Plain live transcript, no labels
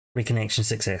Reconnection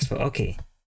successful. Okay.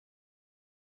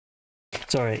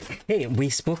 Sorry. Hey, we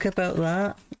spoke about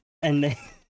that, and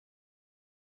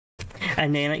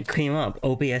then it came up.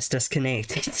 OBS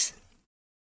disconnected.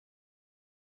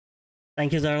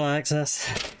 Thank you,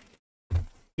 Darlaxis.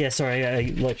 Yeah, sorry, I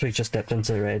literally just dipped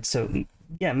into the red, so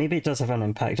yeah, maybe it does have an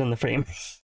impact on the frame.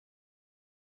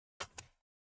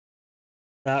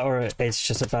 That, or it's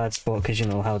just a bad spot because you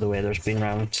know how the weather's been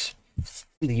around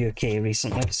the UK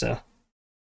recently, so.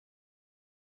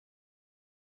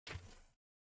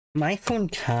 My phone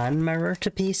can mirror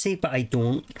to PC, but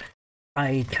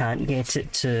I can't get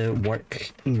it to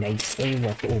work nicely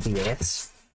with OBS.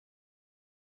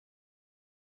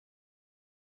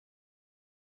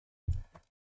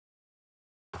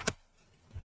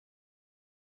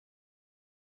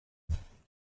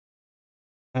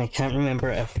 I can't remember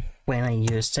if when I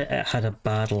used it, it had a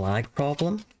bad lag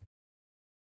problem.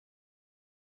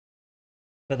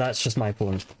 But that's just my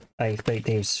phone. I think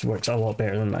Dave's works a lot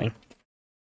better than mine.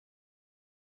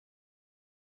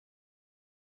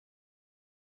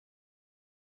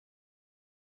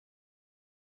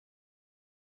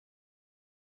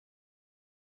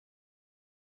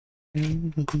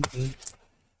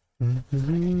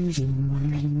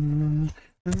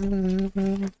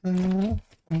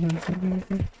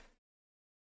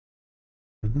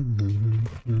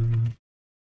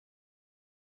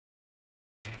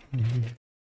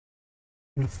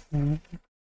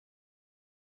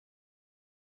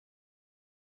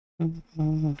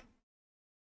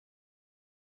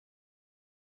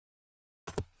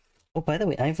 Oh, by the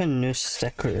way, I have a new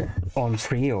sticker on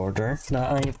pre-order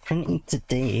that I printed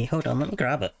today. Hold on, let me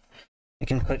grab it. I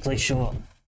can quickly show it.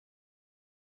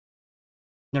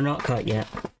 They're not cut yet.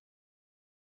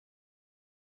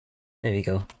 There we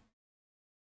go.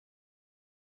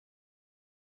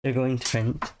 They're going to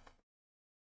print.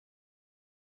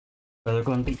 But they're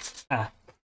going to be... Ah.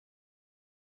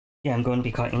 Yeah, I'm going to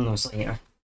be cutting those later.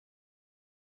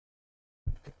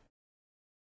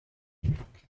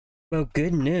 Well,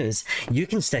 good news. You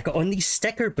can stick it on these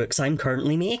sticker books I'm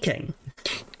currently making.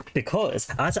 Because,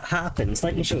 as it happens,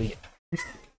 let me show you.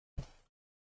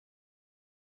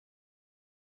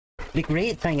 The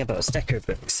great thing about sticker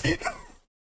books,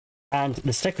 and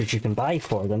the stickers you can buy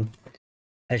for them,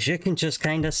 is you can just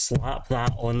kind of slap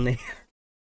that on there,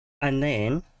 and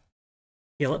then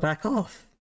peel it back off.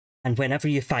 And whenever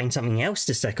you find something else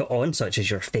to stick it on, such as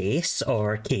your face,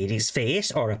 or Katie's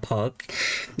face, or a pug,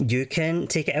 you can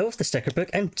take it out of the sticker book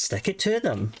and stick it to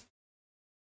them.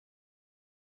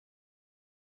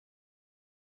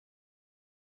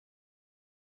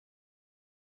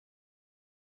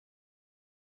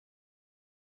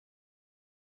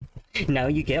 Now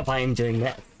you get why I'm doing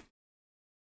that.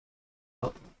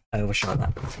 Oh, I overshot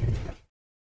that.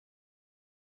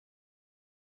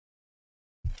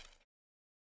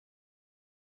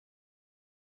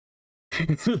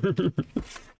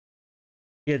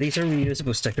 Yeah, these are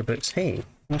reusable sticker books. Hey,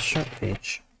 what's short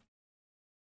page?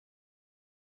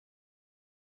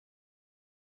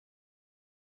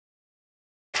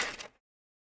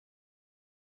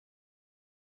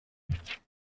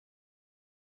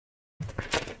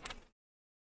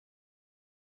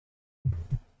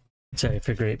 Sorry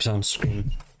for grapes on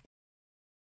screen.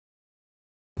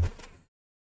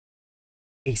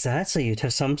 Exactly, you'd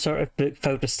have some sort of book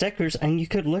filled with stickers and you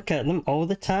could look at them all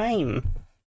the time.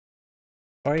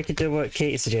 Or you could do what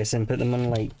Katie suggests and put them on,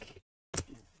 like,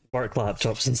 work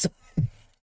laptops and stuff.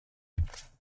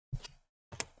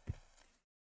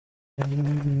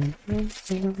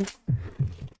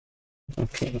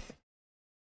 Okay.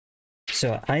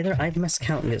 So either I've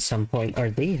miscounted at some point, or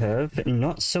they have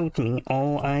not sold me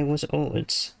all I was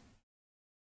owed.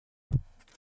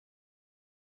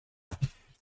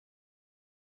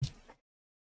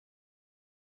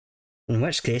 In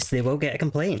which case, they will get a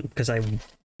complaint, because I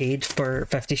paid for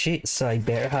 50 sheets, so I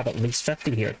better have at least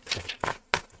 50 here.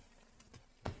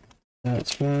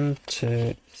 That's 1,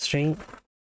 2, 3.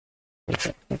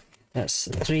 That's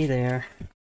 3 there.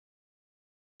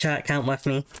 Chat, count with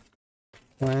me.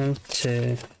 1,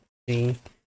 2, 3,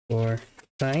 4,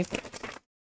 5.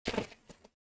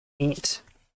 8.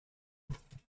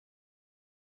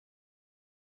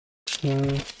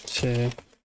 1, 2,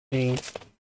 3,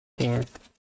 4,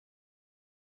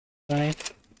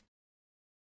 5.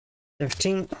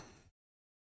 13.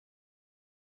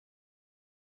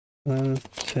 1,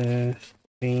 2,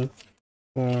 3,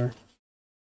 4,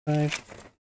 5.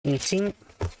 18.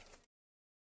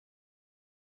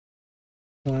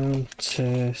 1,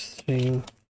 2, 3,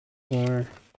 4,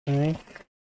 5.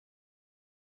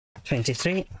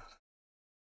 23.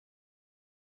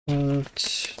 1,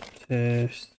 2,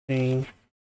 3,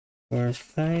 4,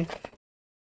 5,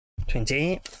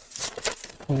 28.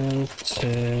 1,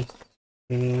 2,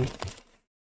 3,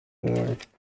 4,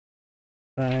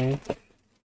 5,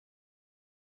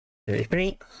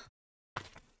 33.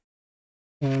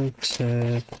 1,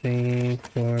 2, 3,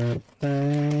 4,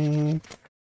 5.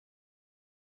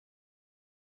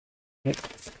 Yep.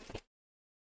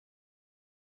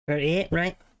 38,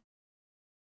 right?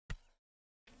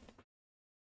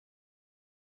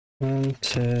 1,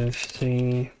 2,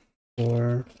 3,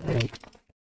 4, 8.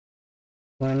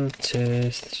 1, 2,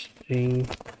 3,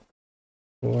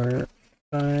 4,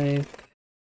 5.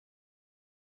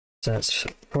 So that's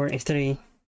 43.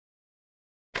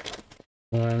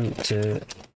 1, 2,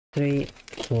 3,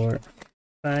 4,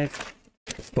 5.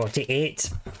 48.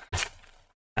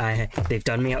 They've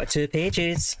done me out of 2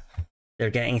 pages. They're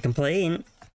getting a complaint.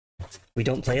 We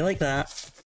don't play like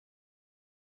that.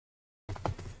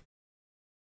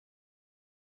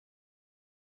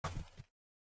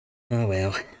 Oh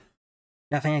well.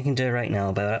 Nothing I can do right now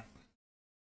about it.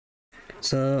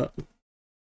 So,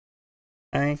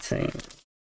 I think...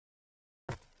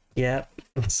 Yep,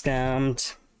 I'm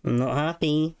scammed. I'm not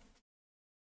happy.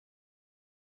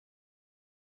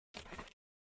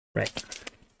 Right.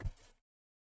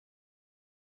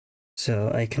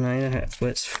 So, I can either...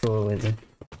 Let's forward.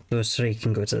 Those 3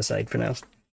 can go to the side for now.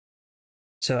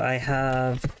 So, I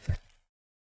have...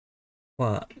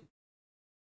 What?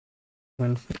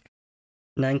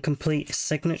 9 complete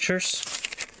signatures.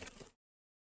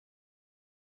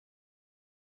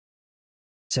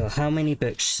 So how many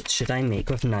books should I make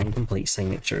with 9 complete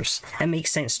signatures? It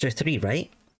makes sense to 3, right?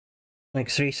 Like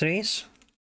 3 threes?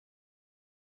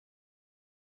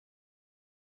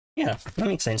 Yeah, that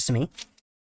makes sense to me.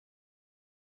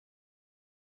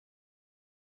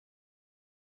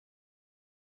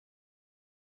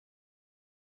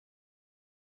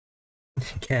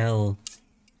 Kel.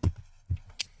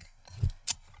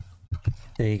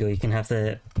 There you go, you can have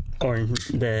the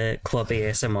club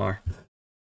ASMR.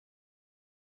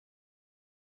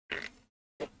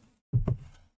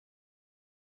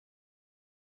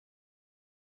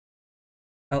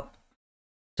 Oh,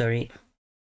 sorry.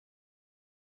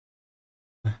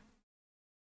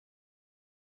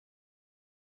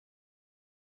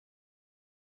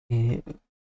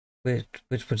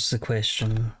 Which was the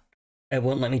question? It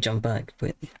won't let me jump back,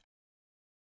 but...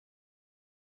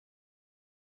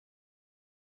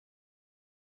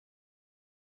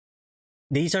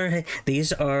 These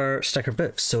are sticker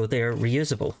books, so they're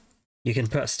reusable. You can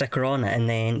put a sticker on it and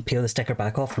then peel the sticker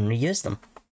back off and reuse them.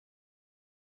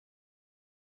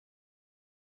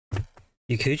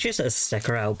 You could use it as a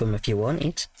sticker album if you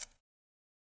wanted.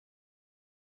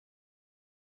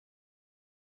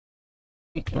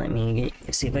 Let me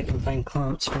see if I can find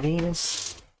clamps for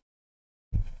these.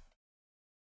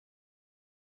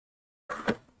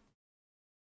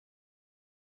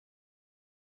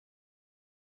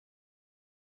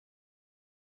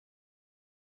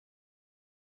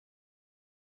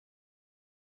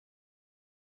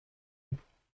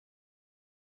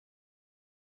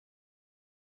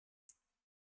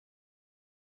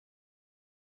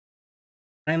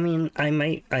 I mean, I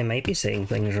might be saying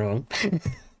things wrong.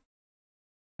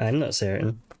 I'm not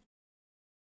certain.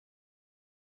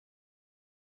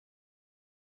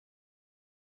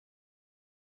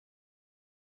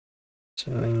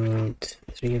 So I need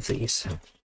 3 of these.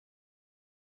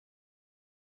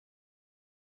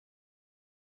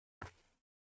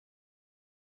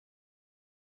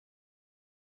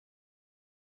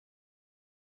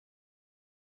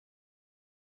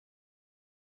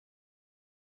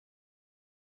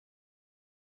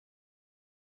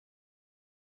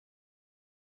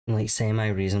 Like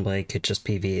semi-reasonably, I could just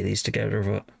PVA these together,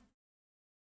 but...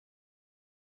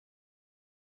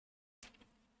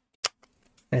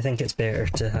 I think it's better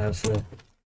to have the...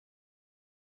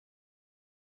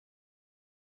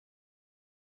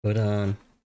 Hold on.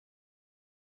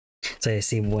 So I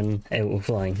see one out of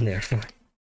line, therefore.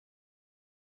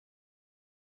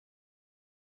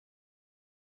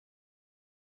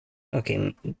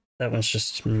 Okay, that one's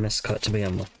just miscut to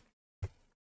begin with.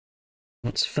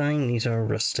 That's fine, these are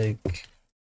rustic,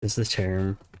 is the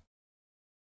term.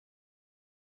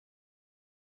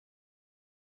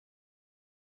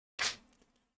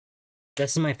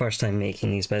 This is my first time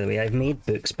making these, by the way. I've made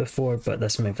books before, but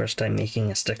this is my first time making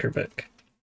a sticker book.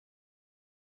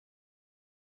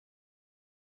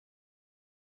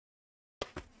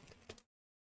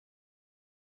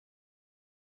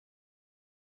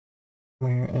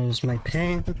 Where is my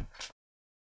pen?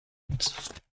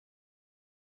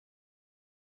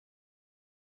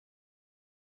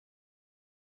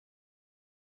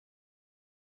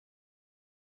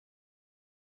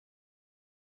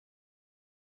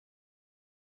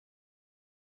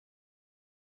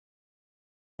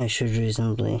 I should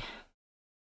reasonably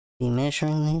be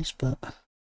measuring these, but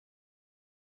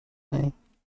okay.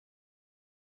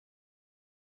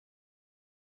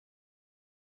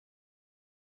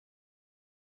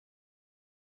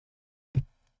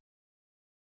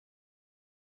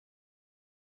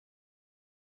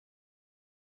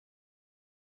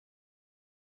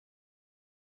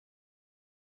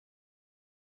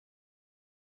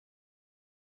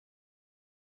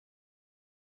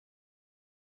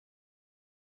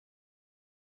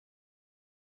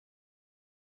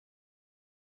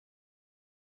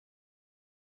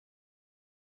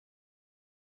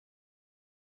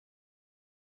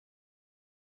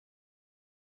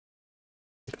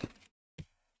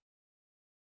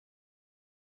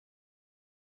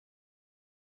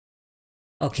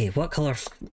 Okay, what color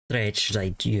thread should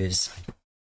I use?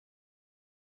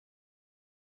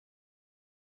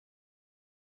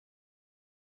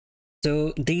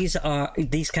 So these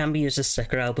can be used as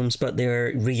sticker albums, but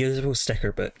they're reusable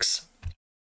sticker books.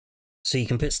 So you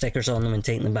can put stickers on them and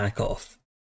take them back off.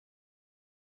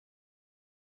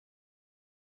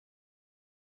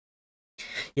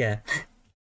 Yeah.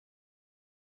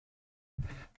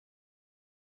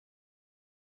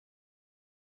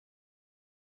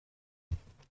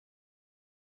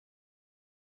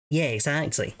 Yeah,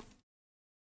 exactly.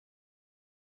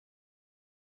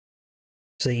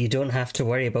 So you don't have to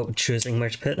worry about choosing where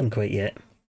to put them quite yet.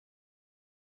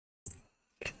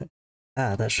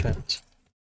 Ah, that's ripped.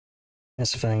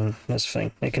 That's fine, that's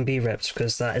fine. It can be ripped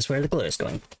because that is where the glue is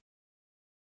going.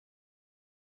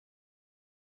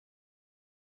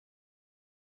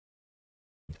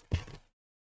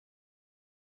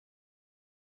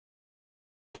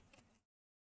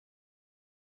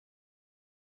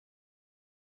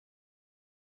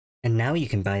 And now you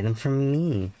can buy them from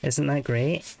me. Isn't that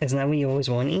great? Isn't that what you always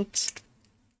wanted?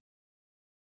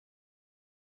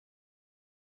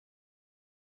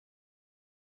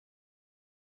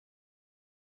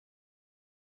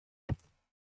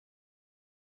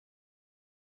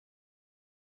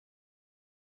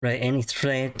 Right, any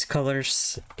thread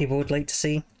colours people would like to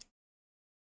see?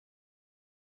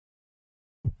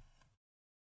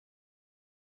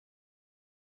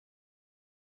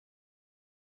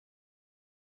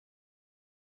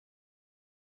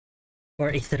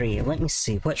 $43. Let me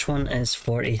see, which one is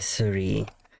 43?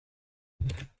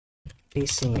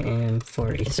 DCM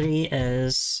 43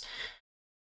 is...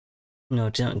 No,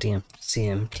 not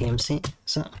DMCM. DMC?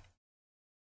 Is that?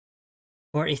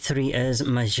 43 is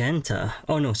magenta.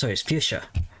 Oh no, sorry, it's fuchsia.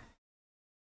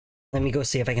 Let me go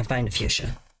see if I can find a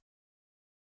fuchsia.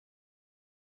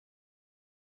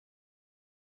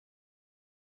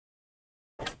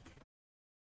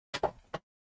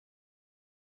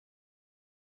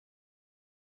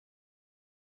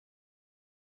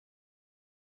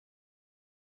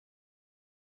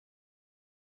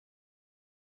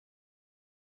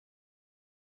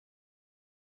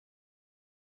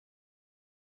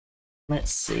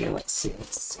 Let's see.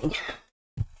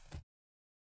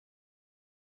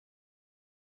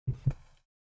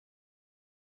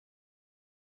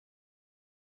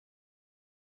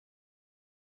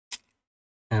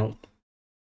 Ow.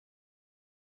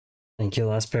 Thank you,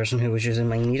 last person who was using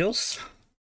my needles.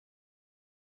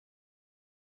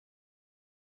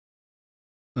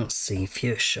 Let's see,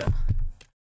 fuchsia.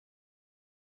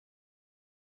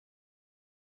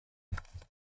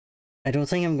 I don't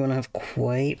think I'm going to have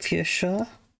quite fuchsia,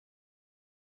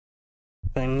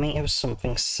 but I might have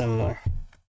something similar.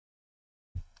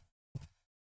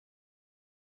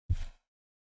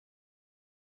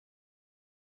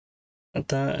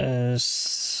 That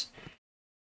is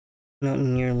not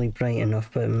nearly bright enough,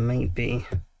 but it might be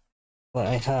what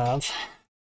I have.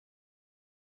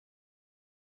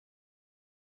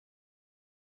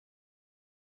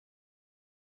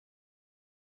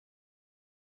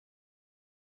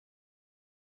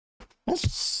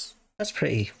 That's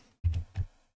pretty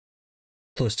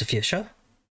close to fuchsia.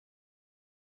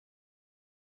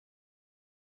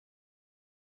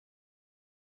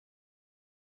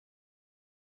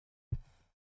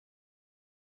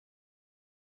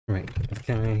 Right,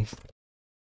 can I...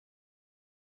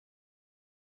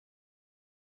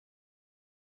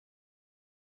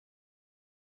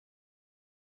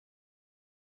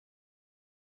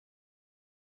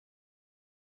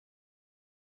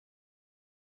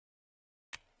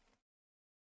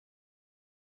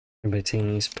 Everybody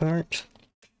taking these apart.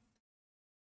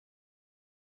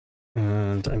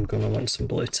 And I'm gonna want some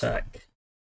blue tack.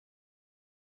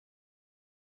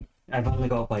 I've only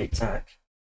got white tack.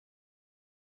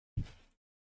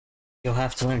 You'll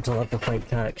have to learn to love the white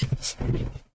tack.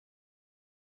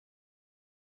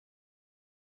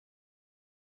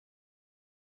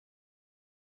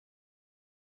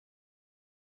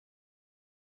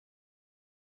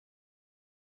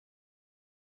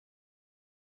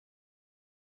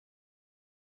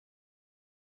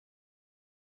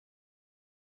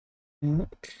 Oh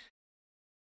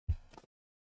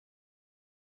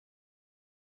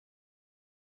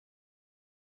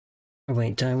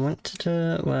wait, do I want to do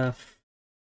it with...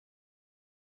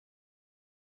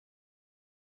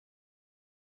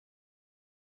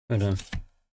 Hold on.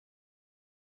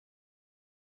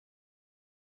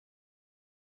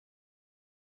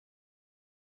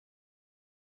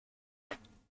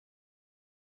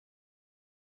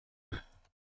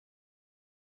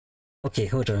 Okay,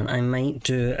 hold on. I might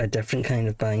do a different kind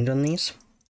of bind on these,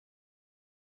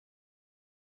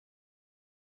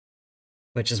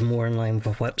 which is more in line with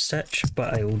a whip stitch,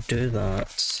 but I will do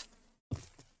that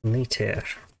later,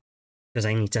 because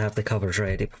I need to have the covers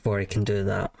ready before I can do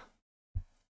that.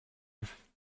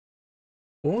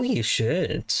 Oh, you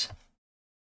should.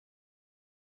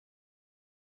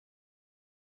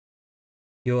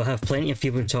 You'll have plenty of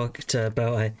people to talk to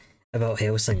about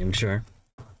Helsing, I'm sure.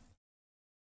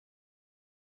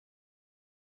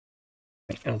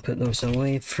 I'll put those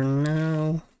away for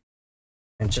now.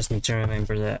 I just need to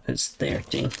remember that it's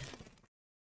 30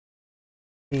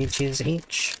 pages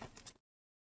each.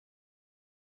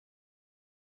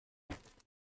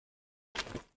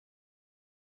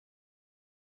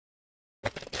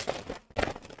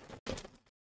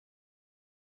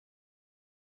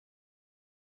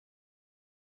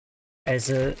 Is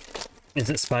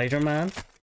it Spider-Man?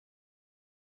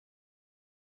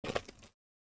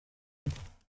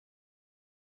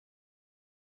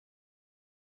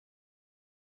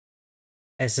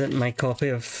 Is it my copy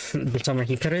of The Summer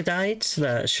Hikaru Died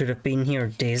that should have been here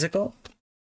days ago?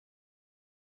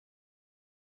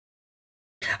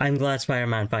 I'm glad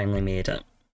Spider-Man finally made it.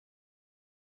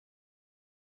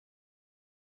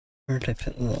 Where did I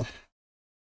put the...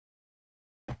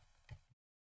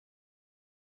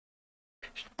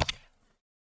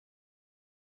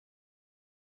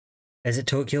 Is it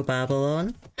Tokyo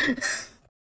Babylon?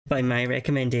 By my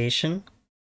recommendation?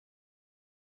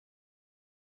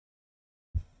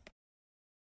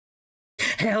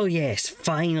 Hell yes,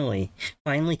 finally!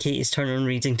 Finally Katie's turn on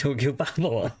reading Tokyo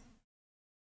Babylon.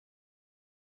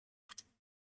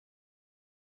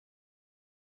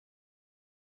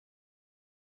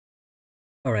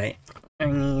 Alright, I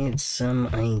need some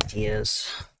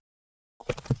ideas.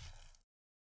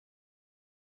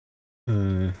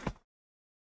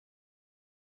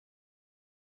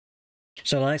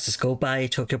 So Alexis, go buy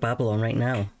Tokyo Babylon right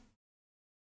now.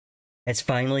 It's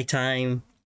finally time.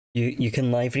 You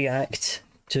can live react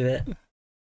to it.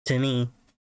 To me.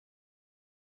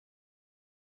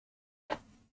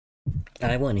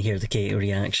 I want to hear the Katie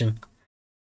reaction.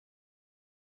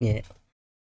 Yeah.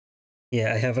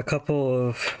 Yeah, I have a couple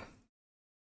of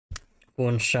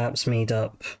phone straps made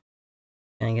up.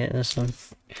 Can I get this one?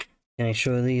 Can I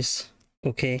show these?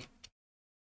 Okay.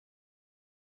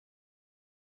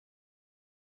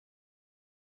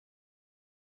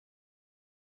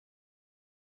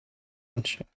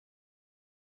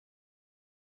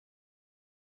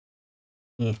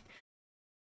 Yeah.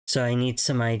 So I need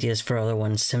some ideas for other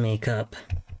ones to make up.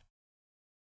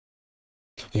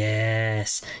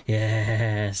 Yes,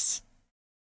 yes.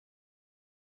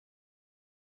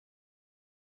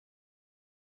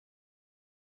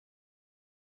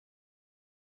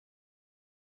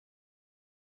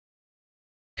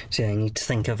 See, I need to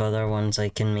think of other ones I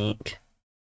can make.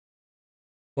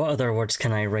 What other words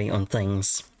can I write on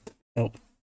things? Oh.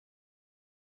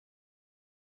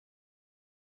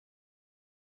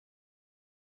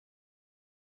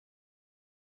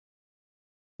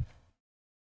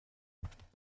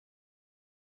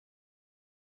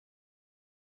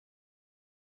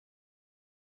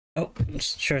 Oh,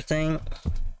 sure thing.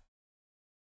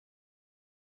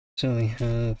 So we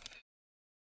have...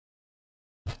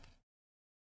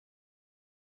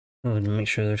 Oh, to make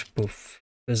sure they're both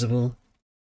visible.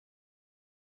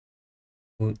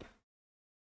 Oh.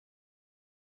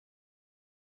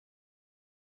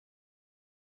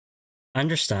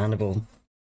 Understandable.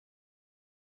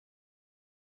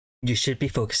 You should be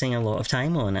focusing a lot of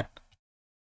time on it.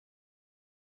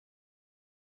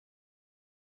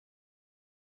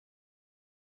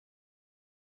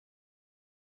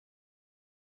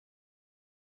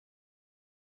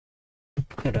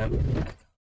 Hold on.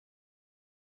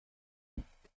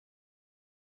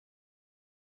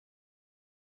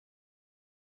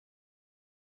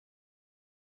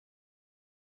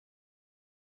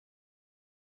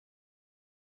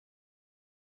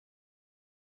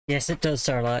 Yes, it does,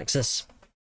 Sir Alexis.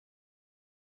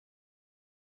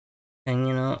 And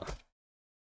you know...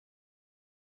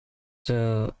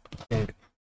 So...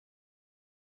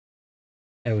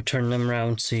 I will turn them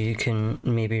around so you can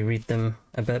maybe read them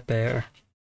a bit better.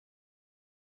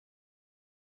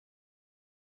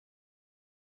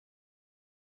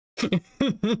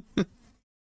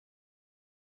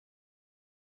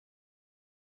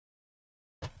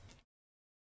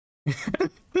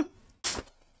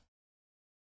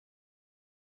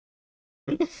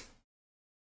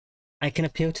 I can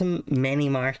appeal to many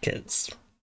markets.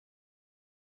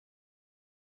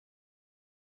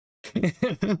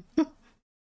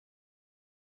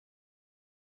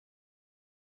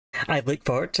 I look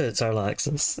forward to it,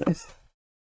 Sarlaxis.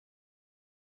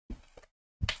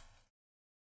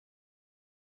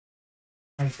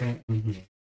 Okay.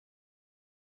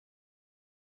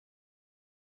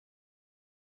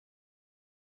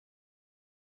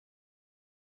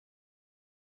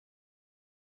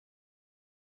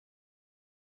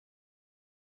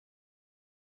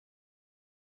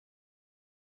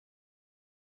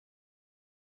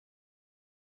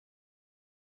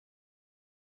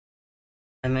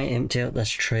 I might empty out this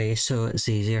tray so it's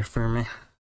easier for me.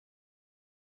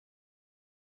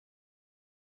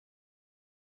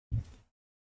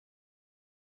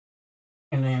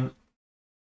 And then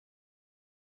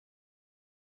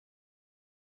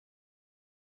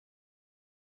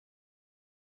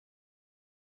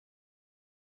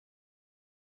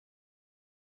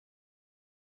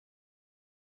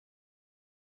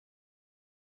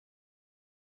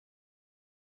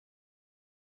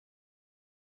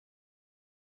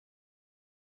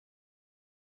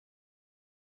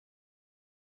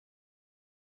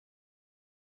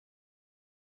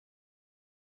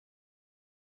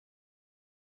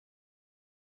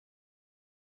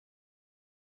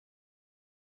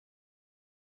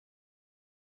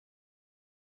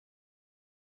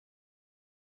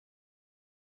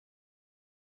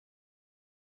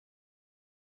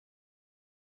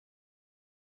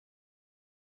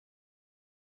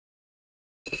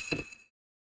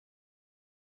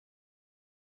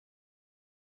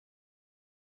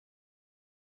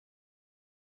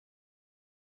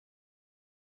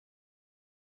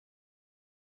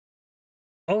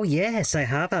oh yes, I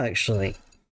have actually.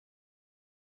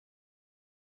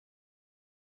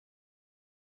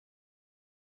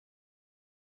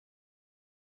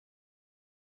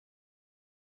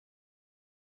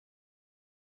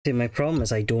 See, my problem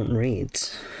is I don't read.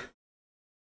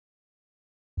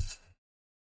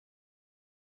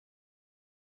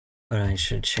 But I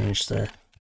should change the...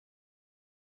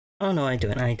 Oh no, I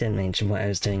don't. I didn't mention what I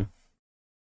was doing.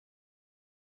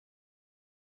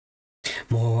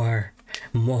 More!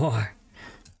 More!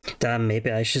 Damn,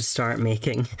 maybe I should start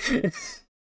making...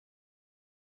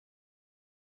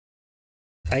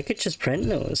 I could just print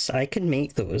those. I could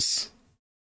make those.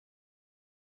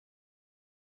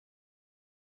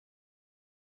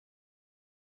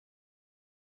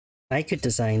 I could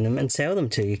design them and sell them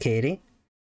to you, Katie.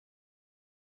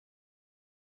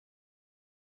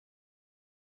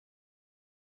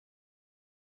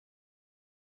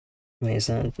 Wait, is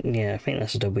that... Yeah, I think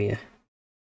that's a W.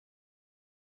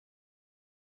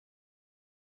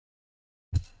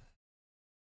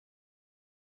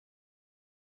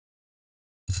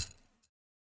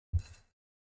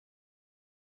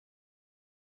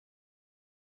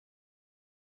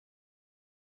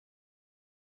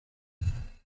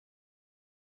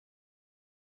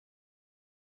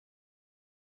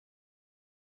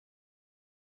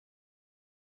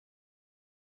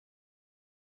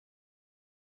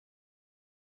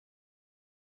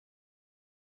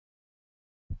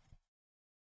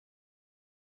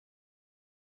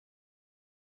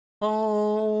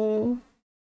 Oh!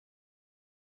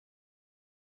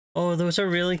 Oh, those are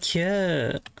really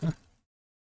cute.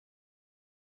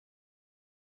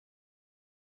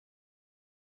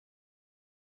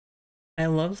 I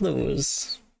love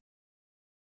those.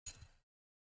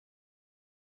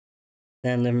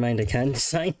 Then never mind, I can't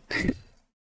design.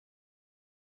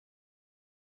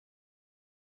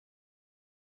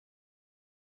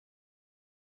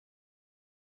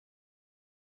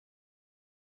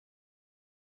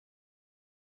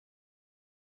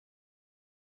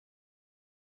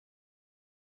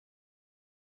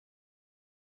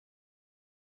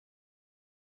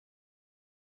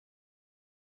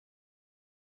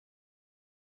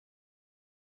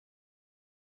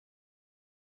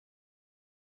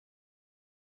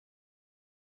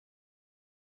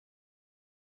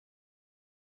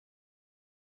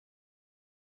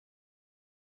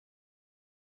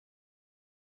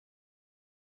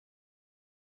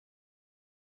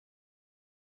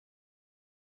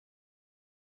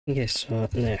 Yes, so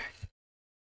there.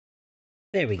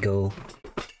 There we go.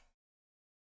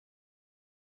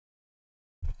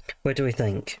 What do we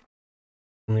think?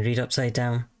 Can we read upside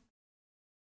down?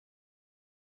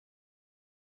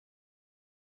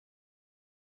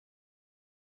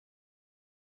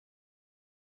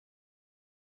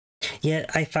 Yeah,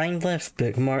 I find with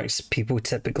bookmarks, people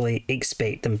typically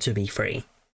expect them to be free.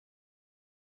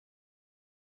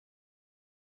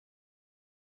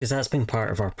 Because that's been part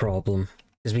of our problem.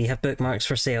 Because we have bookmarks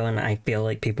for sale and I feel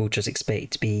like people just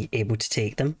expect to be able to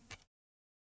take them.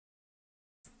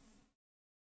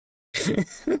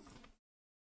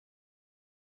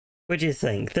 What do you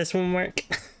think? This one work?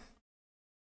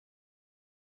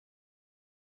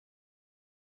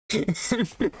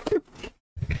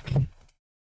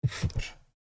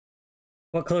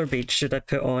 What colour beach should I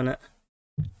put on it?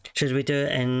 Should we do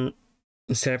it in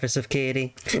service of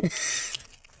Katie?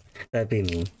 That'd be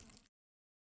me.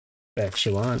 But if she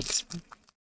wants.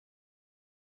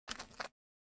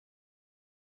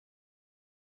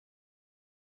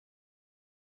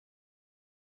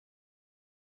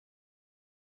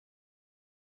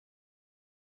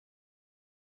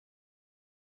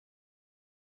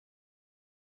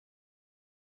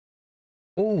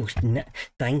 Oh,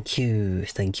 thank you.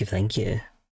 Thank you, thank you.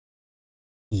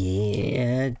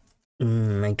 Yeah.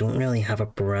 I don't really have a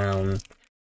brown.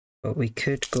 But we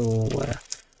could go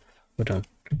with... Hold on.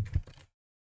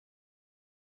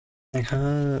 I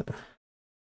have...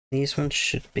 These ones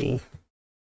should be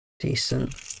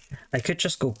decent. I could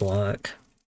just go black.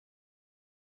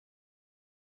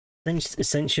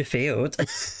 Since you failed,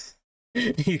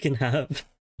 you can have...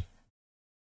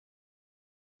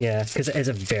 Yeah, because it is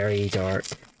a very dark.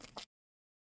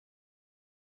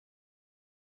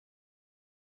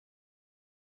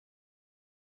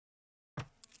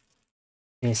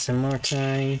 Okay, some more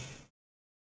time.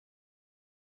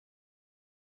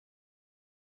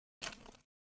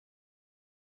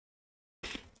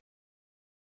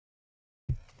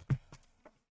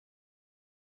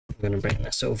 I'm gonna bring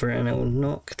this over and it will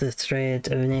knock the thread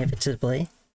inevitably.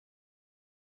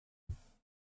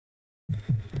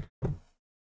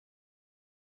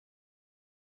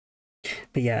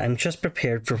 But yeah, I'm just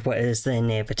prepared for what is the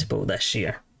inevitable this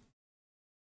year.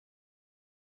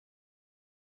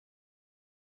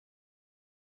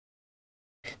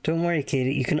 Don't worry,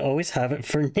 Katie, you can always have it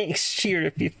for next year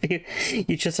if you fail.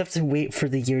 You just have to wait for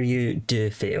the year you do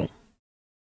fail.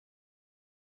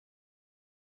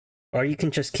 Or you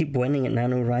can just keep winning at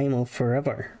NaNoWriMo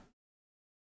forever.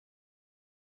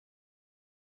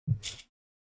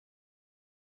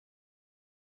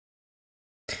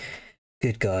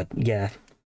 Good God, yeah.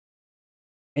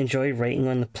 Enjoy writing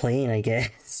on the plane, I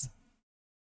guess.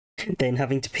 Then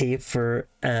having to pay for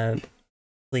plane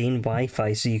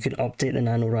Wi-Fi so you can update the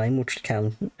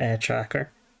NaNoWriMo tracker.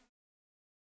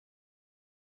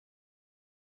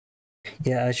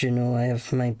 Yeah, as you know, I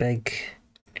have my big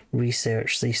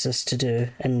research thesis to do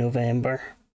in November.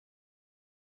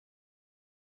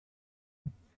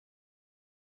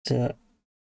 So...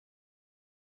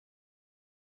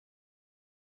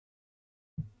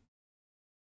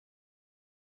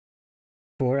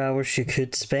 $4 hours you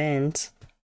could spend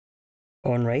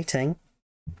on writing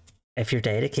if you're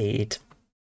dedicated.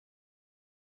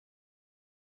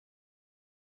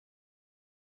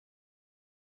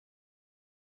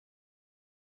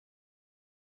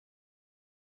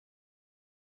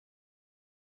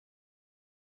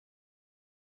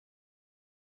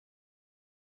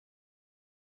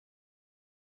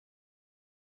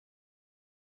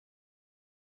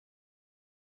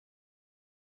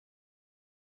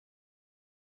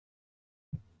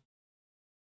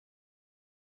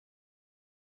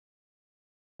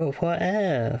 But what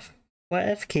if? What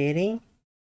if, Katie?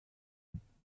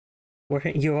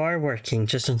 You are working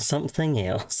just on something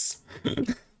else.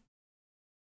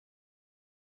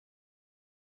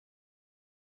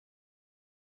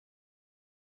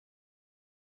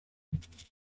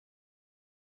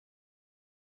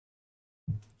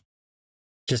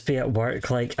 Just be at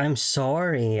work like, I'm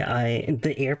sorry,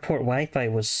 the airport Wi-Fi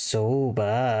was so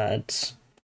bad.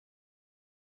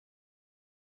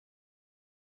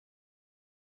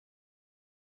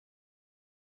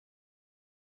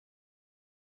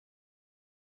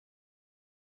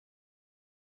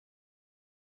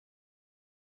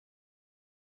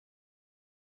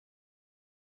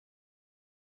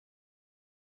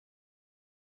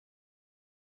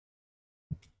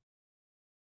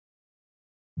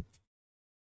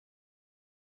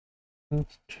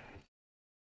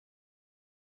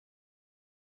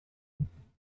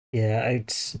 Yeah, I'd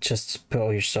just put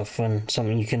all your stuff on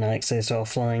something you can access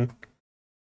offline.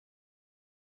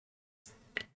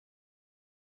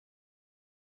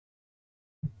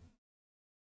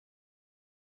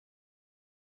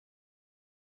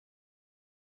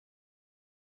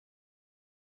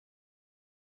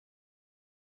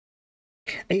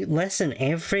 Hey, listen,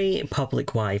 every public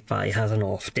Wi-Fi has an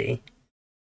off day.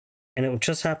 And it will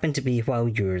just happen to be while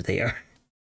you're there.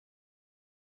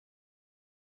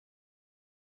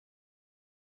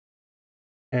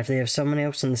 And if they have someone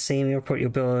else in the same airport, you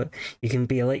can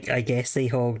be like, I guess they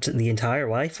hogged the entire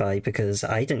Wi-Fi because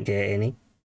I didn't get any.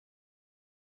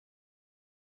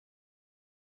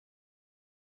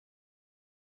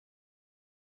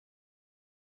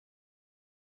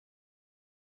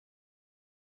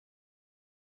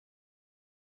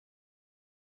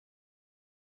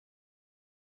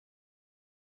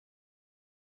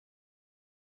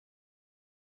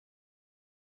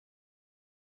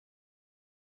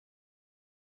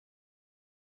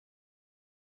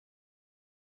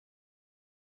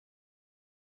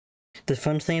 The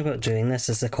fun thing about doing this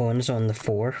is the con's on the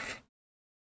 4th.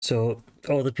 So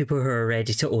all the people who are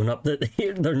ready to own up that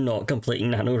they're not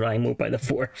completing NaNoWriMo by the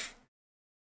 4th.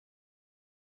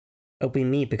 It'll be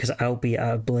me because I'll be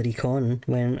at a bloody con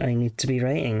when I need to be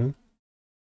writing.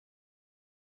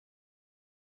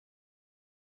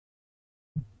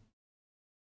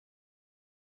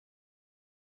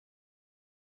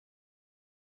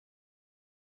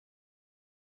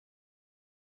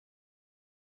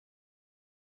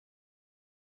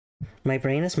 My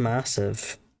brain is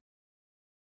massive.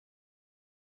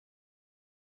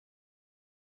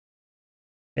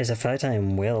 It's a fact I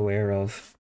am well aware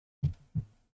of.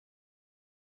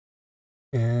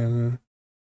 Let's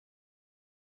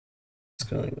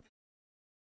go like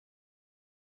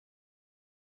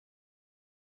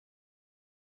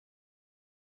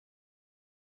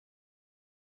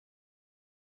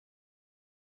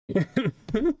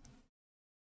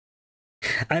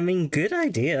I mean, good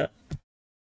idea.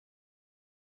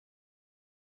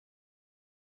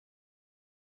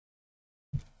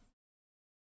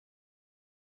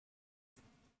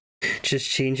 Just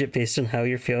change it based on how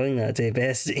you're feeling that day,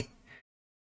 bestie.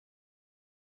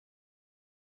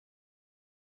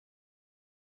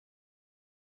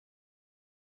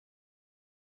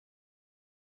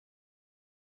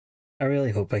 I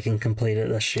really hope I can complete it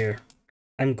this year.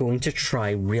 I'm going to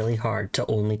try really hard to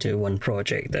only do one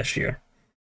project this year.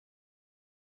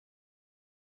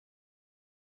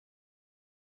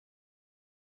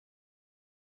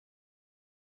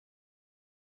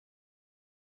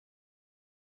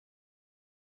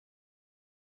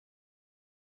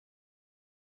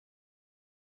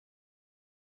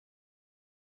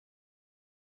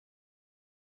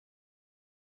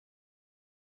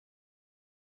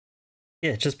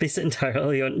 Yeah, just base it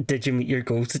entirely on did you meet your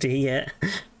goal today yet?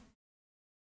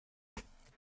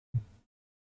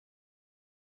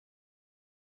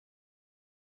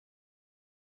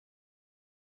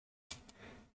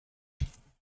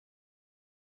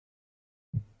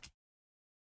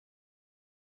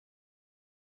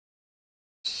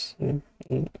 So,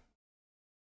 8,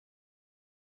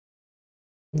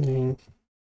 9,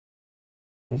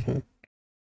 11,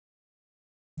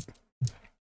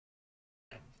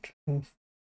 12,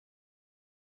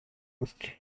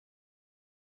 14.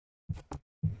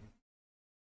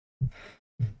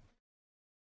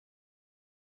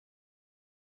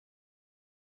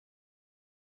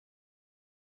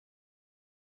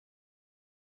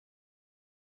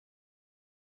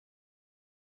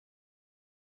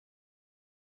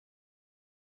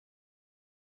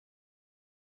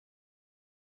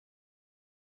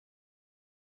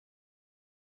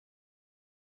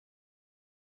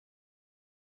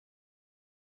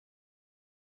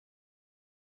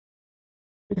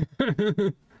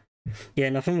 Yeah,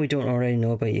 nothing we don't already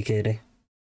know about you, Katie.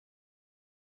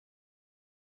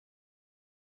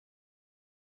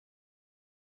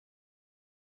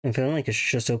 I'm feeling like I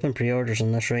should just open pre-orders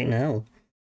on this right now.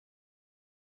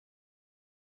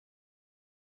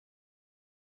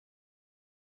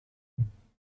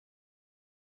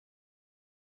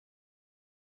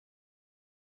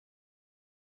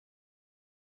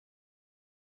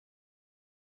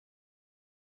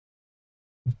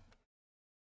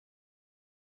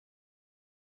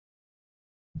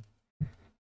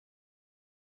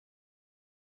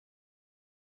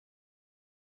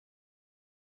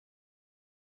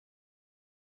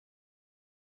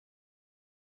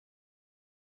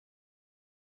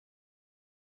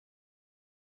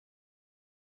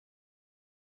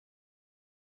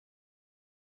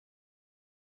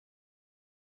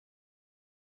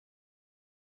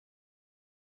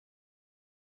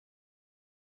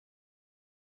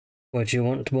 What, do you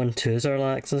want 1 2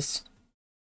 Zarlaxus?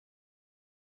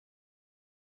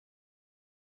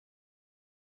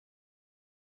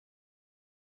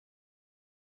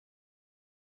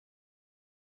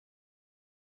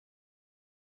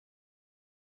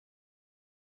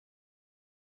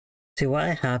 See, what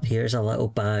I have here is a little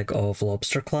bag of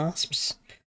lobster clasps.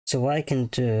 So what I can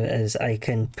do is I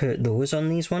can put those on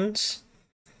these ones,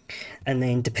 and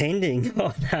then depending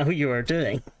on how you are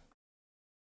doing,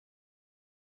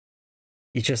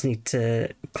 You just need to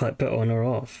clip it on or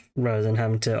off, rather than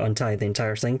having to untie the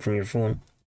entire thing from your phone.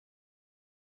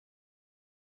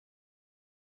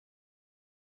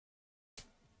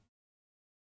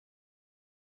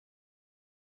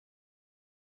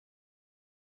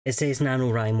 It says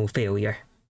NaNoWriMo failure.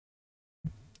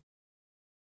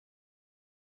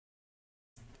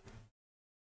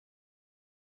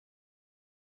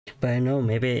 But I know,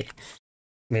 maybe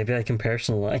I can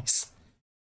personalize.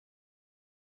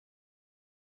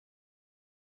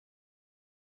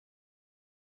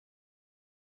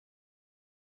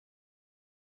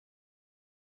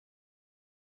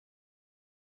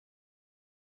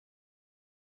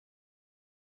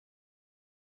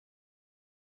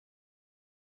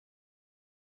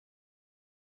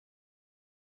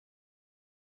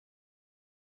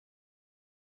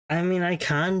 I mean, I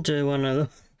can do one of them.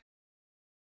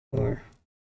 4,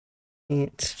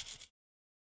 8,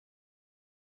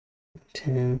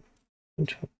 10,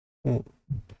 12, oh.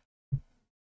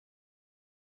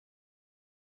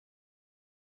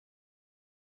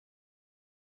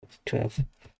 12,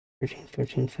 13,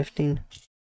 14, 15,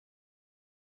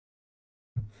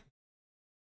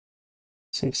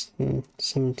 16,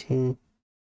 17,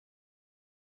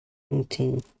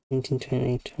 18, 19,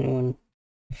 20, 21.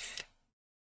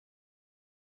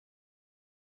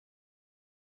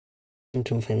 I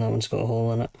don't think that one's got a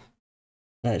hole in it.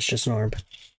 That's just an orb.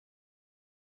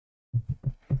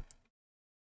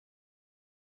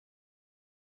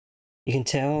 You can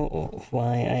tell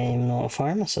why I am not a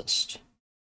pharmacist.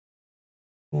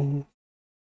 Okay.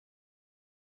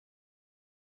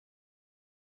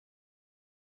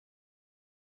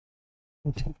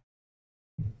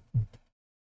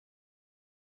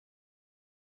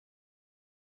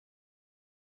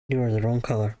 You are the wrong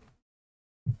color.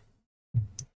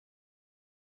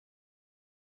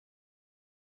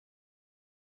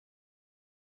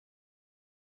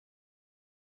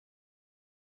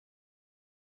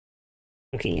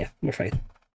 Okay, yeah, we're fine.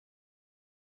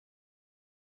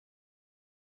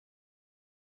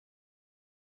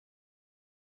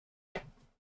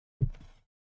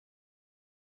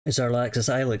 Is our Alexis?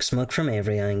 I look smug from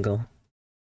every angle.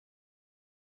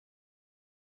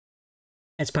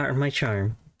 It's part of my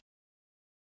charm.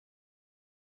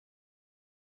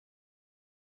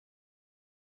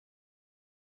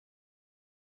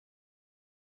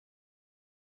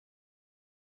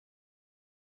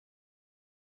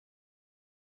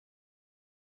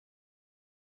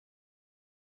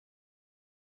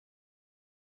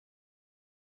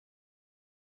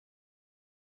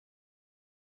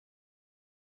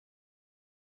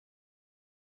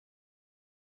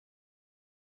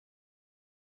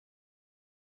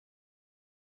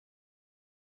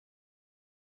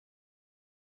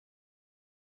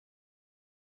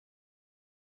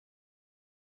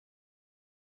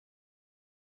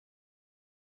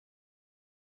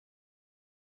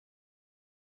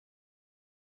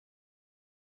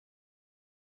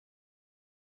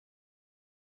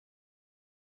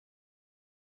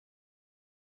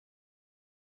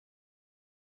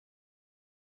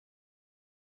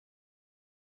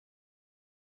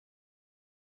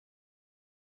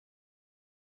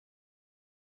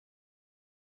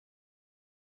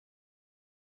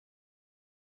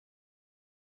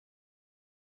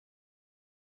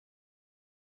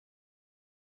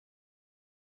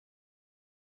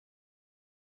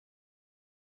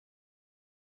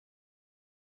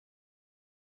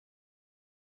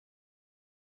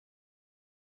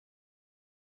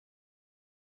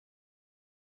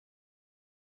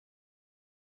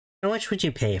 How much would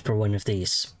you pay for one of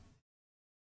these?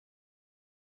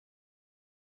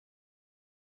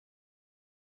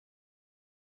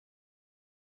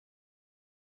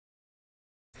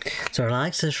 So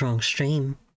relax this wrong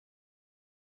stream.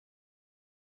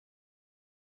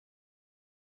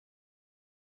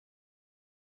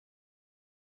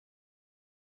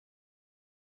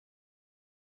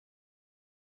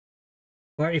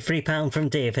 £43 from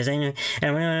Dave. Has anyone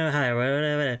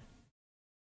higher?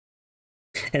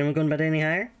 Anyone going bid any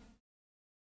higher?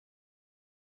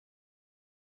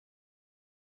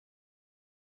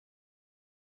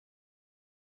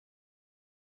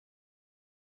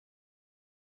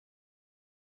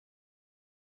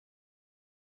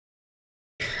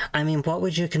 I mean, what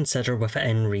would you consider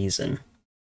within reason?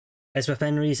 Is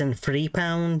within reason £3,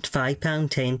 £5,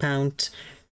 £10,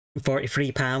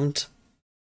 £43?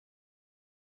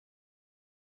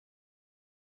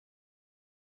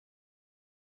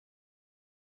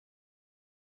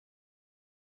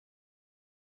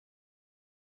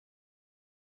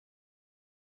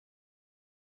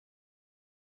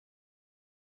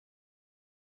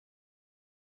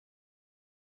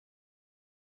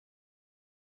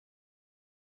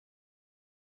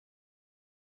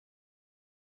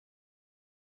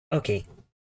 Okay,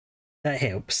 that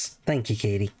helps. Thank you,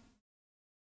 Katie.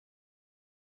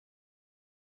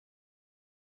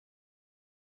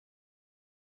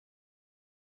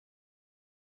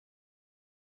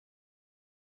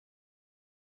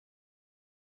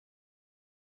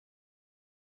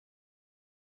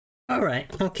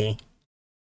 Alright, okay.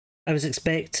 I was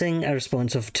expecting a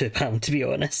response of £2, to be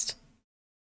honest.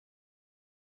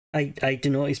 I do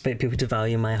not expect people to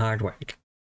value my hard work.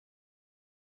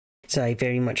 So I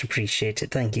very much appreciate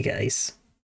it. Thank you, guys.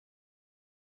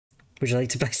 Would you like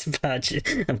to buy some badges?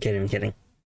 I'm kidding, I'm kidding.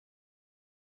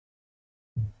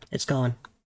 It's gone.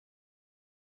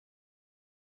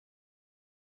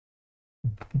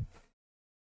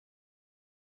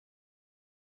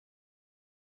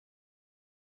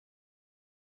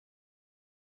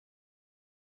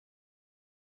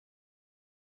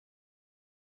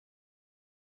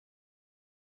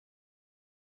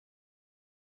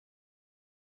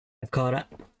 I've caught it.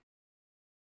 Here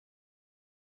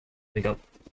we go.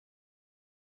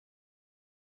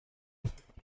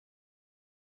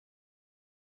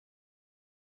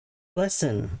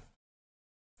 Listen,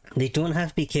 they don't have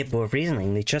to be capable of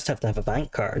reasoning, they just have to have a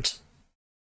bank card.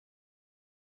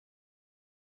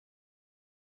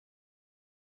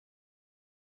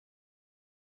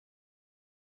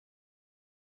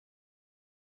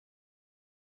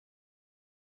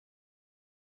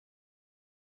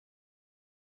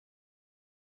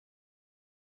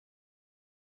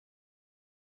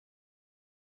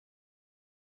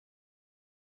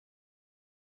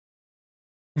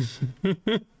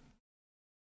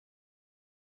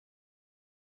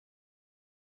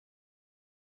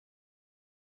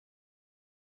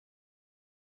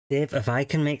 Dave, if I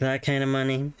can make that kind of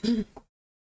money,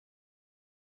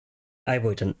 I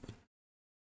wouldn't.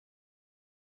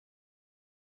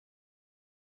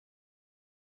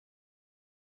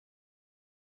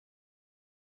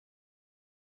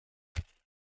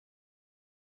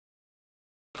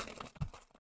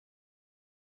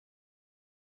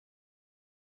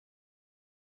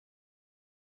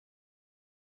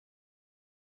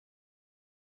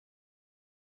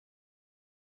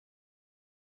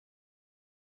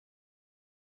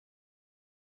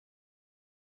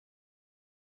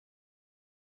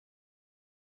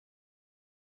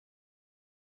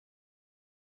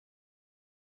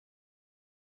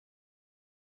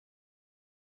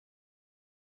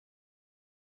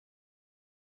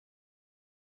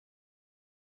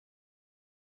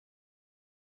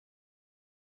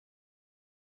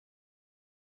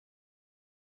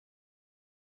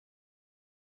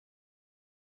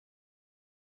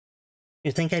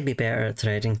 You'd think I'd be better at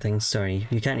threading things. Sorry,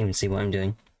 you can't even see what I'm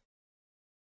doing.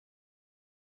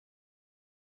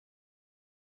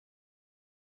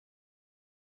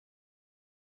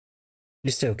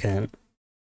 You still can't.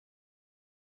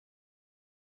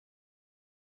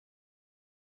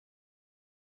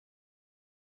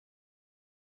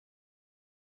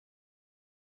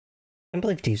 I can't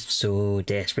believe he's so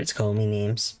desperate to call me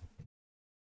names.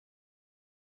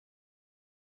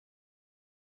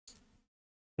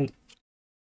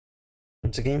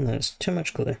 Once again, that's too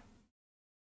much glue.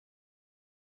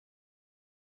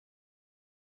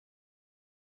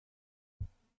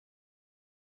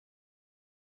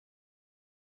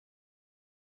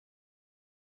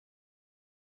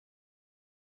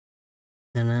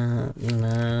 Na na.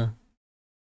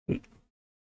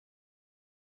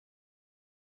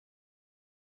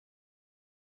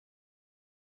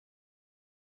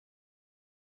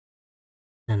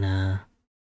 Na.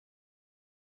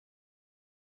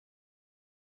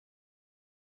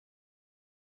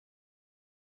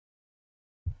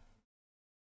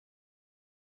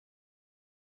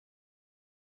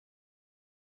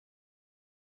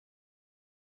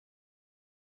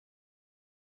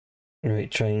 Right,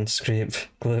 try and scrape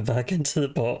glue back into the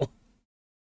bottle.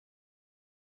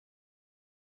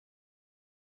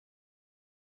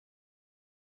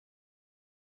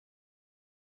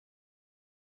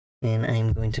 And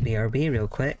I'm going to BRB real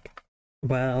quick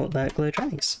while that glue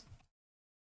dries.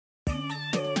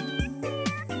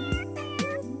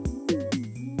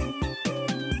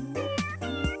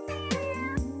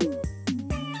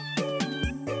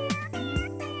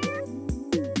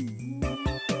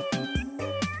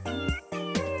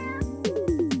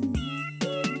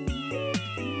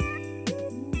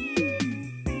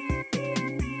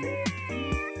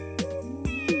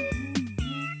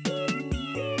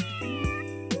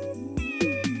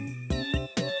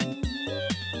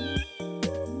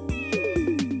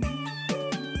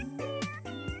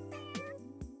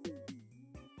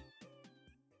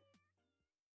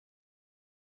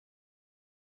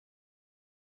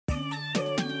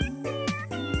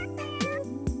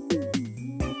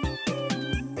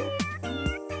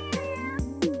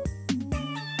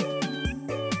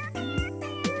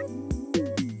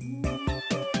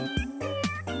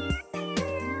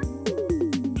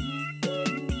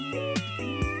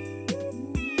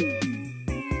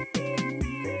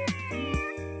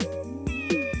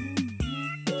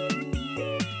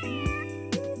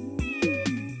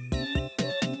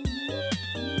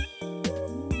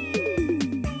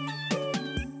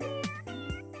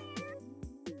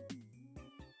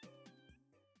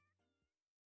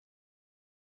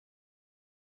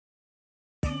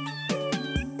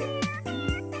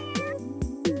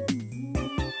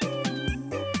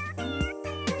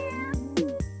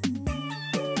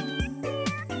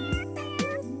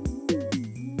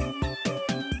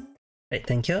 Right,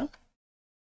 thank you.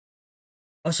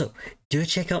 Also, do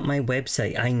check out my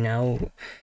website. I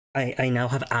now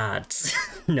have ads.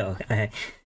 No,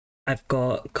 I've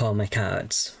got comic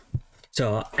ads.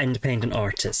 So independent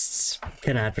artists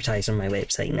can advertise on my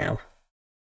website now.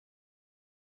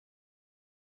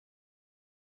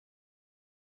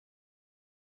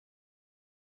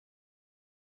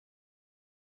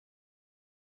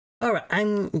 Alright,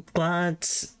 I'm glad,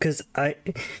 because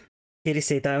Katie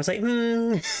said that, I was like,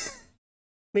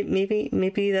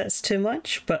 maybe that's too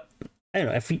much, but I don't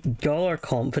know, if y'all are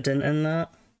confident in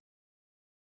that,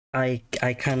 I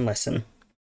can listen.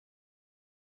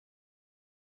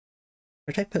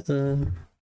 Where'd I put the...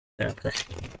 There, there.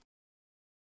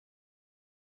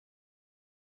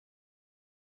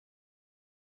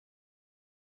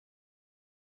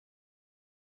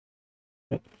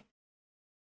 Oh.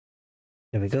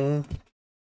 There we go.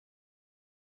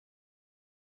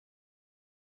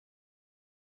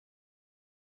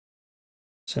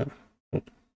 So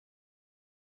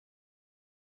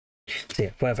yeah,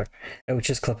 whatever. It would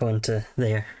just clip onto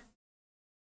there.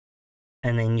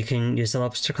 And then you can use the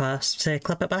lobster clasp to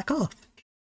clip it back off.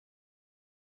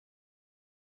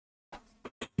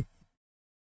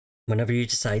 Whenever you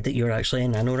decide that you're actually a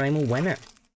NaNoWriMo winner.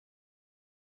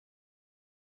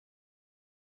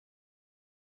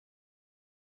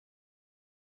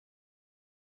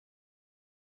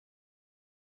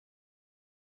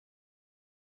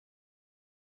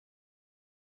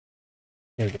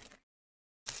 There we go.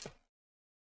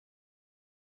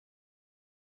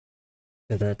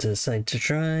 Put that to the side to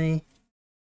try.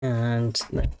 And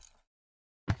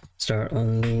start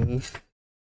on the...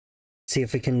 See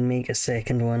if we can make a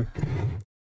second one.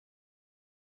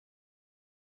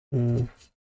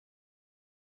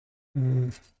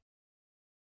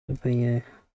 But yeah.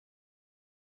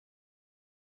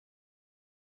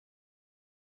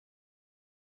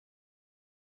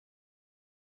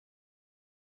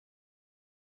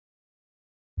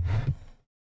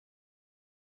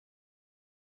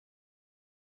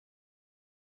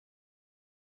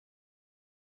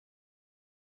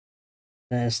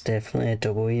 That's definitely a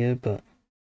W, but...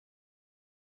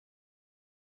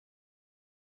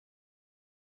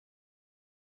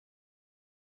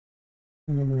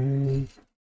 Alright.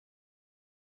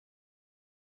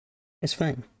 It's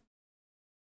fine.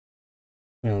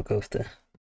 I'll go with the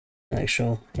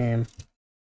actual M,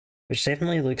 which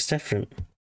definitely looks different.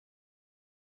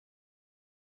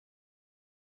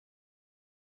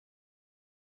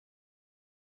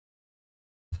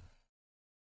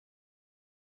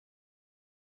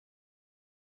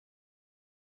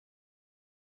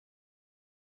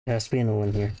 There has to be another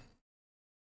one here.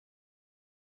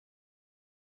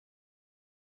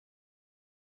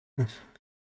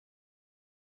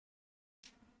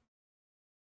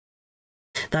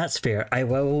 That's fair. I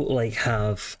will like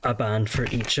have a band for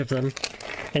each of them,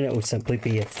 and it will simply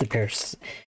be if the person,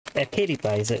 if Katie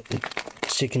buys it,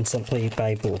 she can simply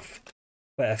buy both.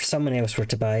 But if someone else were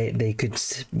to buy it, they could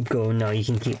go, no, you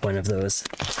can keep one of those.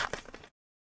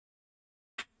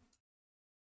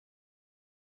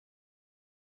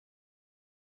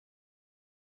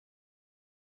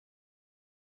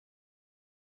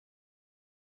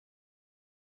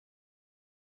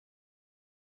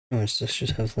 Oh, let's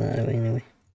just have that out anyway.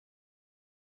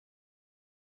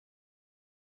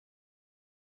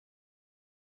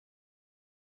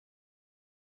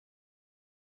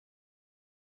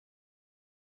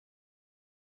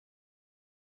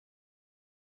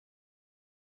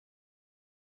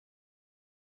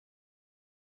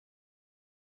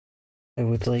 I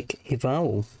would like a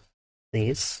vowel,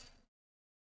 please.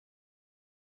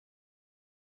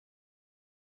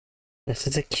 This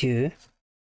is a Q.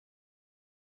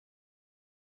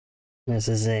 There's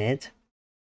a Z.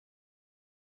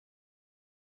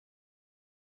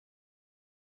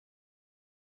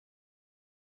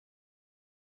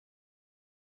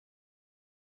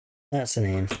 That's an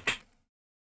N.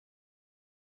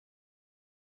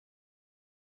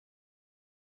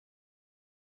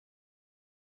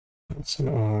 That's an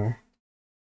R.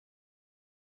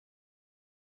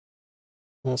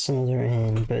 That's another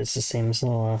N, but it's the same as the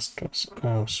last one.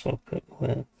 I'll swap it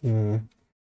with...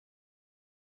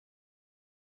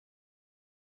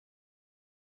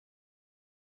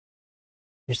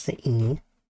 Here's the E.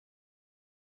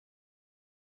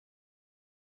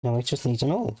 Now we just need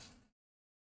an O.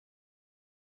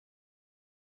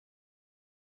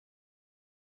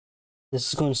 This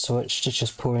is going to switch to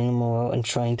just pouring them all out and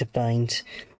trying to find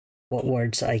what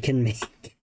words I can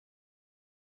make.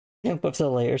 With the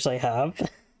letters I have.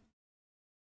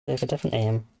 They have a different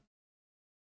M.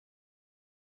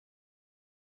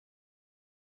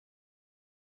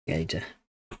 Good idea.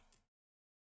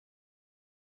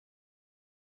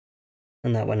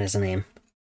 And that one is an M,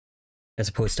 as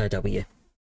opposed to a W.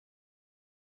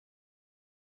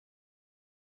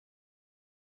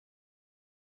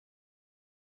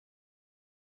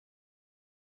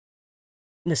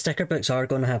 The sticker books are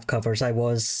going to have covers. I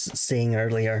was saying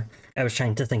earlier, I was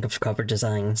trying to think of cover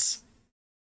designs.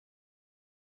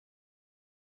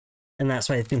 And that's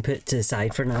why they've been put to the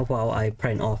side for now while I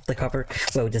print off the cover.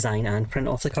 Well, design and print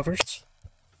off the covers.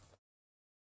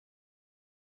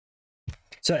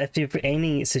 So if you've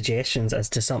any suggestions as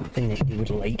to something that you would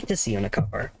like to see on a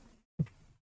cover.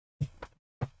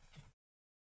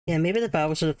 Yeah, maybe the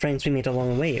vowels are the friends we made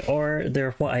along the way, or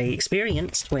they're what I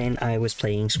experienced when I was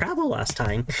playing Scrabble last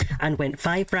time and went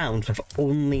 5 rounds with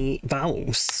only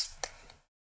vowels.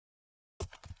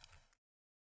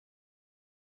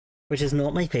 Which is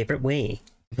not my favourite way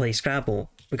to play Scrabble,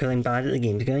 because I'm bad at the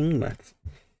game to begin with.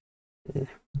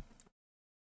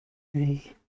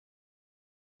 Okay.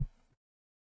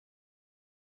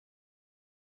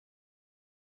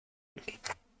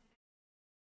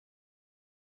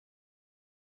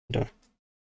 No.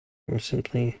 Or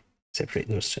simply separate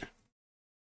those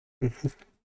two.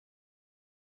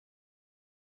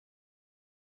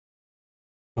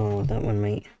 Oh, that one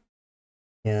might.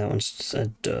 Yeah, that one's a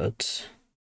dud.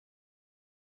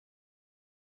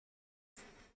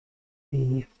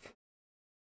 3,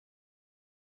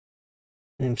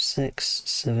 5, 6,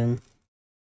 7.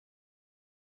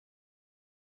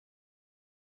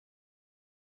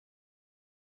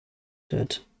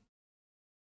 Dud.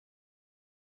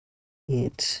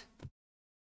 8,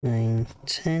 9,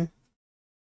 10.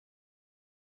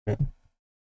 No.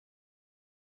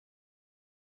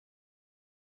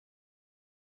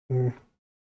 4,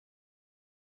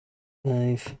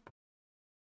 5,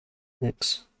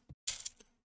 6,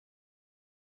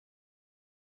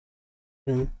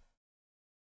 7.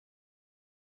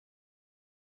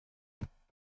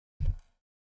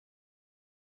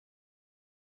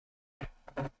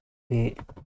 8,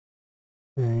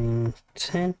 9,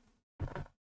 10.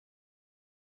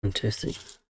 1, 2, 3.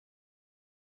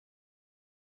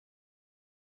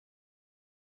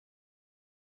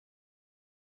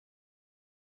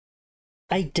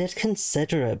 I did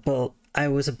consider it, but I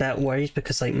was a bit worried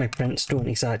because like my prints don't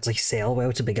exactly sell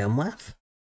well to begin with.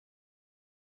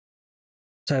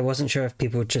 So I wasn't sure if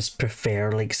people would just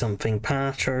prefer like something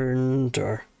patterned,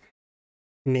 or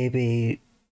maybe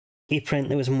a print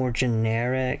that was more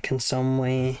generic in some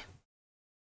way.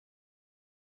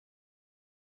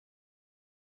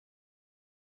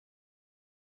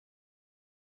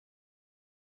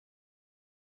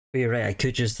 But you're right, I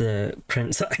could use the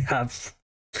prints that I have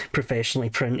professionally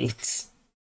printed.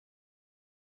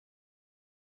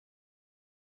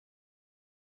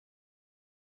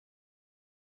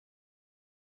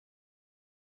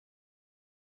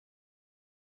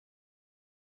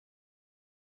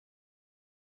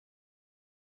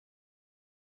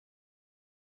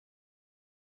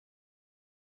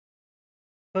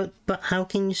 But how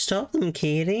can you stop them,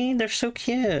 Katie? They're so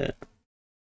cute.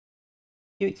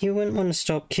 You wouldn't want to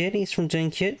stop cuties from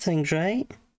doing cute things, right?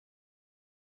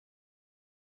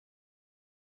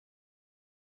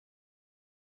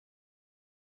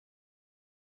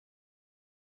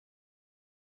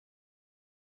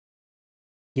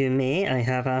 You may. I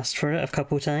have asked for it a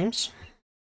couple times.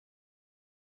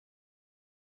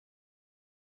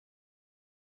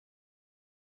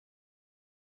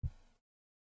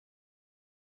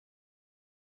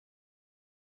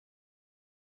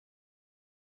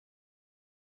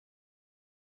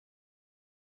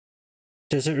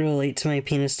 Does it relate to my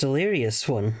penis delirious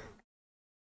one?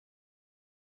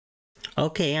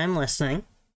 Okay, I'm listening.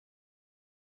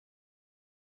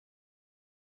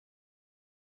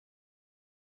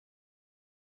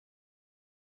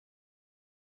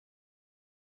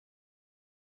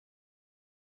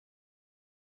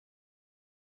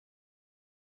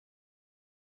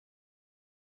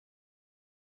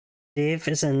 Dave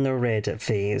is in the Reddit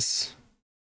phase.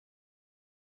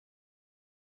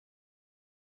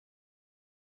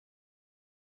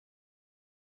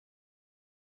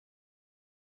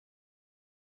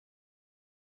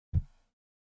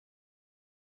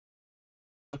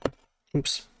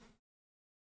 Oops.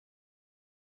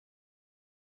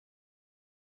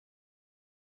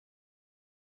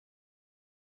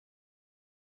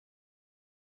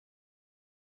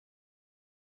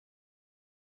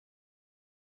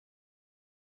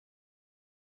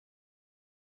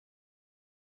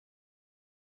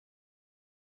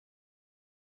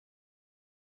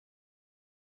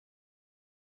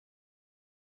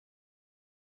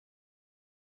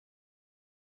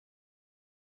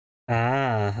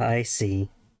 Ah, I see.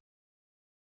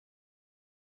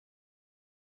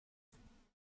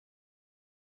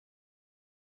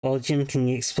 Audion, can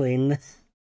you explain this?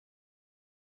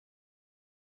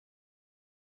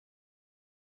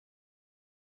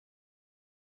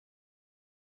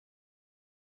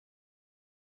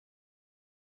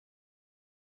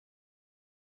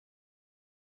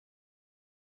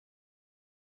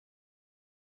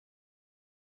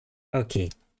 Okay.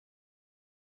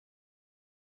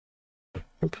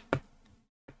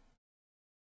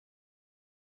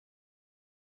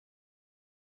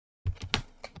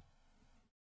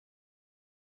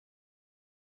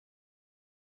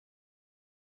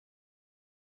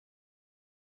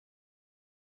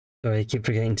 Sorry, I keep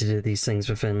forgetting to do these things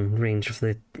within range of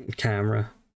the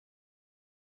camera.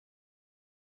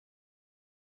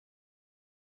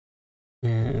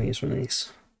 Yeah, I'll use one of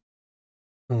these.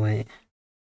 Oh wait.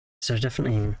 Is there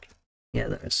definitely... Yeah,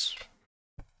 there is.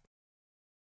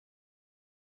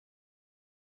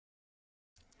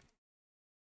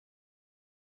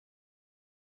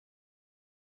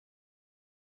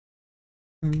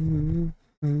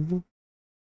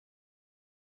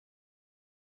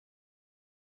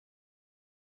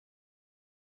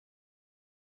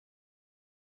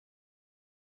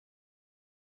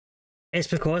 It's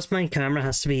because my camera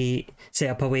has to be set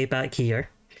up way back here,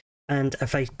 and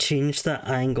if I change that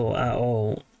angle at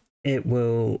all, it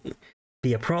will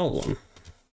be a problem.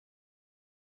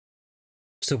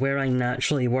 So where I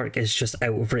naturally work is just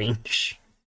out of range.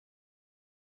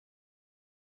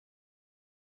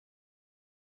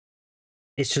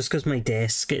 It's just because my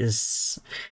desk is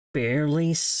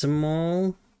fairly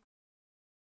small.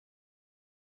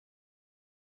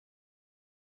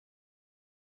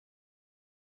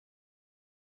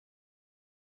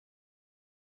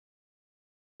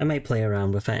 I might play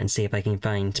around with it and see if I can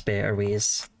find better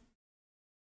ways.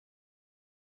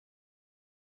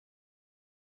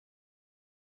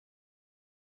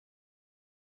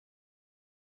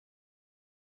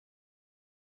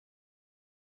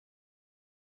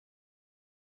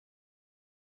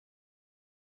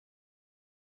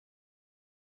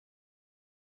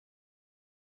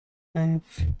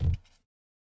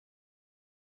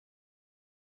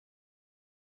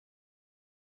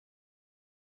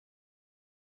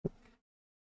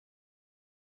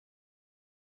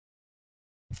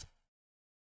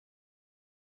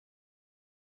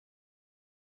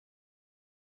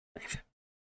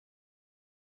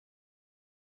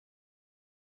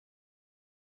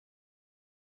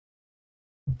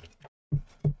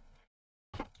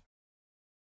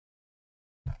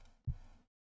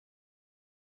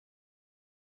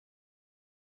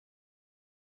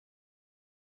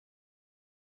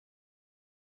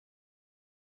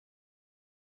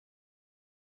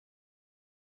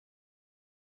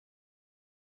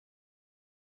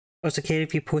 Was it okay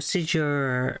if you posted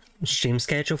your stream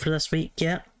schedule for this week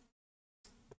yet?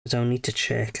 Because I'll need to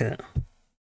check it.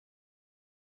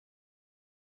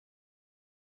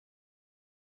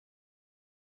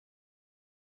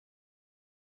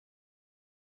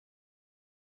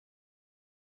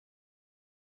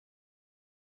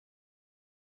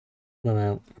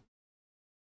 Well,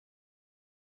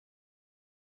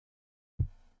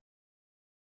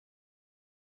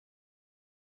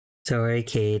 sorry,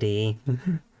 Katie.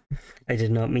 I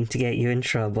did not mean to get you in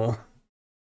trouble.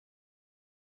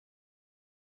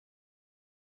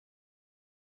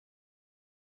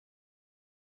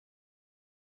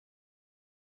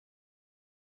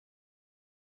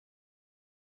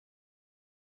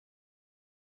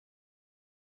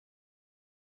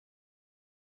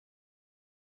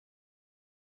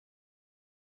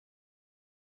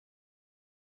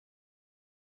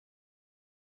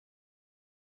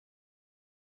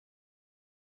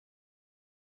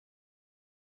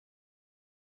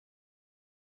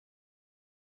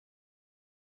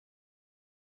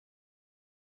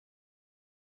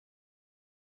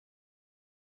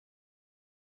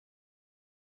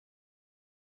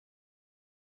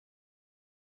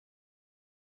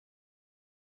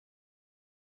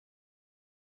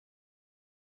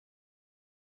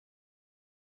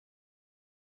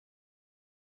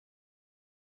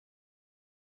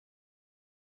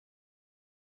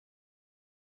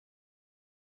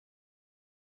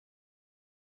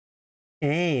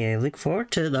 Hey, I look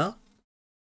forward to it though.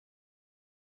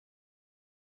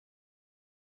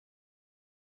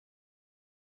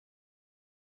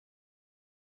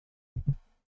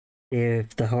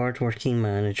 If the hard-working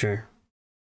manager.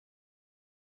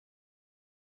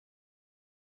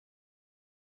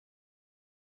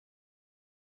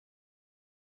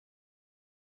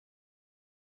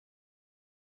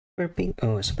 Burping.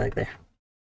 Oh, it's back there.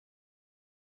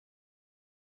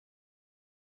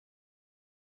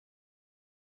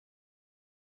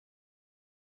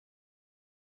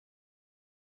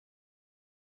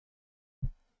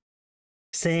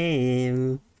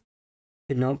 Same.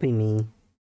 Could not be me.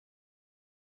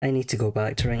 I need to go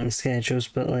back to writing schedules,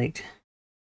 but like,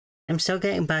 I'm still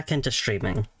getting back into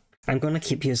streaming. I'm gonna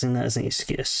keep using that as an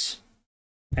excuse.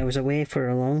 I was away for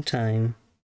a long time,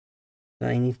 but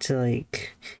I need to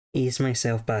like ease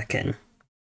myself back in.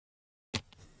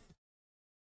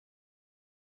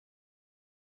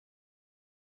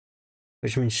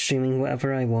 Which means streaming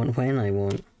whatever I want when I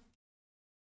want.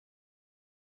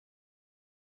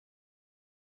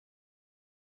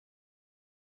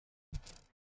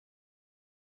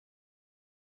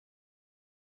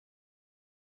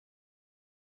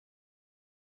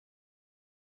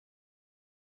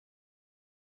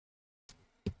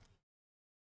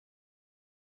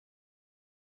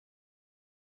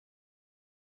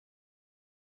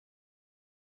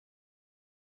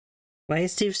 Why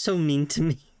is Steve so mean to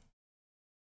me?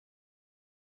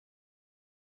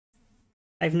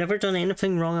 I've never done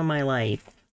anything wrong in my life.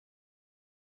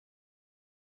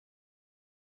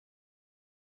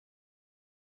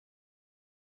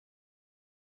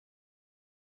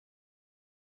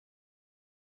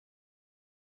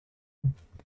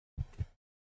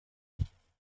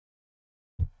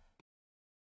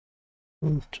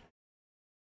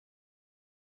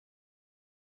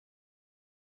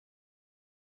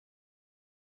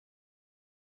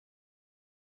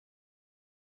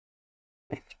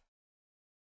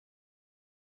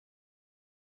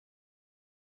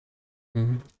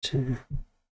 Two.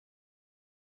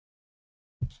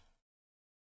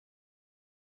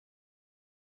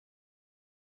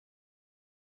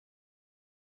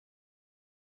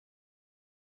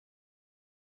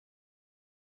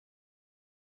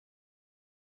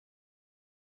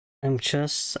 I'm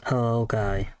just a little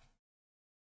guy.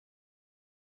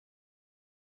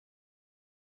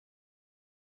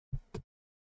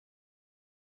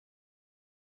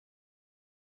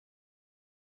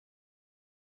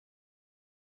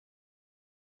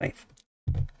 Right.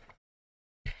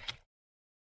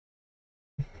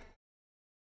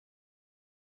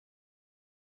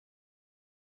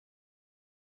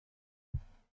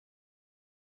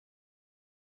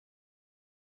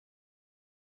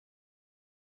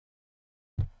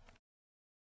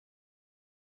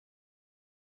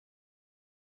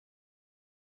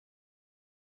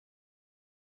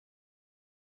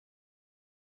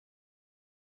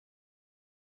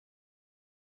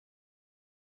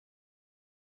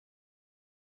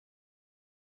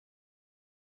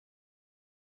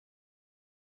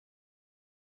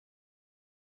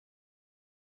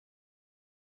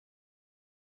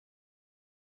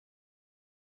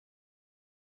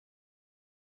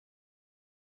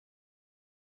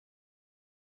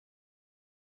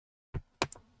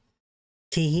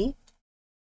 Teehee?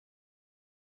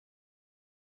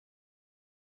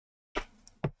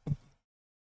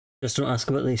 Just don't ask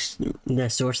about the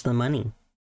source of the money.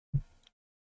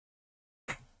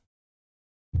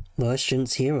 Law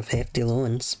students here with hefty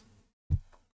loans.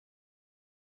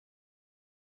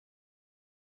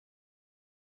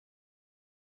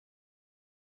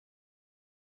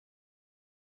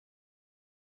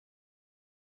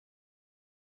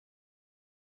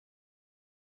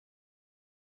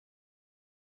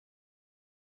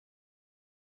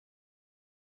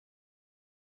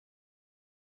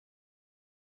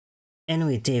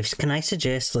 Anyway, Dave, can I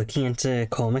suggest looking into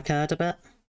Comic Ad a bit?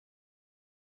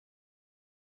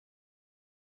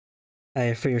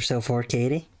 Either for yourself or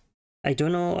Katie. I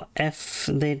don't know if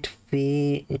they'd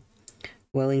be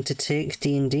willing to take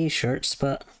D&D shirts,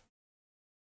 but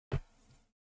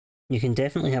you can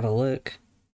definitely have a look.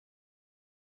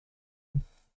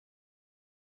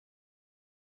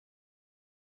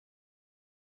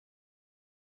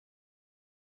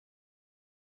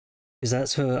 Because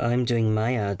that's who I'm doing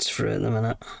my ads for at the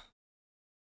minute.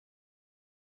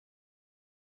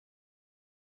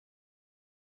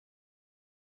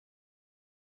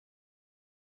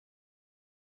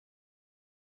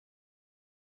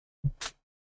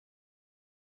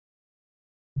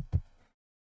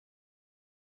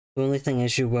 The only thing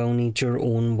is you will need your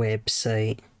own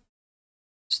website.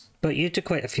 But you do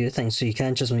quite a few things, so you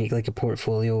can't just make like a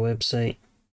portfolio website.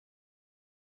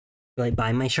 Like,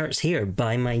 buy my shirts here,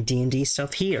 buy my D&D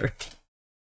stuff here.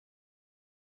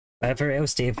 Whatever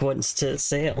else Dave wants to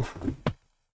sell.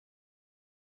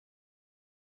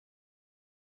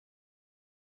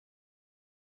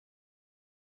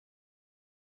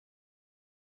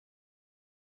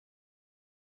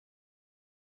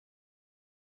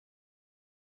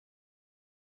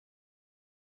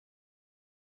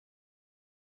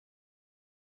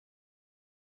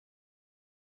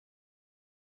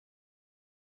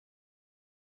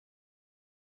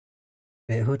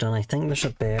 Wait, hold on, I think there's a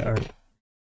better...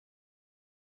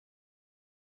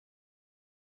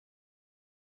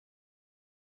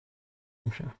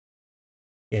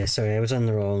 Yeah, sorry, I was on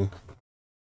the wrong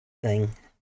thing.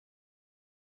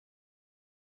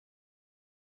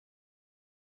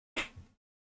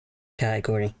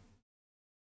 Category.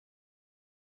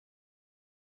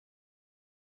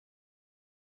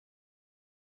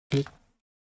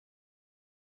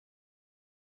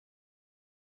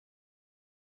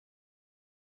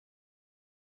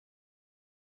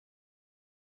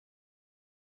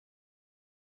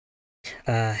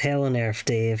 Hell on Earth,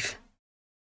 Dave.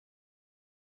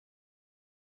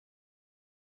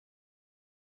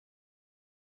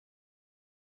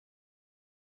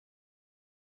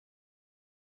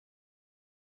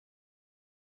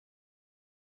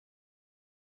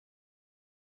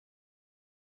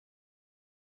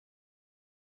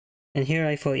 And here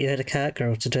I thought you had a cat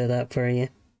girl to do that for you.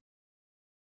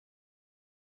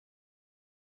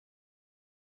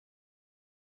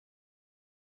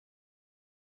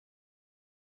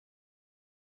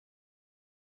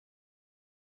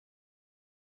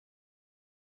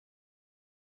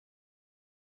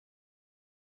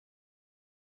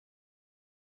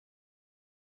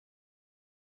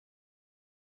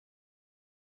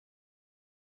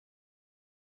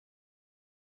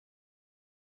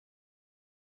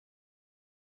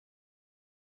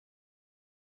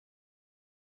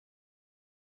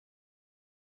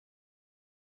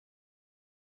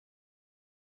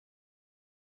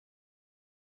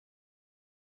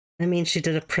 I mean, she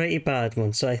did a pretty bad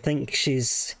one, so I think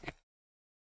she's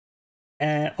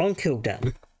on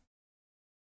cooldown.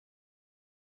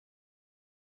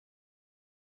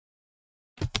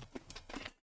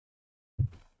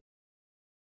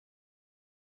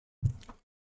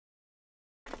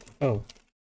 Oh.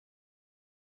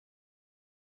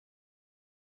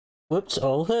 Whoops,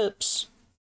 all hoops.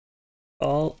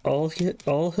 All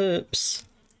hoops.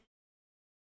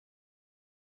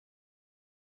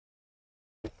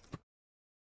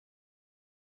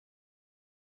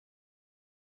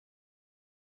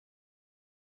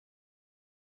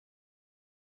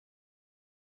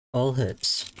 All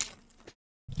hoops.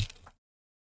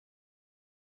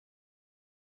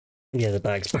 Yeah, the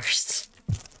bag's burst.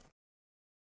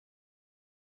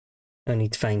 I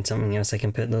need to find something else I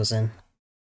can put those in.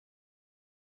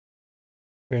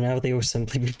 For now, they will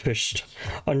simply be pushed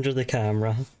under the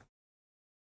camera.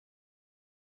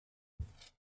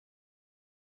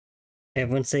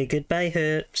 Everyone say goodbye,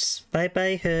 hoops. Bye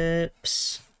bye,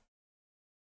 hoops.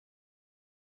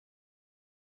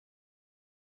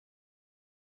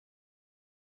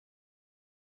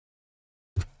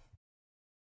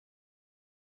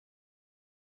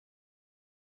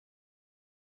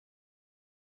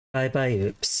 Bye bye,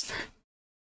 oops.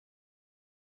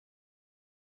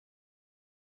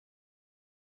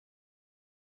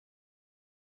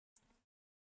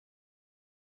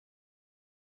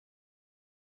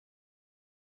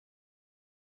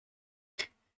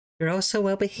 You're all so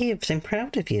well behaved. I'm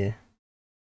proud of you.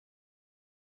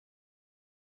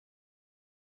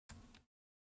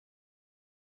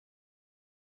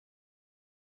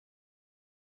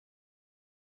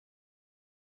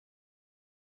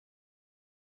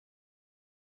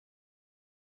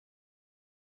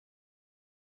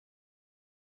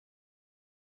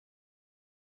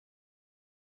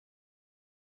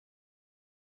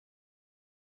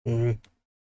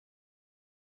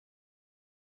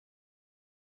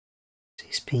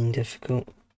 He's being difficult.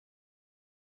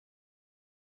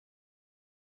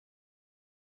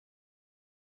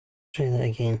 Try that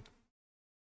again.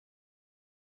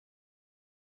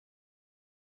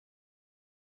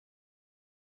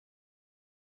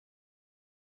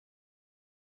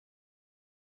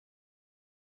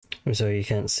 I'm sorry you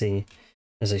can't see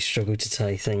as I struggle to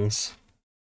tie things.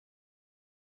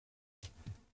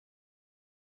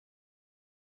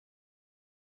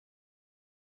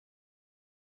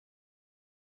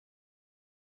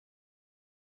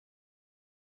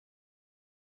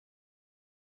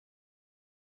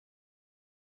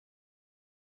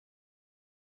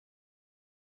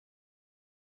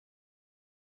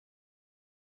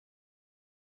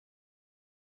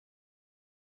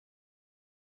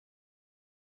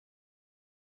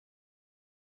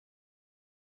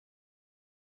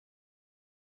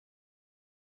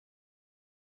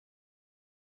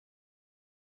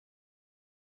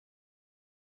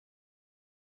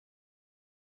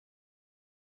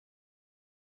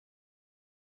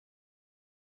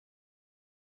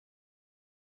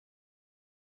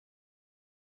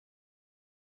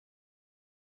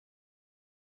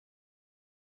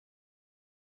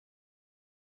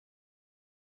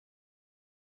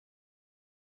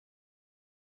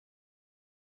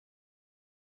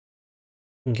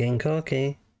 I'm getting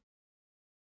cocky.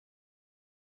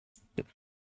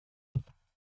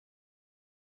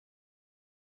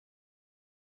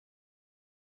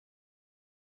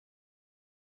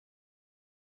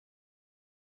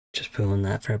 just pull on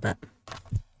that for a bit.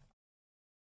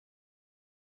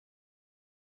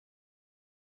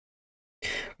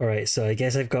 Alright, so I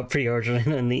guess I've got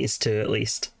pre-ordering on these two at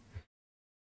least.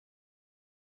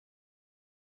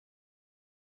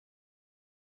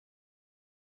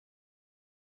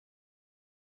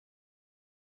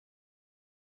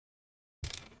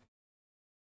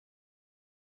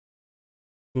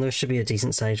 And those should be a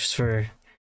decent size for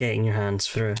getting your hands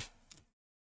through,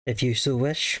 if you so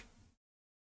wish.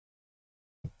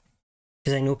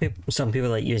 Because I know some people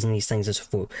like using these things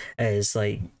as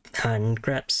like hand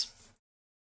grips.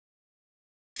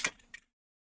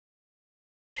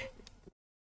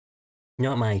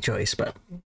 Not my choice, but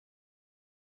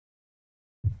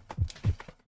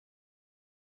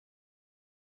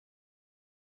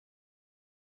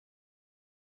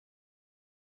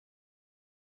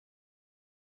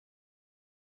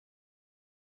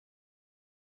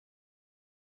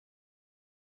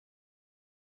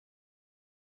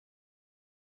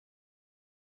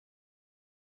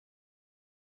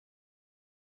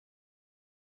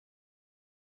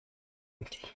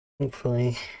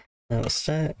hopefully that'll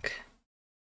stick.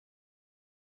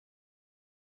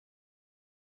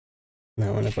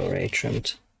 That one I've already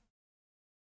trimmed.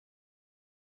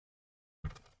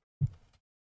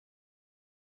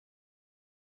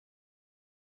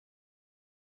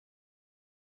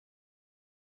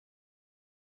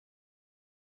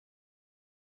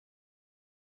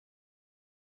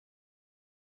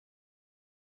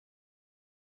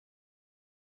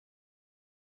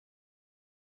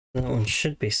 That one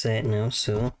should be set now,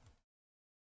 so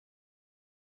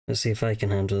let's see if I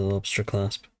can handle the lobster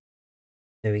clasp.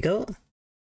 There we go.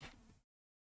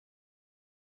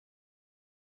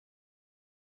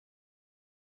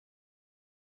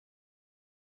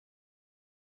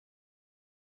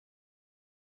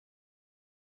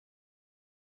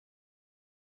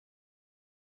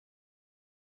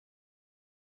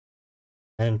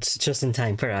 And just in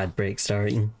time for ad break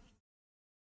starting.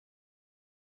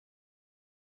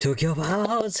 Tokyo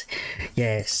Pals!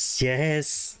 Yes,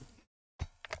 yes!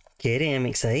 Katie, I'm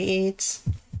excited.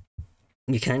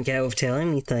 You can't get out of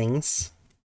telling me things.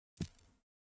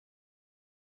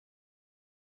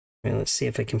 Right, let's see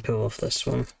if I can pull off this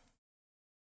one.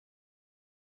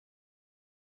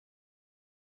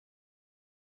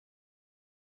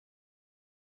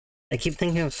 I keep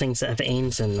thinking of things that have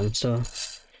ends in them, so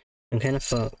I'm kind of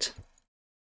fucked.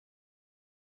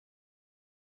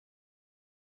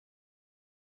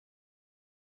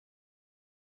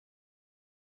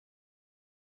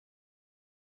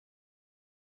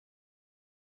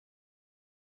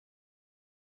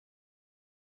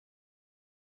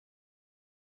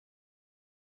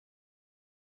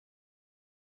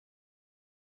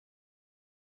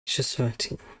 It's just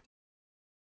 13.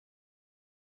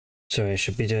 Sorry, I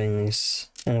should be doing this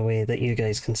in a way that you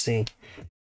guys can see.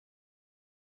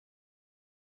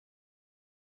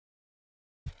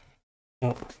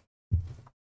 Oh.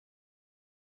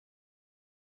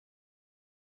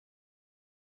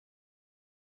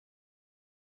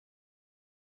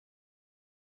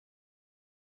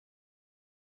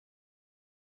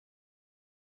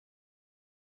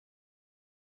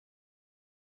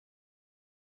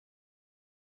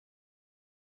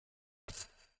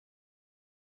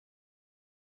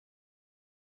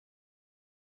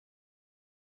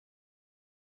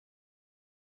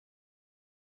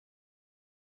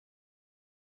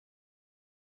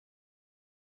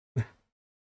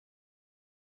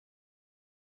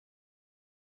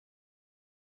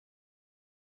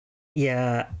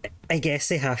 Yeah, I guess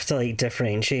they have to like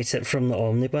differentiate it from the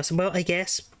omnibus. Well, I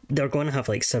guess they're going to have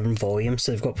like 7 volumes,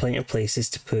 so they've got plenty of places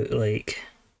to put like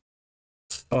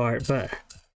art, but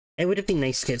it would have been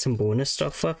nice to get some bonus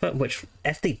stuff with it, which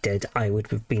if they did, I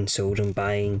would have been sold on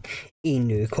buying a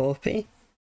new copy.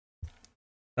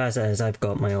 But as it is, I've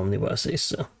got my omnibuses,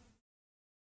 so.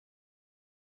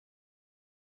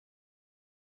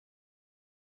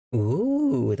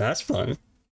 Ooh, that's fun.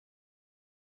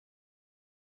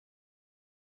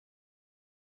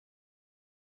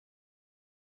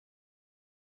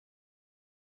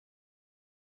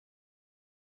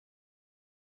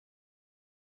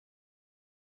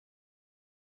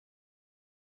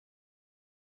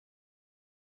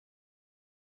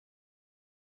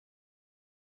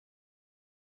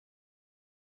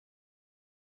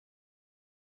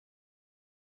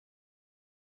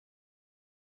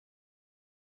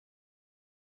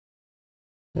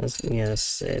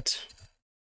 Yes, it.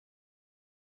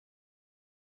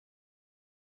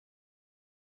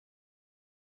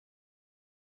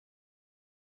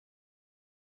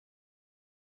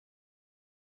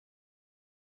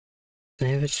 I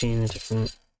have a chain a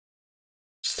different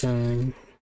time.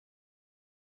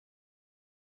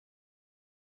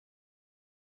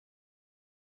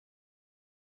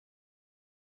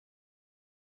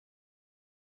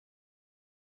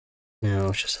 No,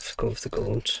 I'll just have to go with the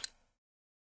gold.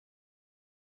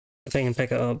 If I can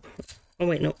pick it up. Oh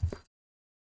wait, no.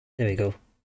 There we go.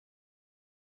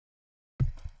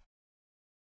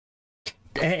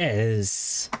 It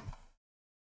is.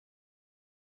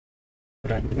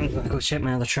 Right, I'm gonna go check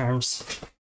my other charms.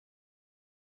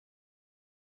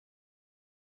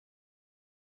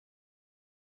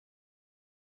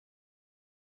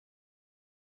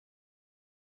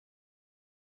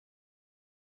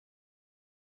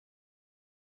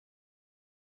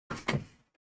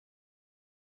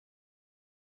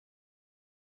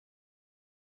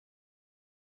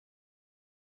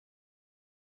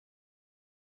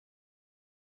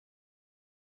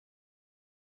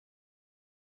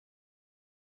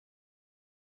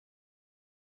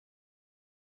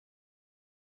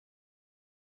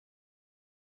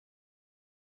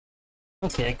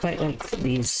 Okay, I quite like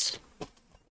these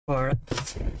for it.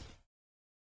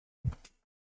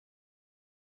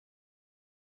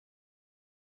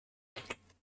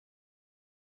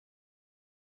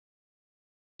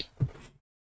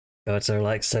 God, so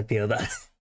like to feel that.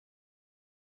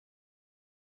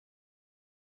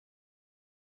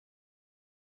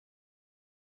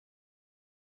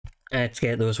 Let's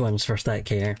get those ones for stack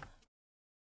care.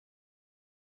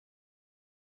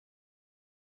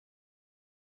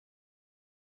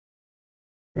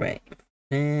 Right.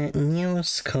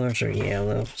 Neo's colors are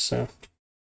yellow, so.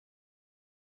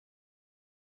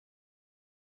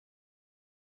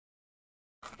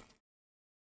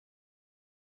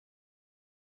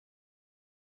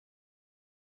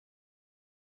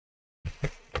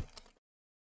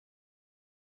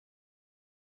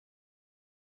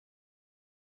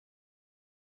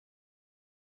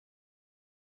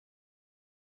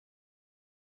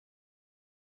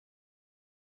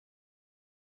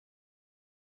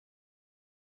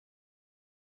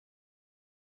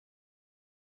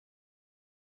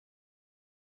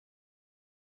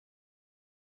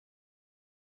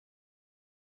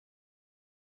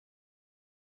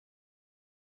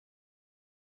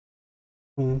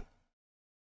 Hmm.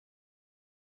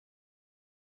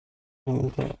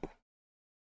 Okay.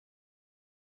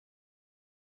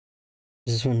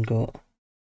 This one got.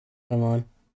 Come on.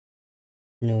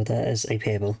 No, that is a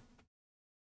pebble.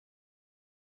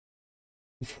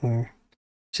 4,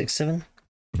 6, 7.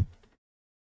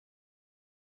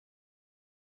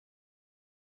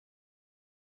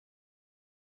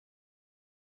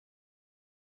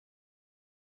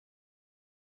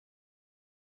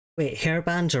 Wait,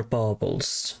 hairbands or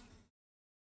baubles?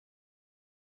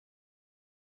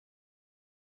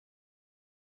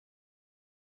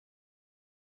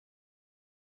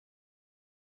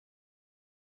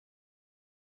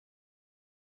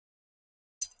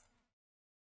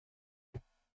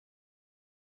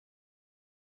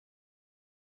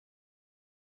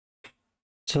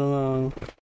 So long.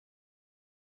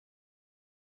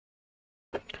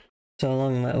 So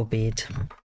long, little bead.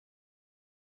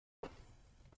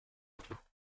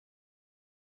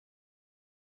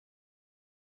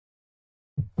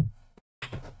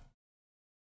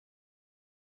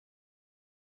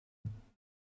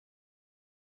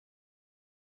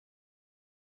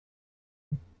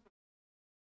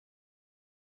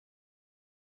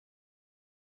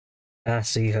 Ah,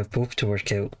 so you have both to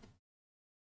work out.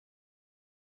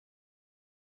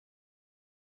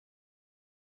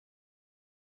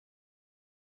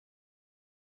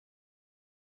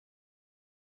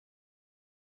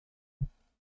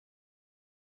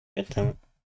 Good time.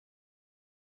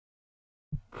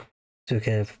 It's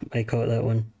okay if I caught that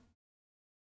one.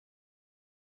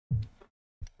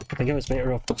 I think it was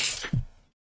better off.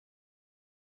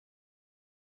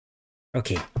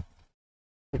 Okay.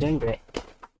 We're doing great.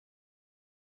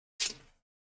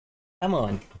 Come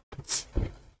on.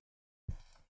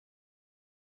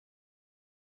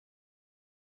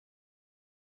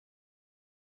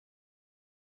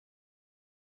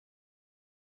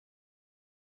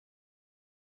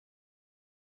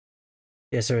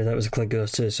 Yeah, sorry, that was a click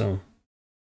goes too, so.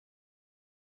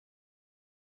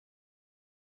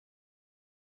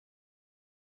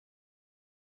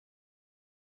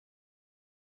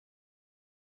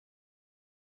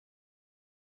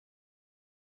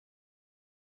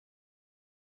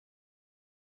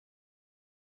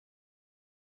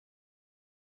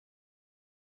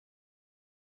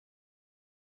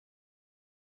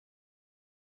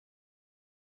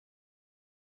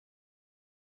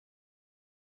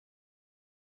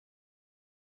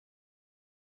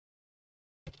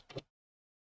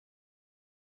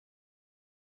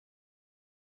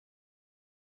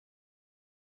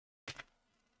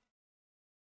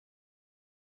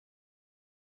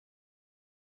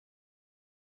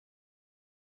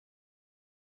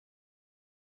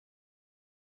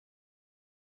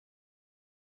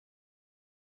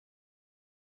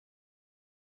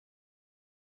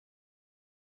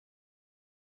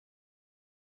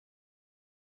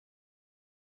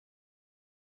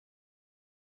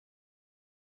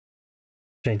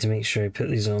 Trying to make sure I put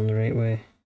these on the right way.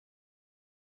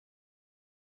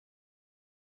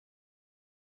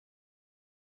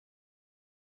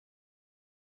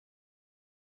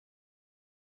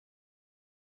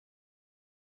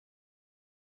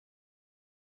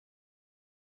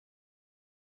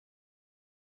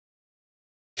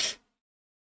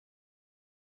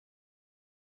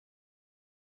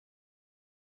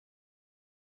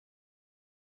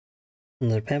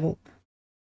 Another pebble.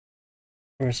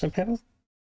 Where's the pebble?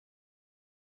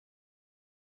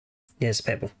 Yes,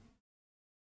 pebble.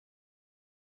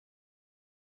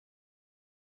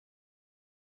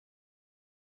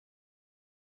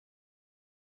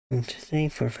 1, 2, 3,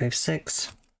 4, 5,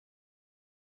 6.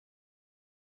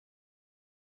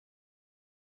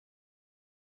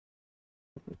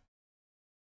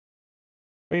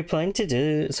 Are you planning to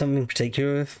do something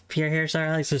particular with your hairstyle,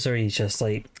 Alex, or are you just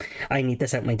like, I need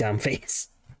this out my damn face?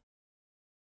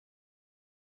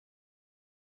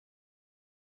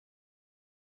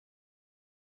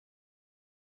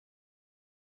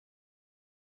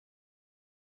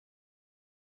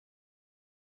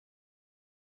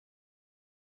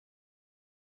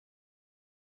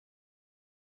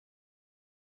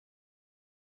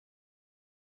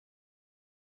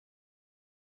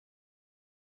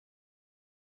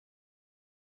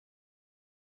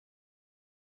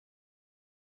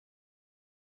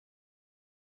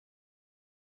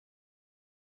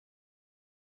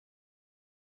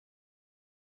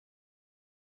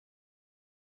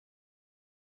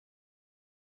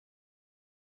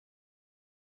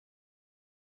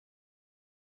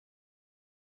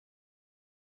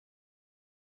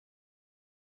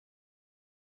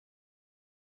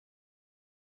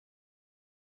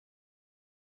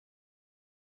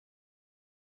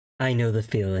 I know the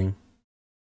feeling.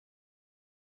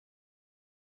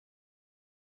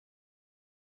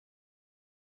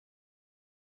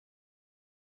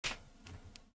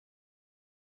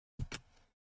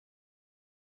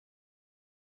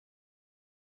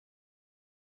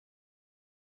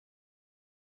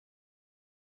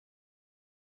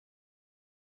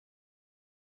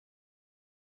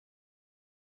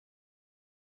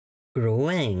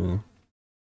 Growing.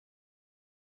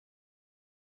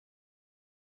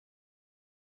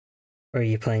 Or are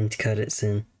you planning to cut it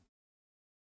soon?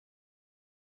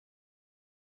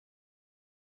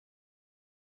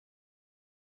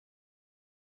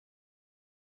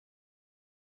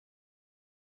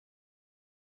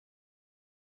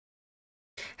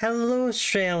 Hello,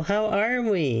 Strail, how are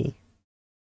we?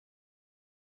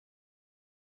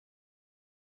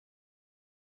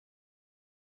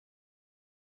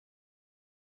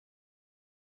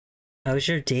 How's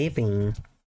your day been?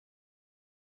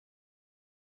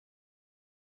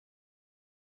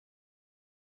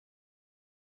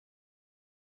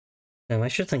 I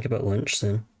should think about lunch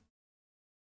soon.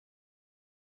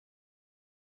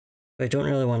 But I don't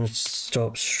really want to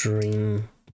stop stream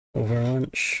over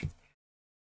lunch.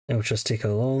 I'll just take a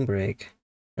long break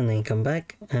and then come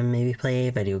back and maybe play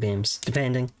video games,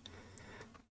 depending.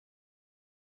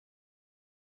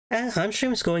 Hunt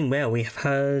stream's going well. We've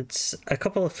had a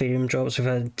couple of Ethereum drops. We've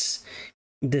had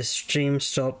the stream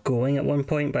stop going at one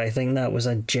point, but I think that was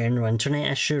a general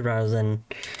internet issue rather than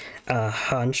a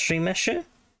hand stream issue.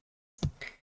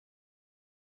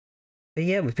 But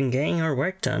yeah, we've been getting our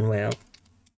work done well.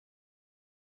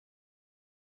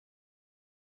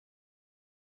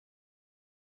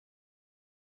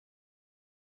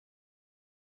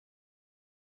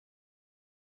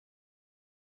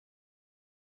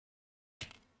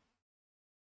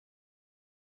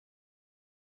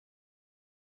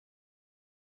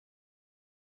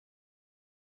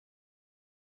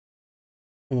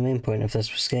 And the main point of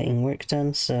this was getting work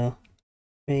done, so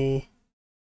 3,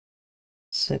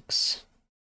 6,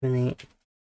 7, 8,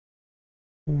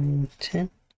 9, 10.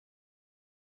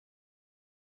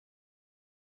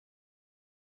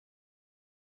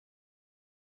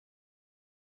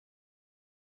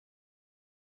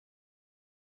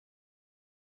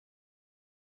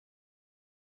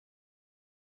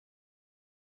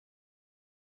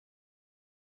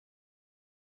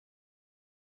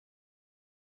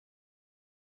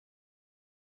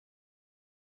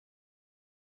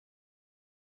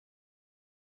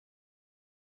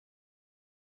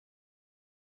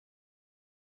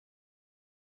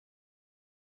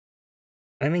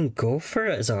 I mean, go for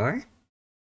it, Czar.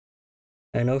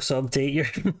 And also update your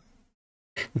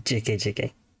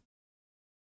JK.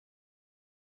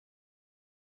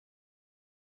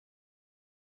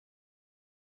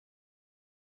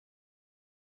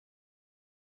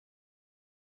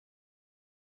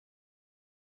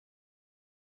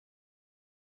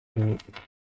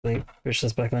 Wait, push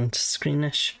this back onto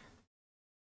screenish.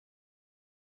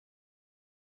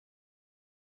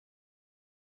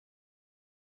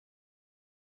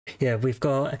 Yeah,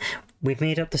 we've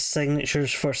made up the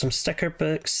signatures for some sticker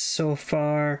books so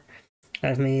far.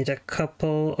 I've made a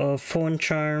couple of phone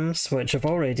charms, which have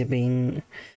already been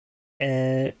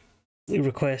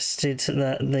requested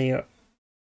that they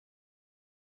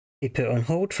be put on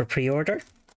hold for pre-order.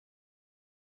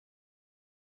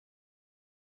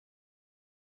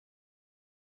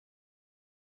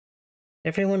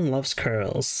 Everyone loves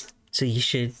curls, so you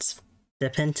should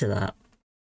dip into that.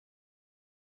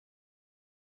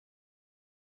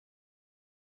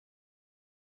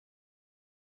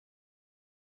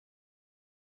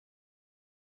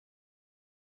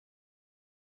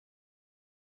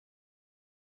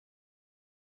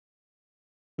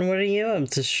 And what are you up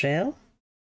to, Shell?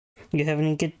 You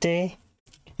having a good day?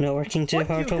 Not working too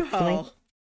hard, hopefully?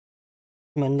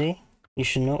 Monday? You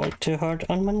should not work too hard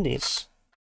on Mondays.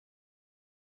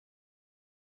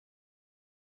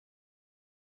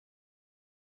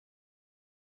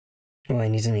 Oh, I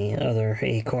need any other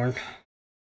acorn.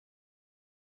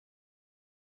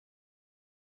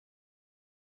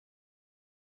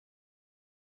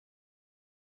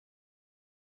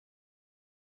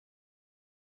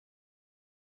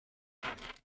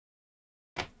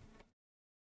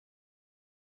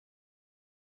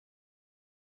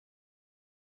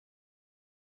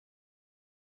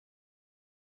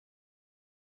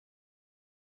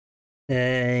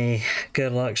 Hey,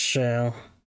 good luck, Shell.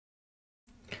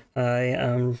 I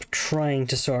am trying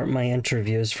to sort my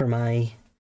interviews for my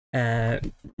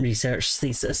research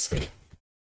thesis.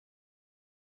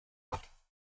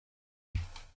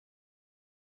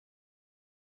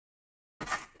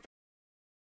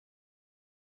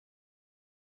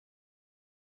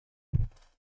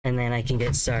 And then I can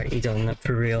get started on it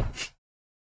for real.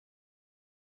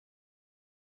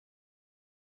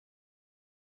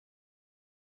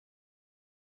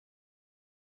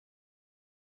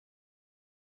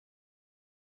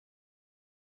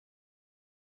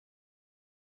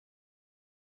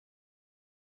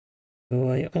 So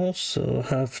I also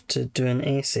have to do an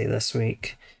essay this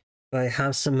week. I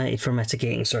have submitted for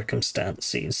mitigating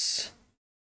circumstances.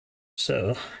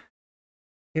 So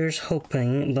here's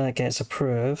hoping that gets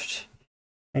approved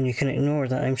and you can ignore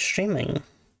that I'm streaming.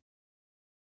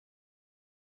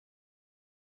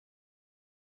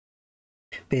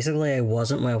 Basically, I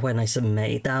wasn't well when I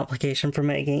submitted the application for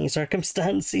mitigating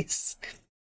circumstances,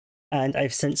 and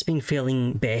I've since been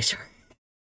feeling better.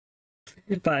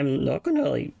 But I'm not gonna,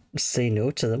 like, say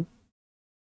no to them.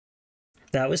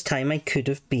 That was time I could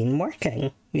have been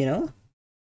working, you know?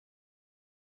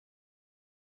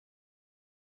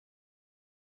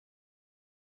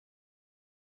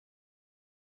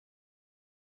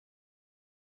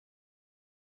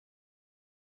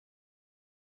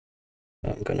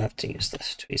 I'm gonna have to use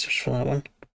this tweezers for that one.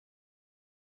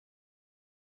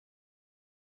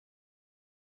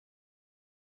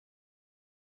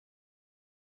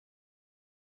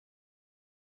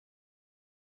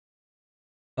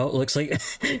 Oh, it looks like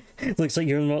looks like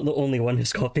you're not the only one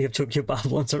whose copy of Tokyo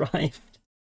Babylon's arrived.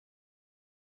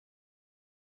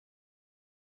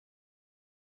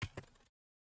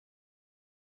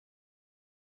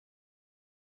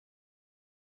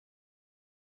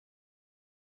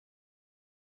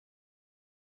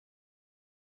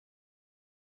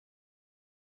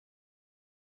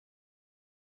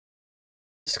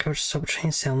 Discord, stop trying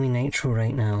to sell me Nitro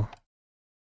right now.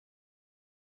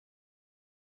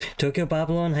 Tokyo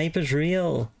Babylon hype is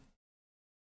real.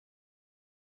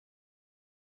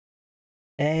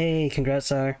 Hey, congrats,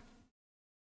 sir.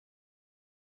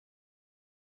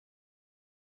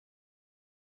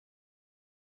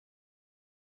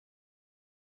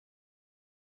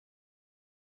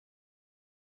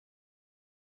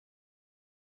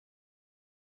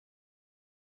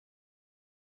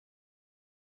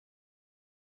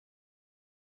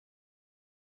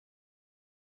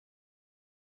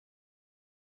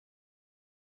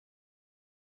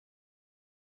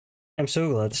 I'm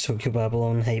so glad the Tokyo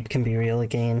Babylon hype can be real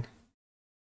again.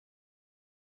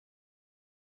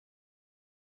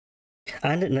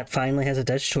 And it finally has a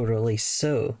digital release,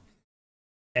 so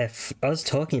if us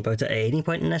talking about it at any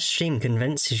point in this stream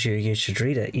convinces you you should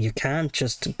read it, you can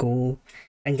just go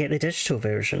and get the digital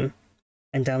version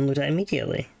and download it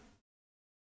immediately.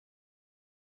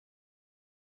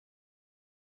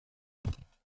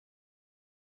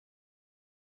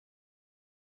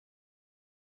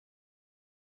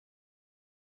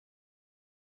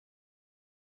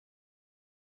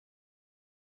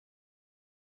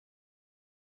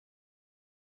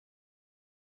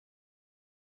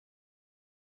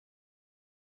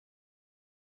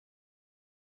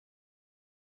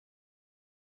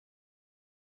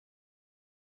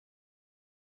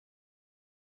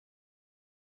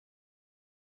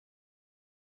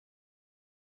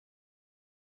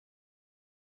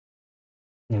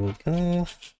 There we go.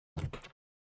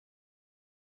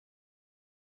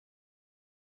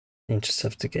 I just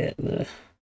have to get the...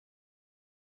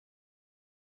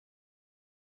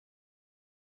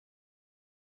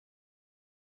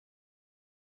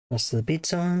 rest of the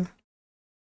beads on.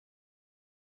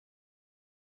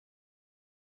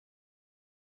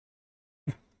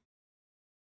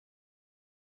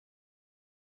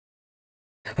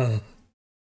 Oh.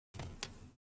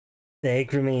 The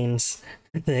egg remains.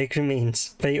 The egg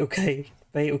remains. Vital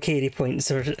carry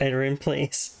points are in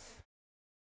place.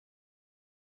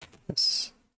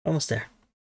 That's almost there.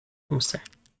 Almost there.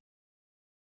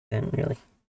 Didn't really.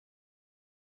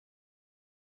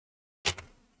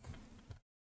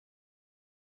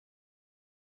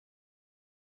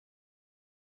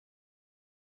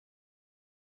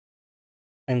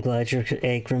 I'm glad your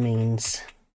egg remains.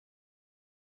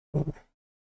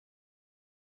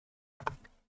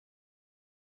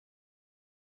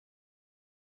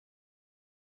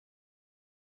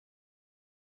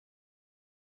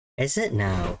 Is it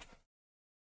now?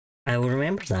 I will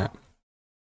remember that.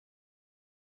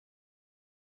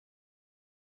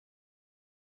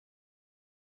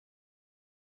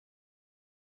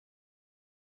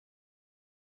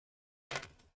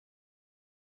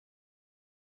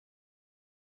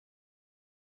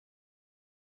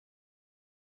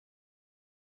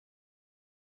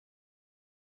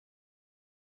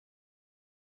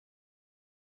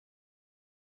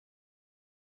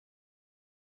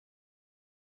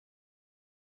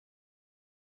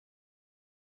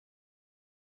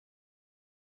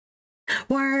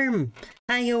 Worm!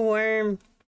 Hiya, Worm!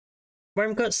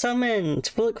 Worm got summoned!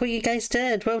 Look what you guys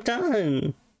did! Well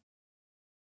done!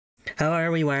 How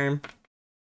are we, Worm?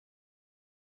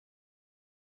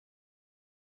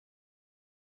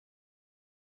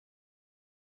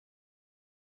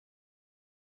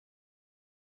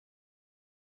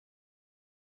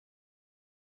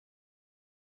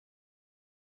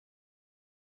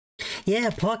 Yeah,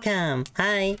 Pocam!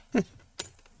 Hi!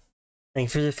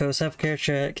 Thanks for the full self-care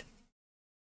check.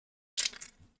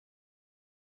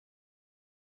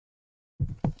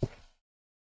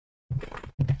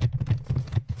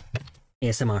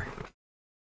 ASMR.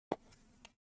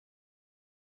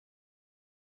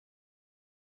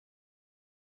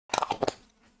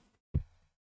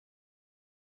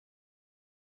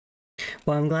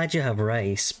 Well, I'm glad you have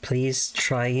rice. Please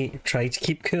try to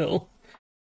keep cool.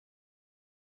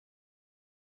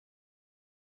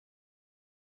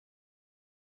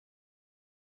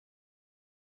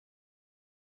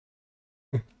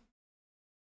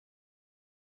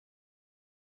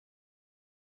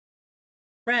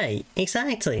 Right,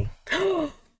 exactly.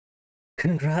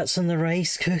 Congrats on the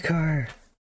rice cooker.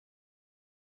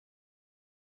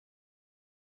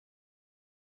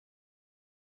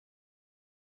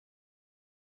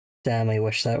 Damn, I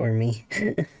wish that were me.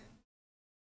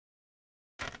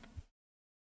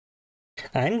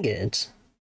 I'm good.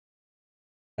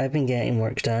 I've been getting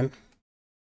work done.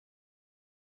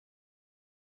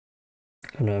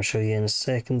 And I'll show you in a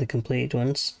second the completed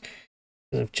ones.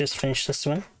 I've just finished this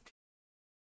one.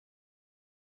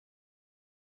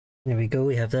 There we go,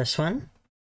 we have this one.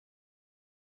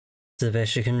 To the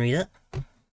best you can read it.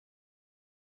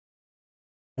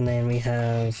 And then we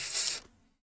have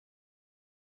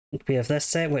this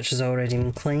set, which has already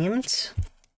been claimed.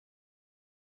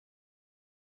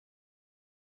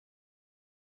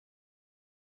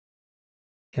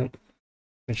 Yep.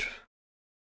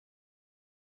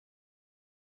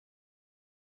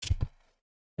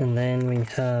 And then we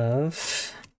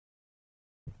have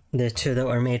the two that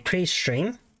were made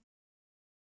pre-stream.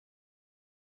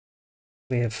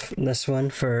 We have this one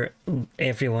for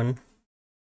everyone.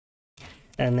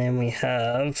 And then we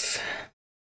have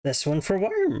this one for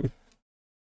Worm.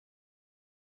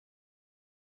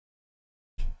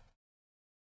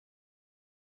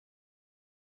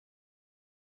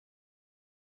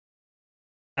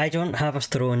 I don't have a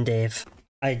throne, Dave.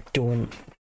 I don't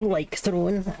like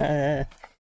throne.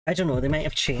 I don't know, they might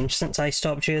have changed since I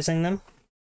stopped using them.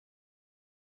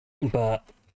 But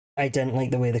I didn't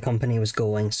like the way the company was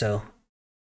going, so...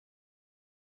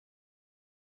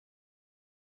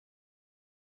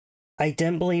 I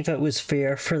didn't believe it was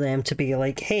fair for them to be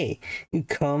like, hey, you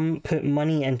come put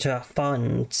money into a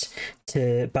fund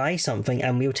to buy something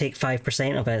and we'll take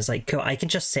 5% of it. It's like, cool, I can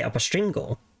just set up a stream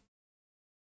goal.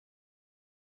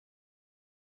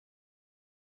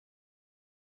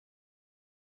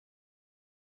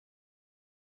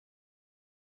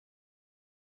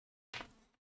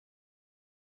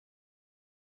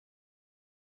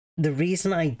 The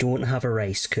reason I don't have a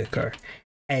rice cooker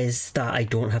is that I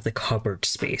don't have the cupboard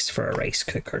space for a rice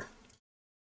cooker.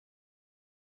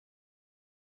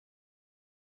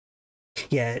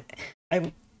 Yeah,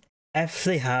 if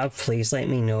they have, please let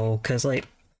me know, because, like,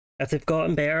 if they've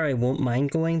gotten better, I won't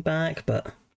mind going back,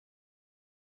 but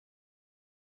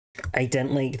I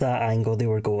didn't like that angle they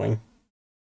were going.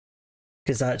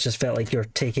 Because that just felt like you're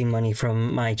taking money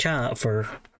from my chat for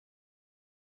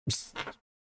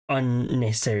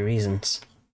unnecessary reasons.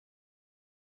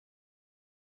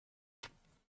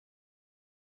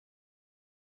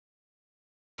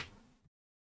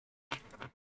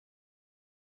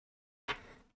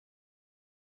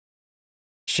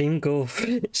 Stream go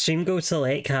to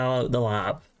let Cal out the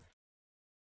lab.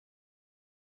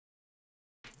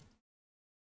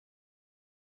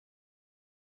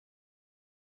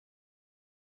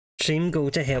 Stream go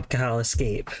to help Cal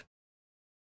escape.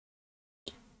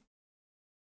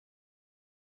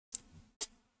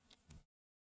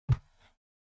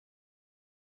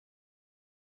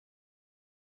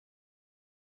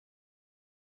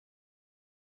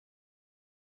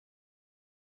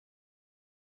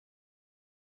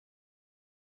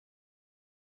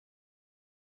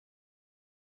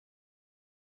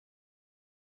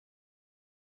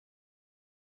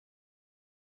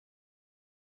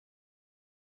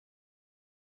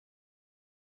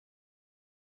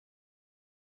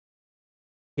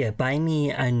 Yeah, buy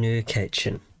me a new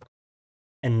kitchen.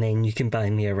 And then you can buy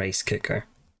me a rice cooker.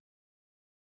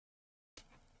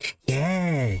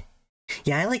 Yeah!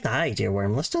 Yeah, I like that idea,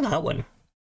 Worm. Let's do that one.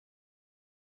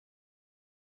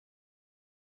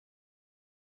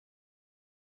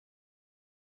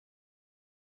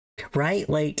 Right,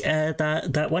 like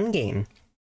that one game.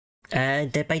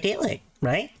 Dead by Daylight,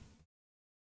 right?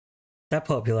 That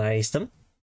popularized them.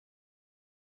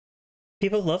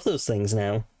 People love those things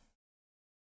now.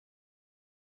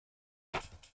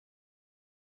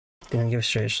 Gonna give a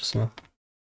stretch just now.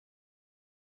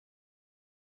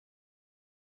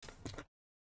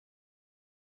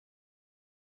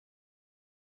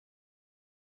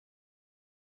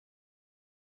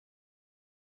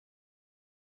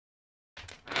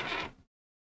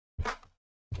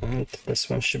 And this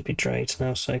one should be dried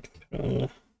now, so I can put it on the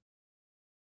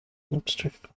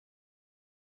lobster.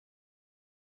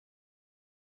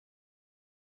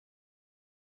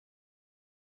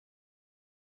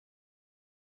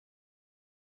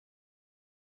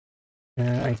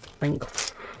 I think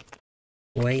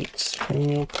white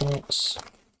meal pots.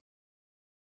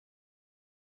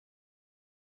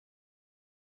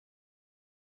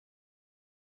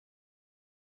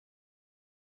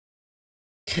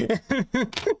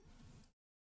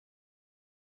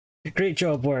 Great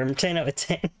job, Worm. 10 out of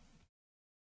 10.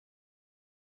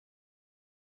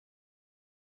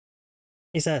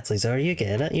 Exactly, Zara. You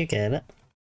get it. You get it.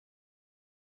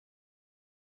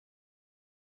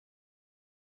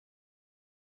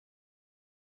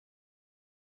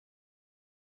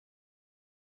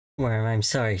 Worm, I'm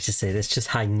sorry to say this, just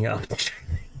hanging you up.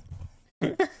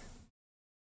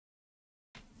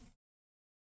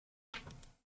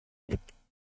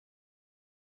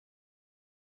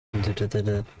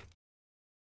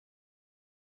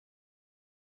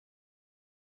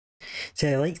 See,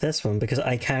 I like this one because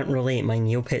I can't relate. My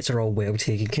Neopets are all well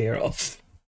taken care of.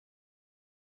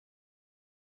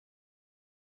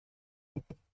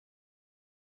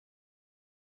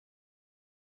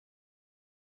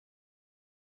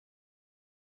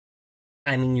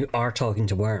 I mean, you are talking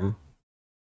to Worm.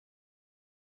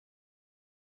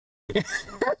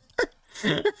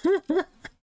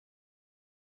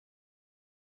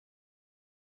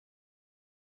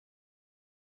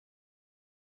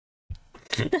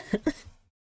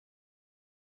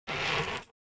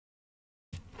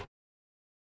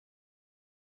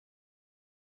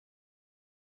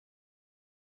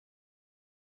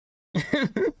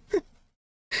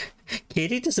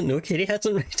 Katie doesn't know. Katie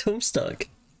hasn't read Homestuck.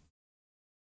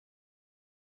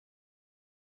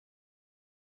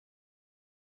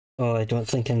 Oh, I don't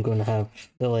think I'm going to have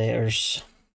the letters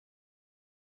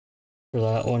for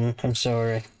that one. I'm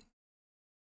sorry.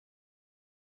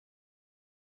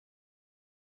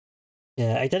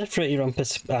 Yeah, I did a Fruity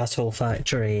Rumpus Asshole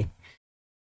Factory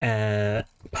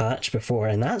patch before,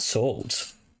 and that sold,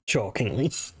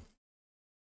 shockingly.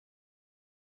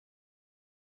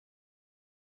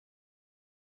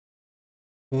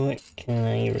 What can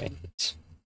I write?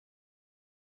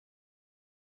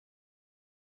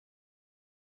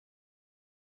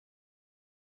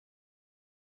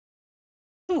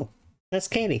 Oh, that's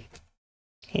Katie.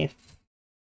 Here.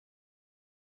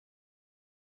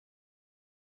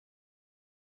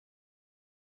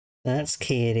 That's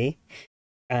Katie.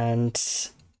 And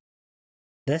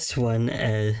this one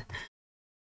is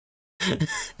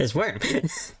Worm.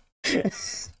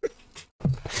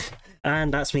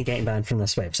 And that's me getting banned from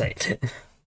this website.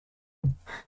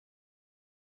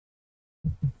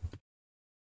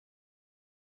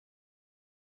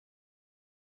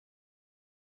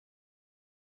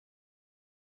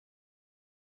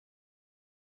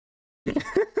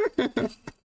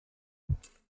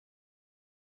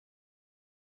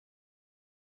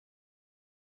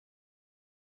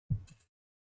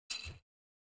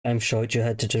 I'm shocked you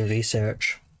had to do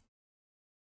research.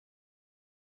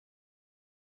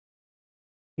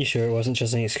 You sure it wasn't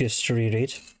just an excuse to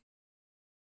reread?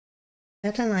 I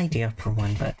had an idea for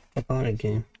one, but I forgot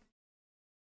again.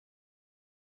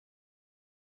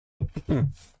 Hmm.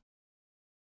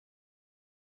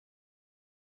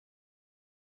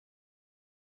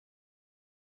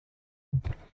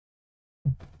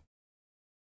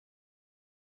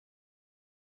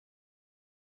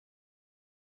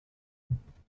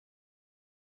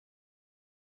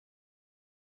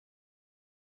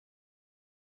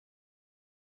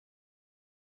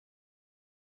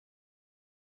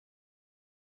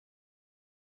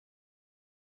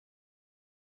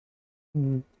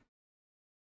 Hmm.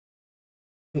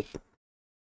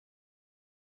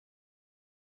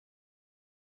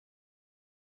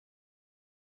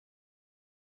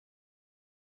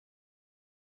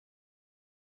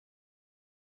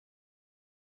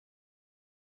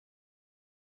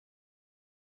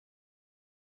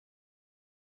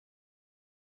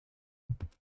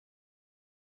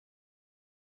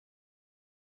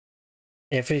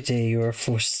 Every day you are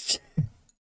forced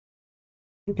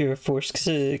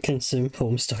to consume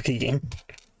Homestuck again.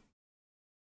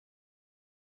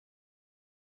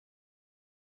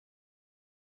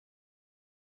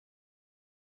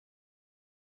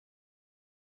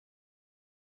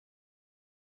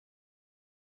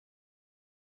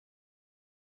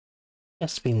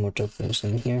 Has to be more doubles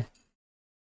in here.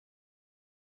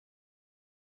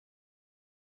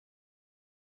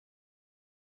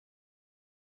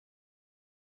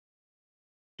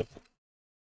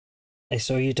 I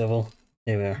saw you double.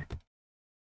 There we are.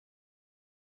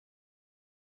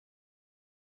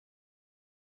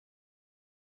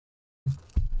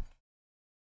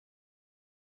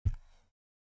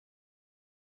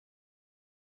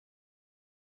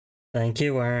 Thank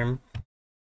you, Worm.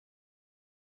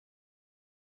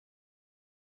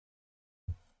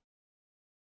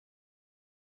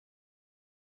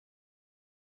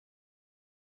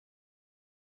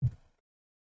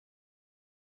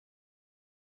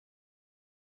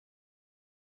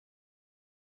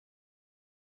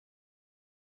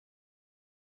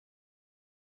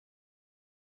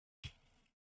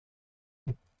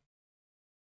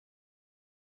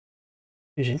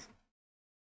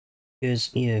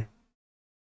 Here's you.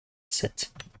 Sit.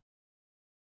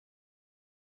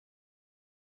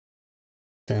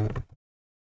 Down.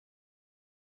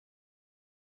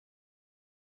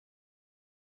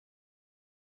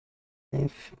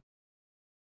 Five.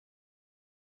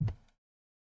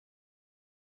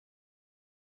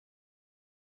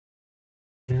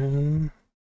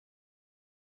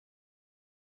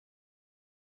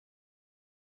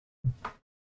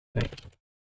 Right.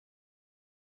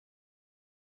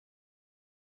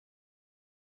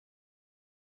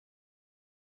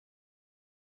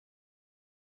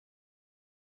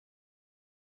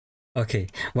 Okay,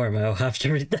 Worm, I'll have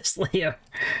to read this later.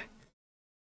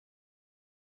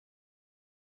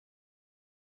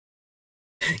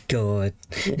 God.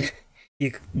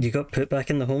 you got put back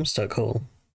in the Homestuck hole.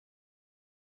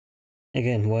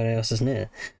 Again, what else is new?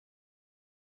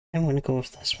 I want to go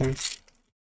with this one.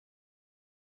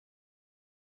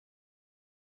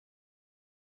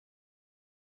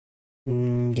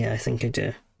 Yeah, I think I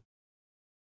do.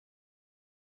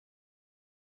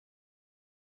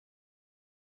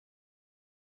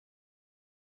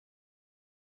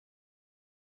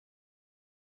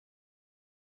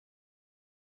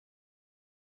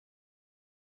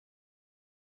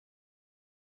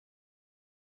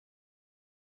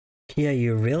 Yeah,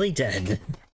 you really did.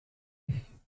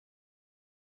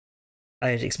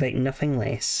 I'd expect nothing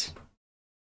less.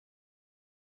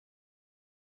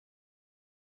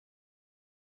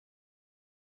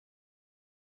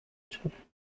 Two,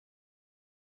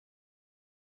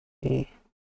 three,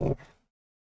 four.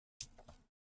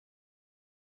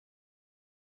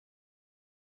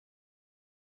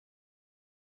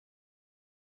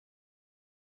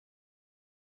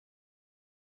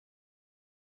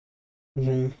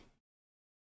 Seven,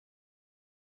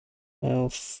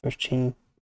 12, 13,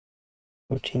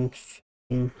 14,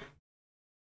 15,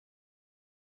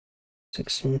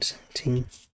 16, 17,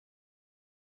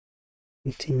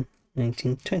 18,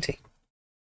 19, 20.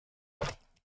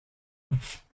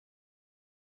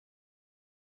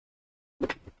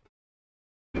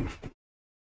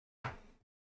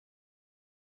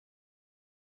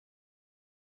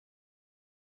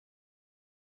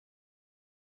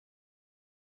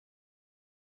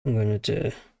 I'm gonna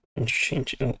do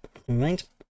interchange. Oh, never mind.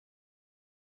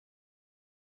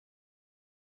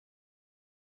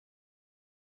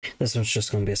 This one's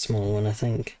just gonna be a small one, I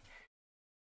think.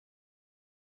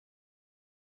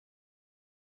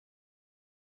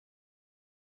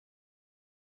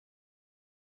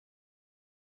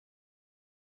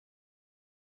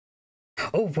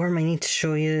 Oh, Worm, I need to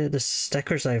show you the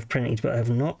stickers I've printed, but I have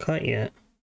not cut yet.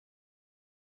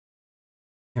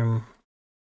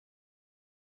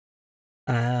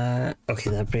 Okay,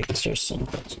 that break starts soon.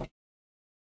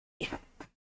 Yeah.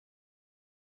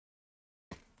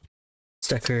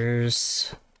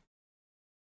 Stickers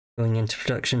going into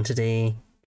production today.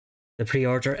 The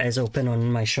pre-order is open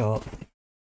on my shop.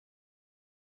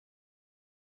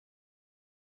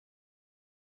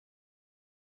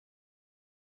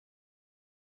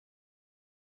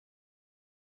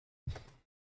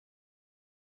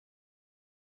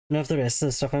 None of the rest of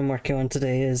the stuff I'm working on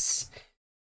today is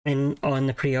on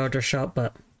the pre-order shop,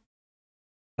 but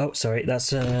oh, sorry,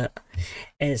 that's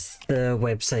it's the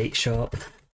website shop.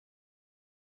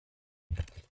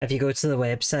 If you go to the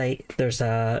website, there's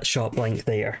a shop link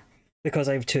there. Because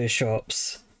I have two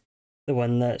shops. The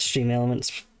one that Stream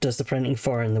Elements does the printing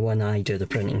for and the one I do the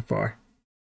printing for.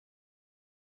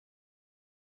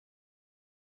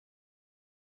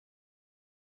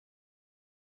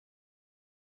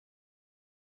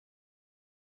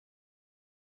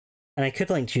 And I could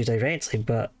link to you directly,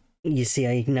 but you see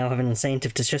I now have an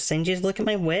incentive to just send you to look at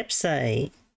my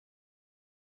website.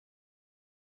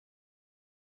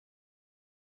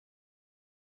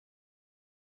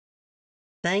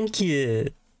 Thank you!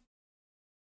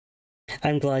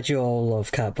 I'm glad you all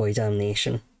love Catboy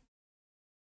Damnation.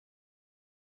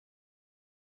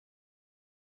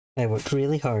 I worked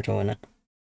really hard on it.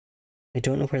 I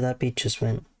don't know where that beat just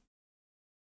went.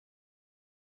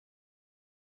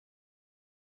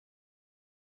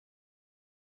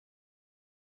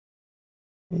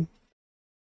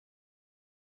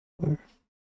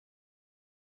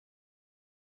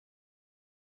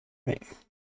 Right.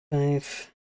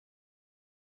 5,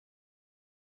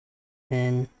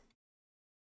 10,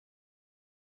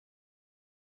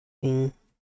 15.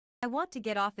 I want to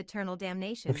get off eternal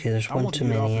damnation. Okay, there's one too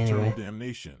many anyway.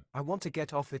 I want to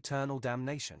get off eternal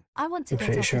damnation. I want to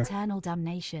get off eternal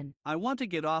damnation. I want to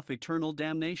get off eternal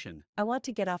damnation. I want to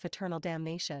get off eternal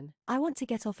damnation. I want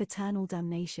to get off eternal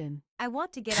damnation. I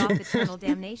want to get off eternal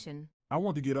damnation. I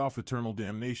want to get off eternal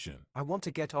damnation. I want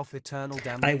to get off eternal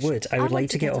damnation. I would like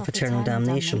to get off eternal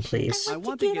damnation, please. I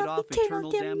want to get off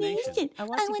eternal damnation. I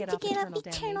want to get off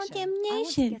eternal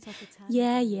damnation.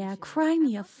 Yeah, cry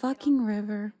me a fucking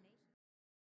river.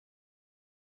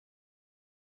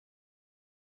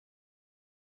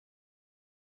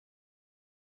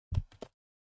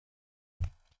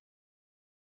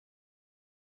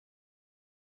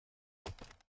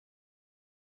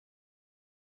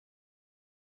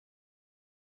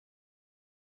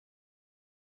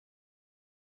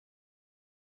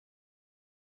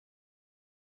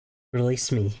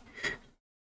 Release me.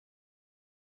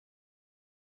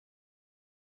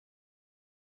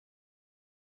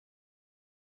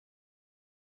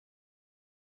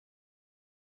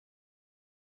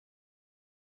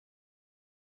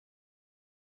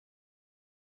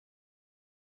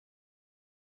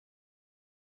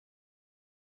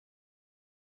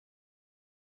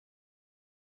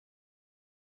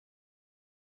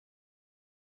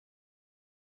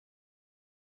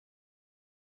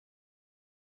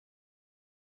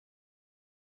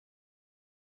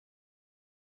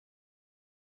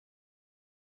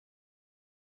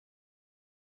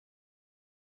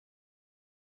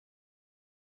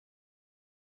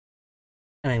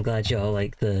 And I'm glad y'all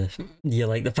like the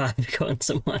favicon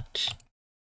so much.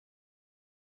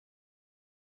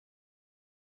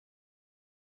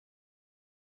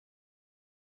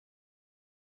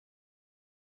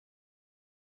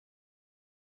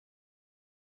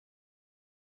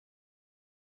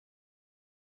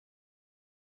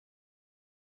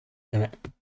 Damn it.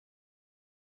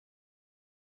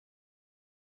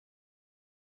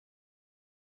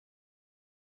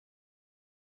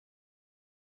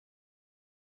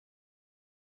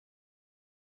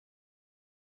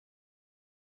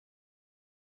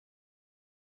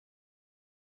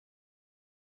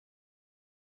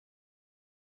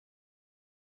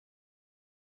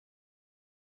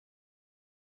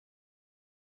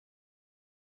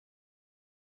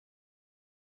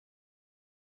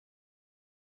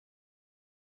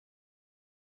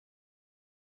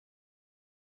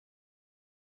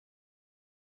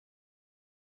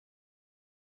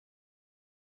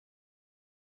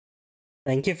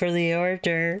 Thank you for the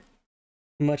order.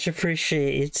 Much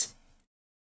appreciated.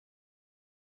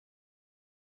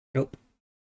 Nope.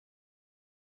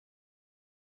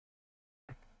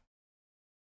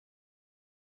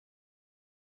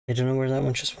 I don't know where that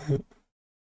one just went.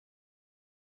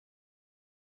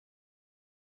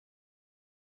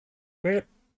 Where?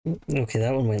 Okay,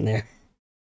 that one went there.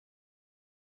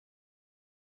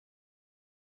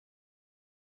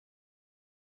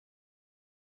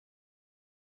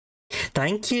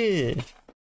 Thank you!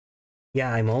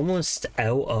 Yeah, I'm almost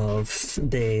out of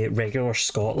the regular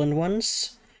Scotland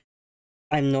ones.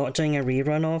 I'm not doing a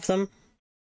rerun of them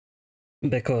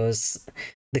because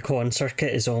the con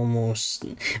circuit is almost...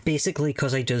 Basically,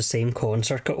 because I do the same con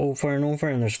circuit over and over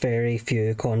and there's very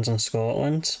few cons in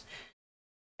Scotland,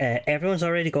 everyone's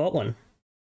already got one.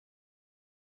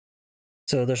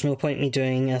 So there's no point in me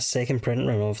doing a second print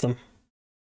run of them.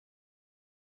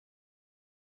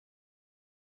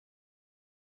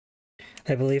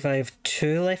 I believe I have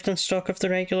 2 left in stock of the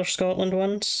regular Scotland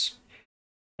ones,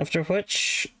 after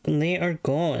which they are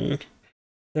gone.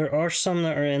 There are some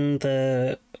that are in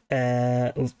the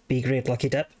B grade Lucky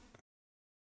Dip.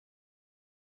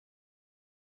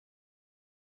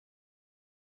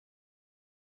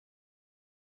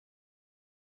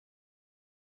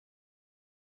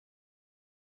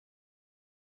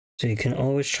 So you can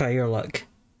always try your luck.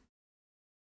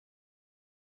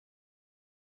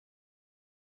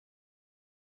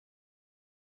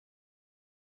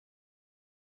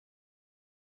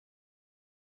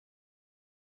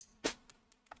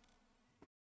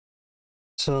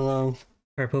 So long,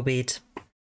 purple bead.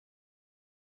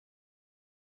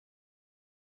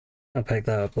 I'll pick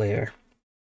that up later.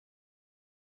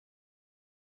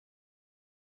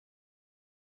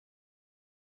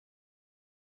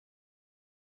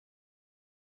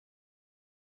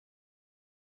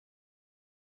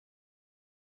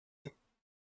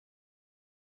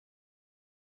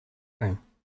 Fine.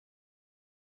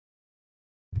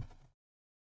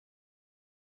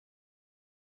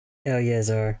 Hell yeah,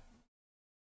 Zara.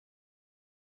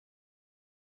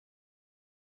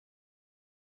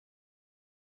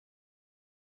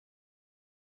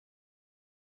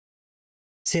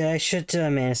 See, I should do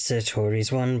a Menace to the Tories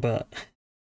one, but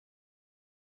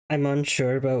I'm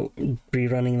unsure about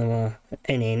rerunning them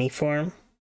in any form.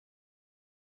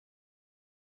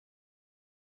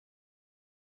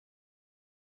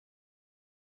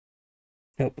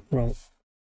 Nope, wrong.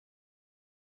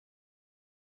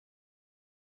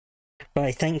 But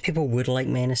I think people would like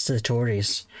Menace to the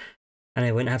Tories, and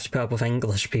I wouldn't have to put up with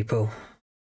English people.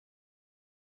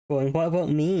 Well, and what about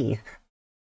me?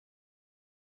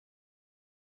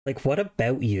 Like, what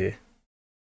about you?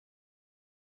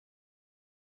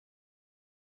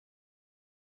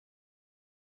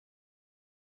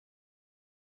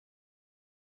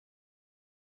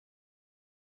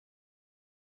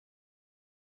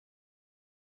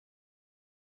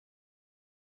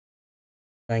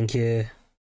 Thank you.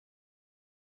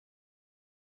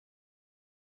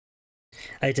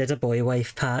 I did a boy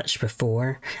wife patch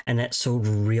before, and it sold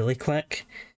really quick.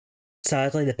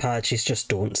 Sadly, the patches just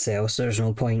don't sell, so there's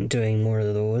no point doing more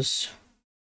of those.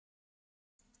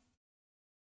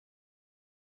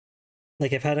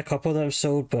 Like, I've had a couple that have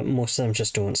sold, but most of them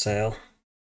just don't sell.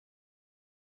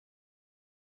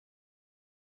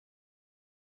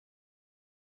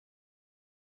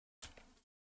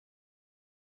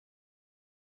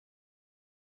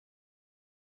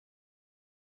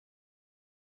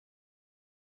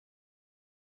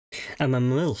 I'm a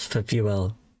MILF, if you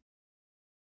will.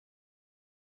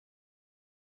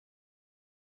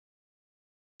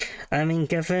 I mean,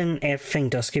 given everything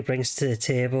Dusky brings to the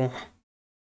table,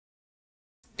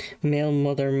 male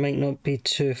mother might not be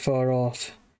too far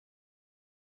off.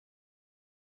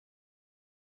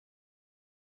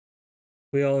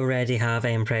 We already have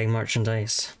Empreg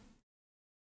merchandise.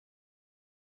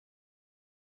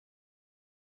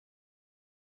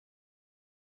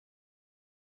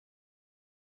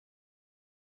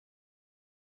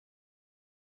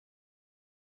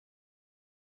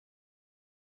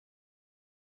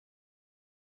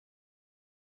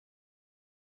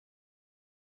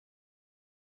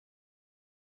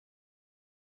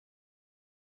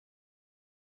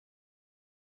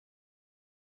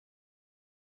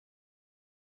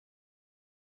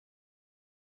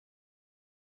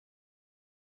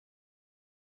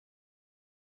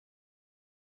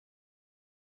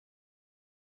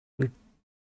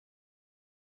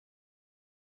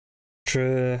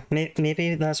 True.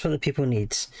 Maybe that's what the people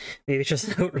need. Maybe just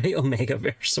an outright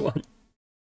Omegaverse one.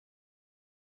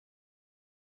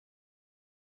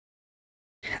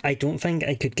 I don't think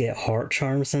I could get heart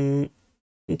charms in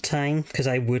time, because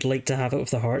I would like to have it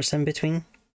with the hearts in between.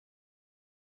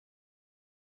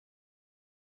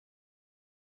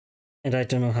 And I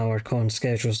don't know how our con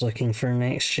schedule's looking for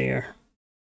next year.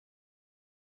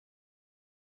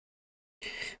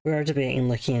 We are debating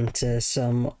looking into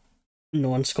some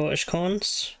non-Scottish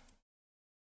cons.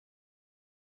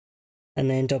 And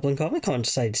then Dublin Comic Con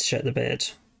decides to shit the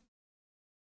bed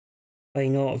by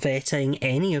not vetting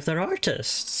any of their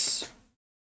artists.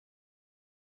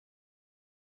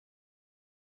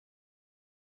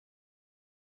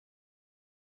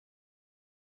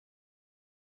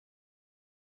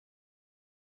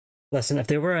 Listen, if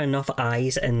there were enough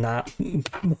eyes in that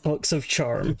box of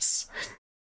charms.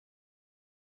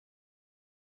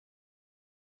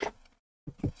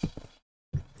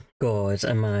 God,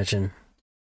 imagine.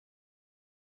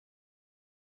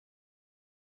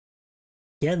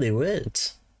 Yeah, they would.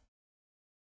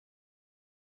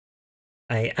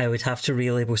 I would have to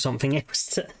relabel something else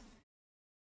to...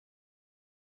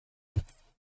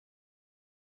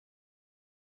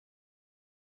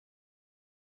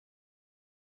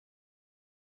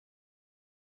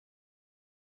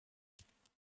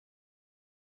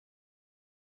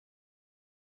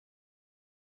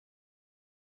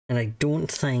 And I don't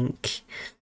think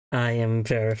I am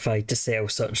verified to sell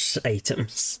such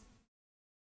items.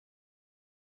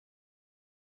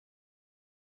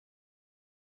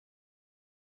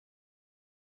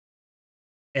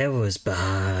 It was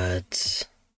bad.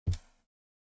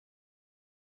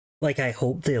 Like, I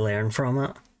hope they learn from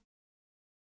it.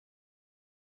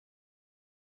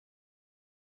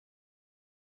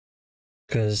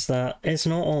 Because that is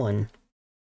not on.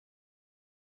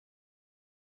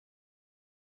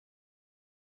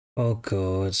 Oh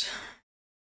god.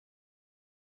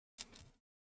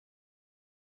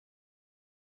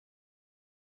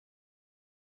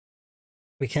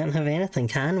 We can't have anything,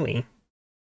 can we?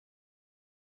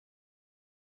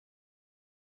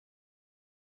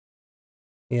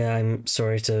 Yeah, I'm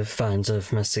sorry to fans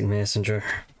of Mystic Messenger.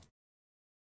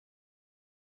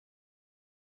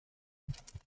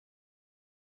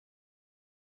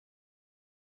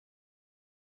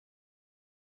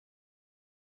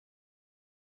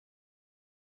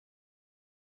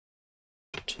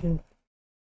 Two.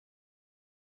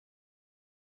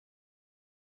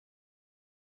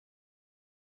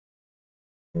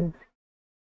 Four,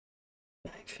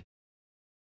 5.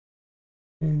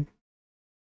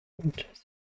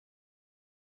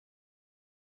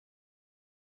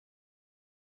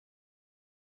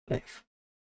 5.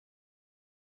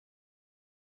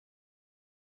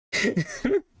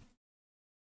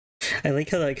 I like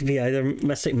how that could be either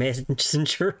Mystic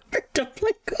Messenger or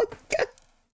Dumpling Cock.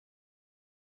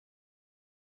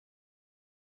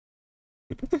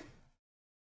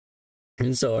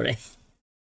 I'm sorry.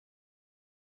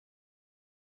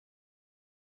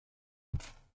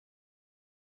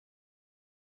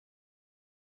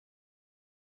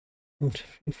 One, two,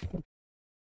 three,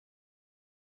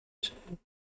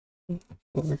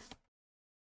 4.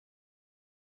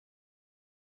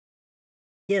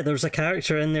 Yeah, there's a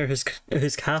character in there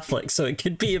who's Catholic, so it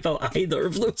could be about either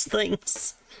of those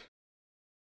things.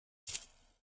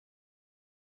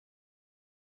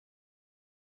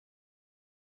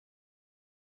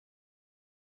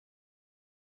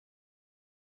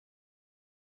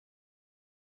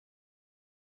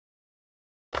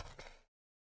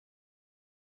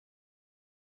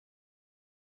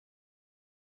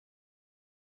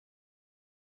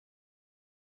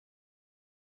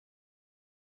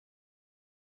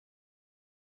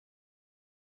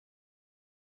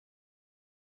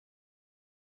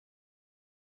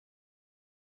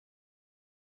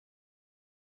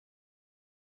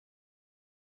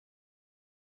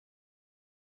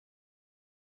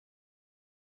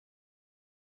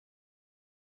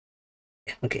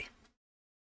 Okay.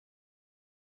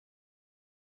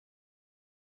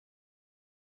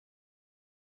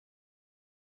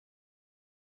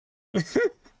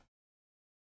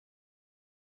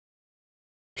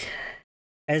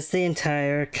 Is the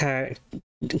entire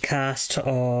cast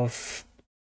of,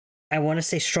 I want to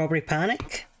say, Strawberry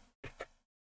Panic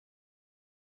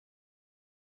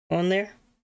on there?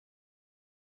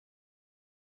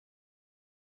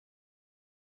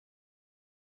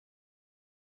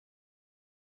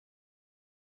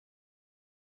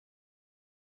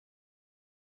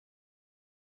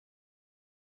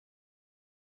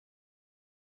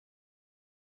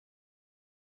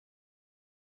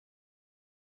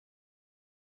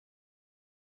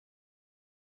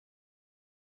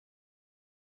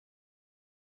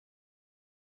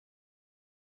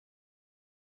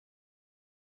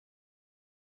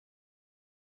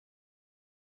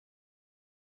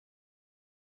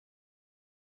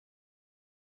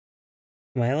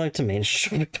 Am I allowed to mention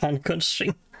Strawberry Panic on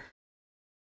stream?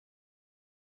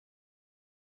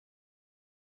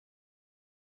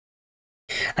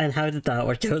 And how did that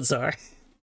work out, Zara?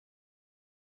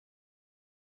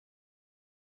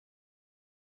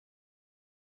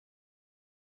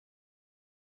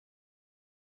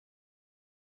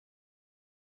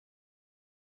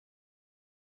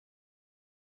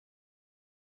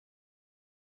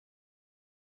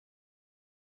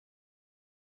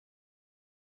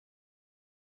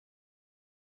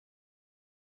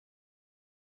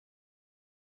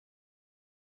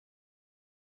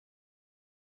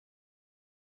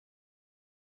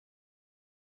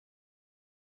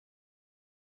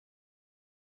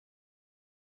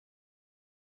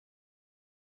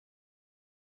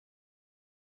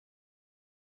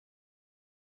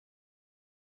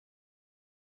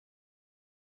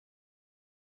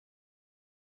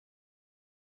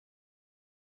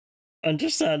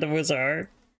 Understandable, sir.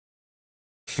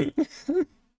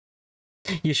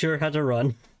 You sure had to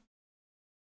run.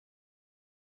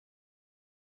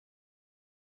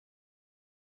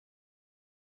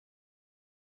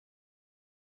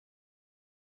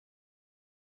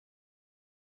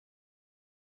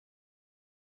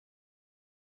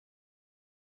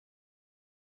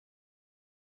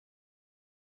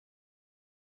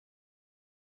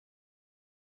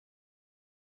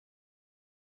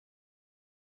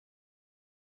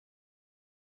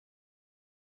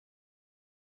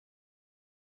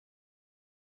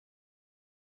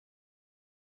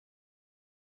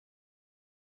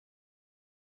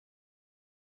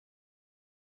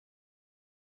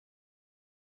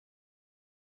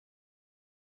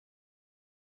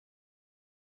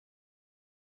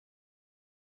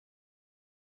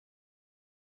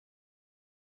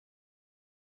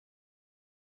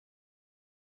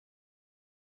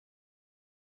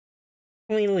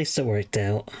 Well, at least it worked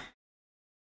out.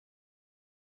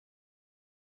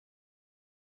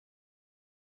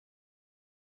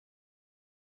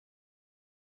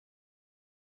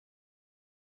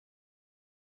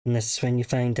 And this is when you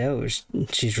find out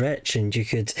she's rich and you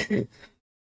could...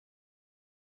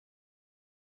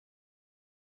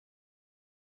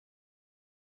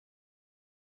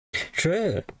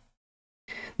 True.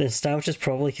 The nostalgia's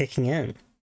probably kicking in.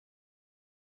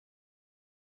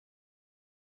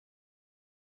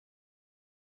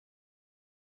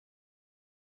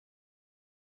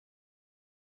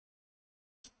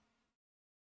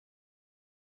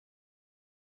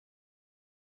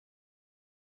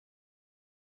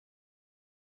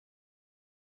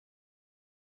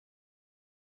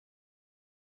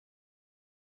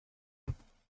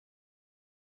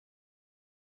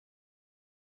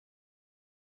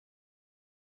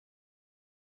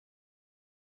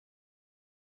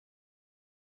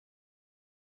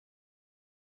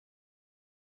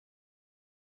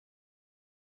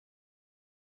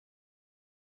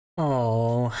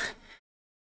 Oh,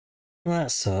 that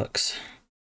sucks.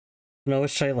 No,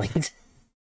 it's try linked.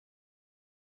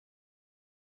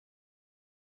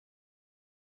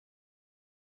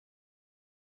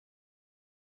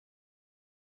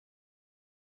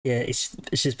 Yeah, it's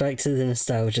just back to the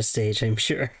nostalgia stage, I'm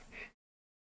sure.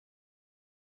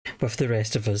 With the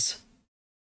rest of us.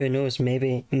 Who knows,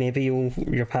 maybe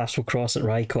your paths will cross at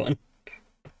Rycon.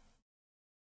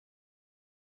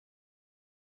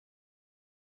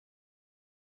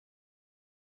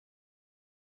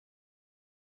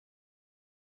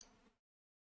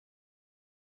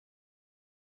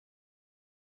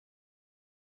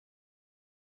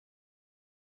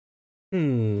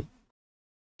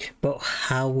 But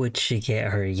how would she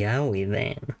get her yaoi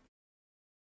then?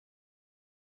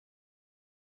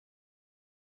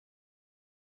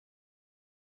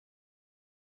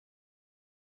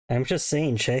 I'm just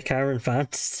saying, check Iron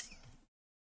Fantasy.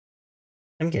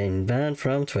 I'm getting banned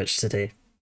from Twitch today.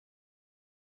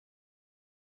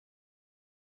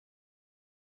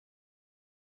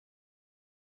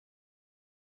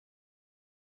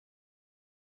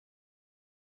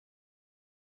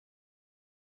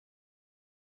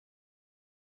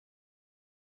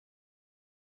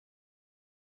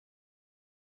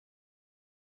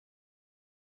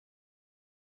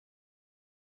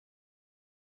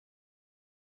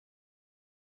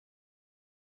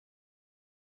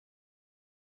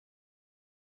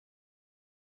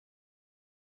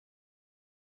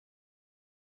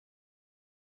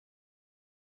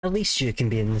 At least you can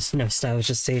be in this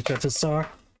nostalgia stage with a star.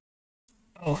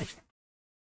 Oh.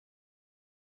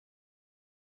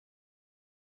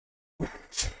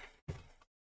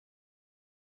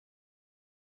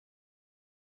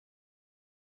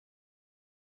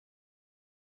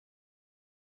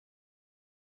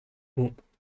 Oh.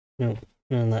 No,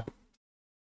 none of that.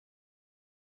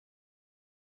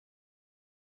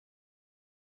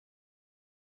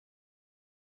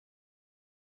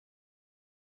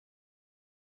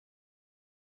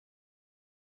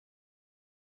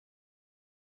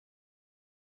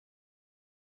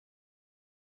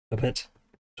 Stop it.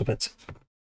 Stop it.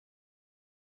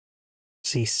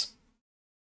 Cease.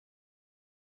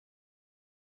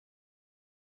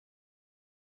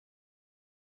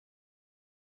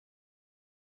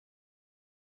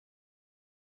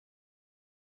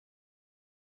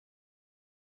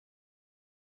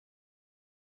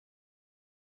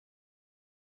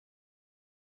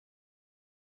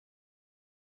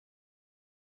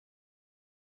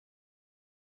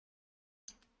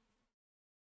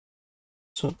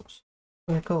 So,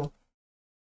 where go?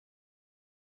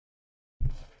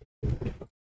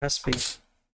 Recipe.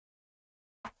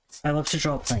 I love to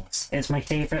draw things. It's my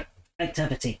favourite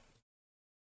activity.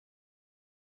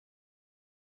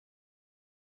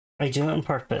 I do it on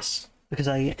purpose because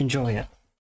I enjoy it.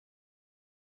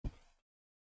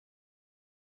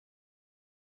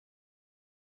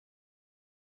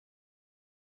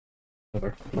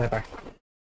 Over. Bye-bye.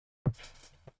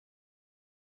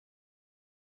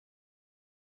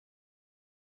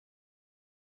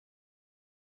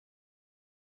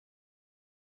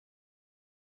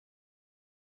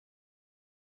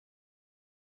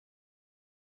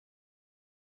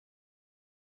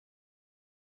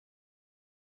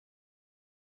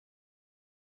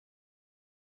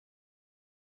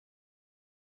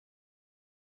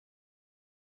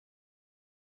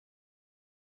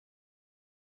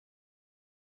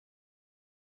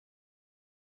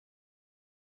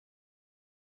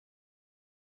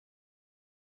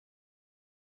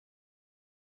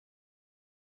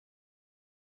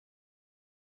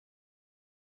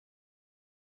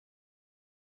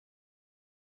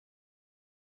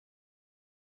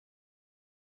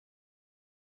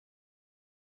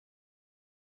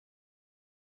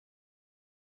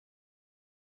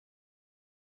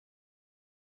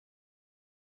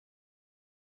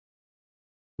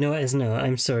 No, it is not.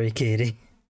 I'm sorry, Katie.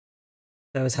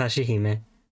 That was Hashihime.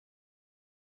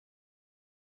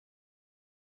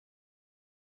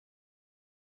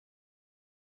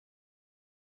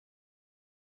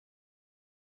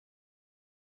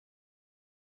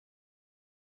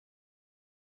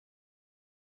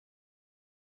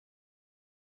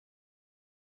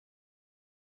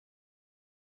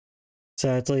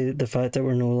 Sadly, the fact that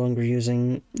we're no longer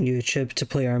using YouTube to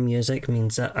play our music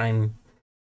means that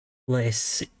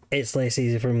it's less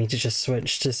easy for me to just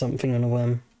switch to something on a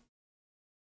whim.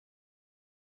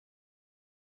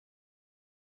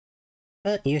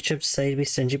 But YouTube decided to be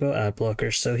stingy about ad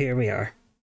blockers, so here we are.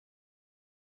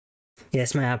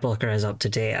 Yes, my ad blocker is up to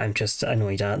date, I'm just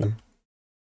annoyed at them.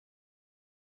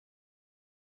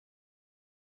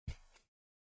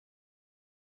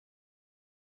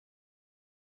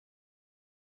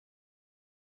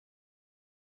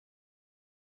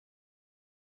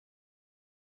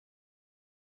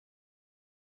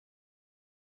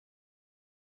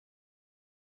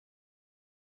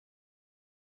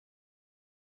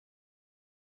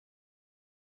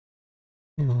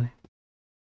 Anyway.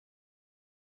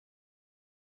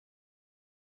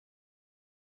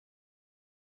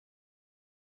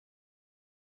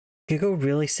 Google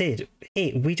really said,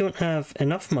 hey, we don't have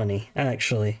enough money,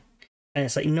 actually. And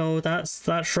it's like, no,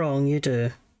 that's wrong, you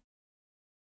do.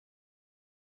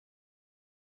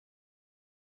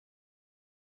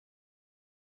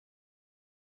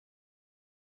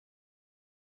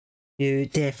 You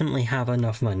definitely have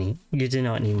enough money. You do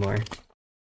not need more.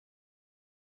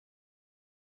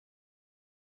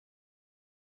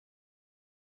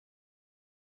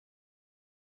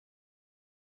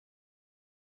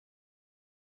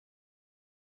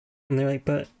 And they're like,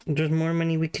 but there's more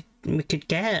money we could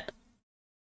get.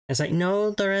 It's like,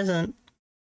 no, there isn't.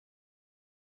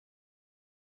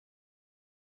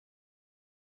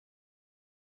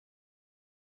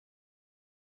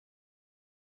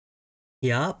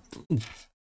 Yup.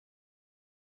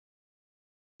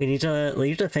 We need to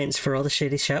leave defense for all the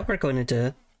shady shit we're going to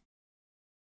do.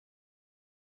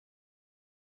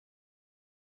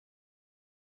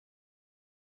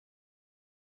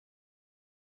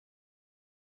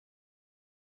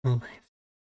 Oh my.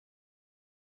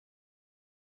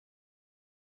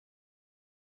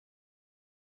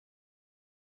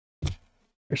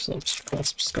 There's some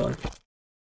gone.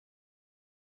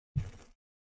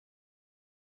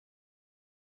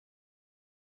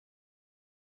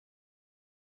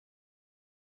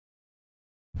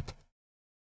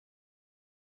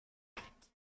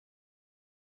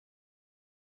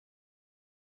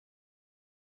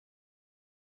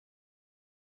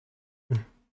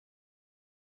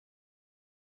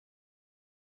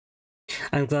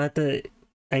 I'm glad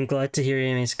to hear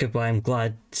he makes goodbye. I'm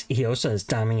glad he also has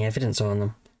damning evidence on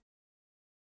them.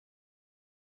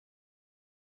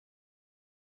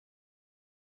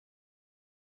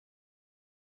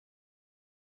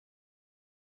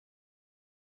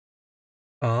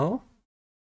 Oh?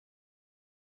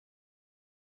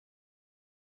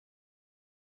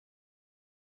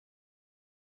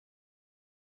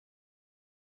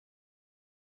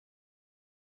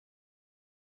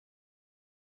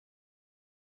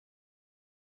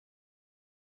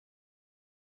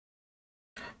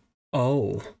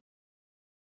 Oh.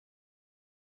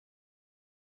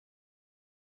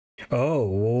 Oh,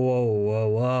 whoa, whoa,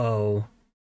 whoa.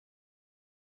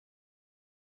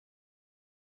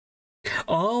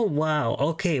 Oh, wow.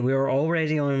 Okay, we were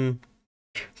already on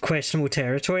questionable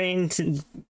territory and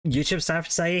YouTube staff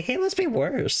decided, hey, let's be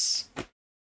worse.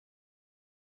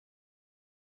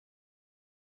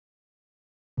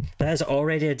 That is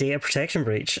already a data protection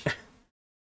breach.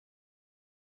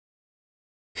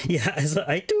 Yeah,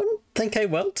 I don't think I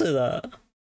will do that.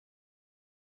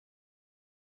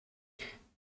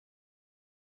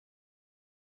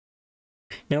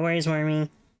 No worries, Wormy.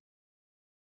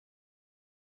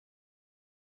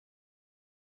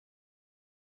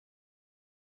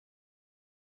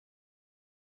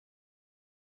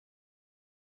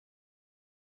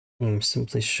 I'm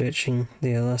simply stretching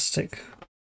the elastic.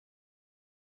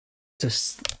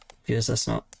 Just because that's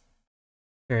not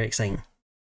very exciting.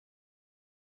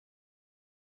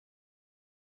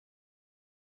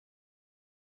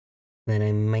 Then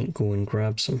I might go and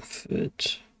grab some food.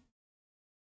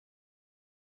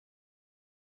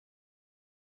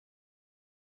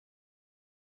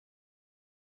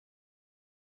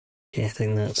 Okay, I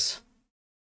think that's...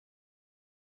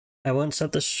 I won't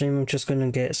start the stream, I'm just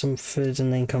gonna get some food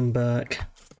and then come back.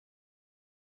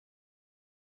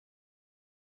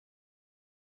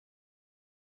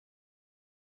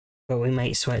 But we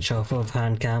might switch off of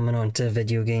hand cam and onto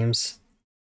video games.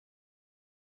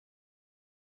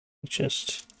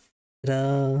 Just...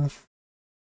 ta-da!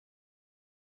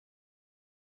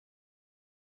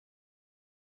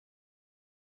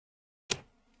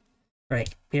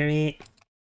 Right, period.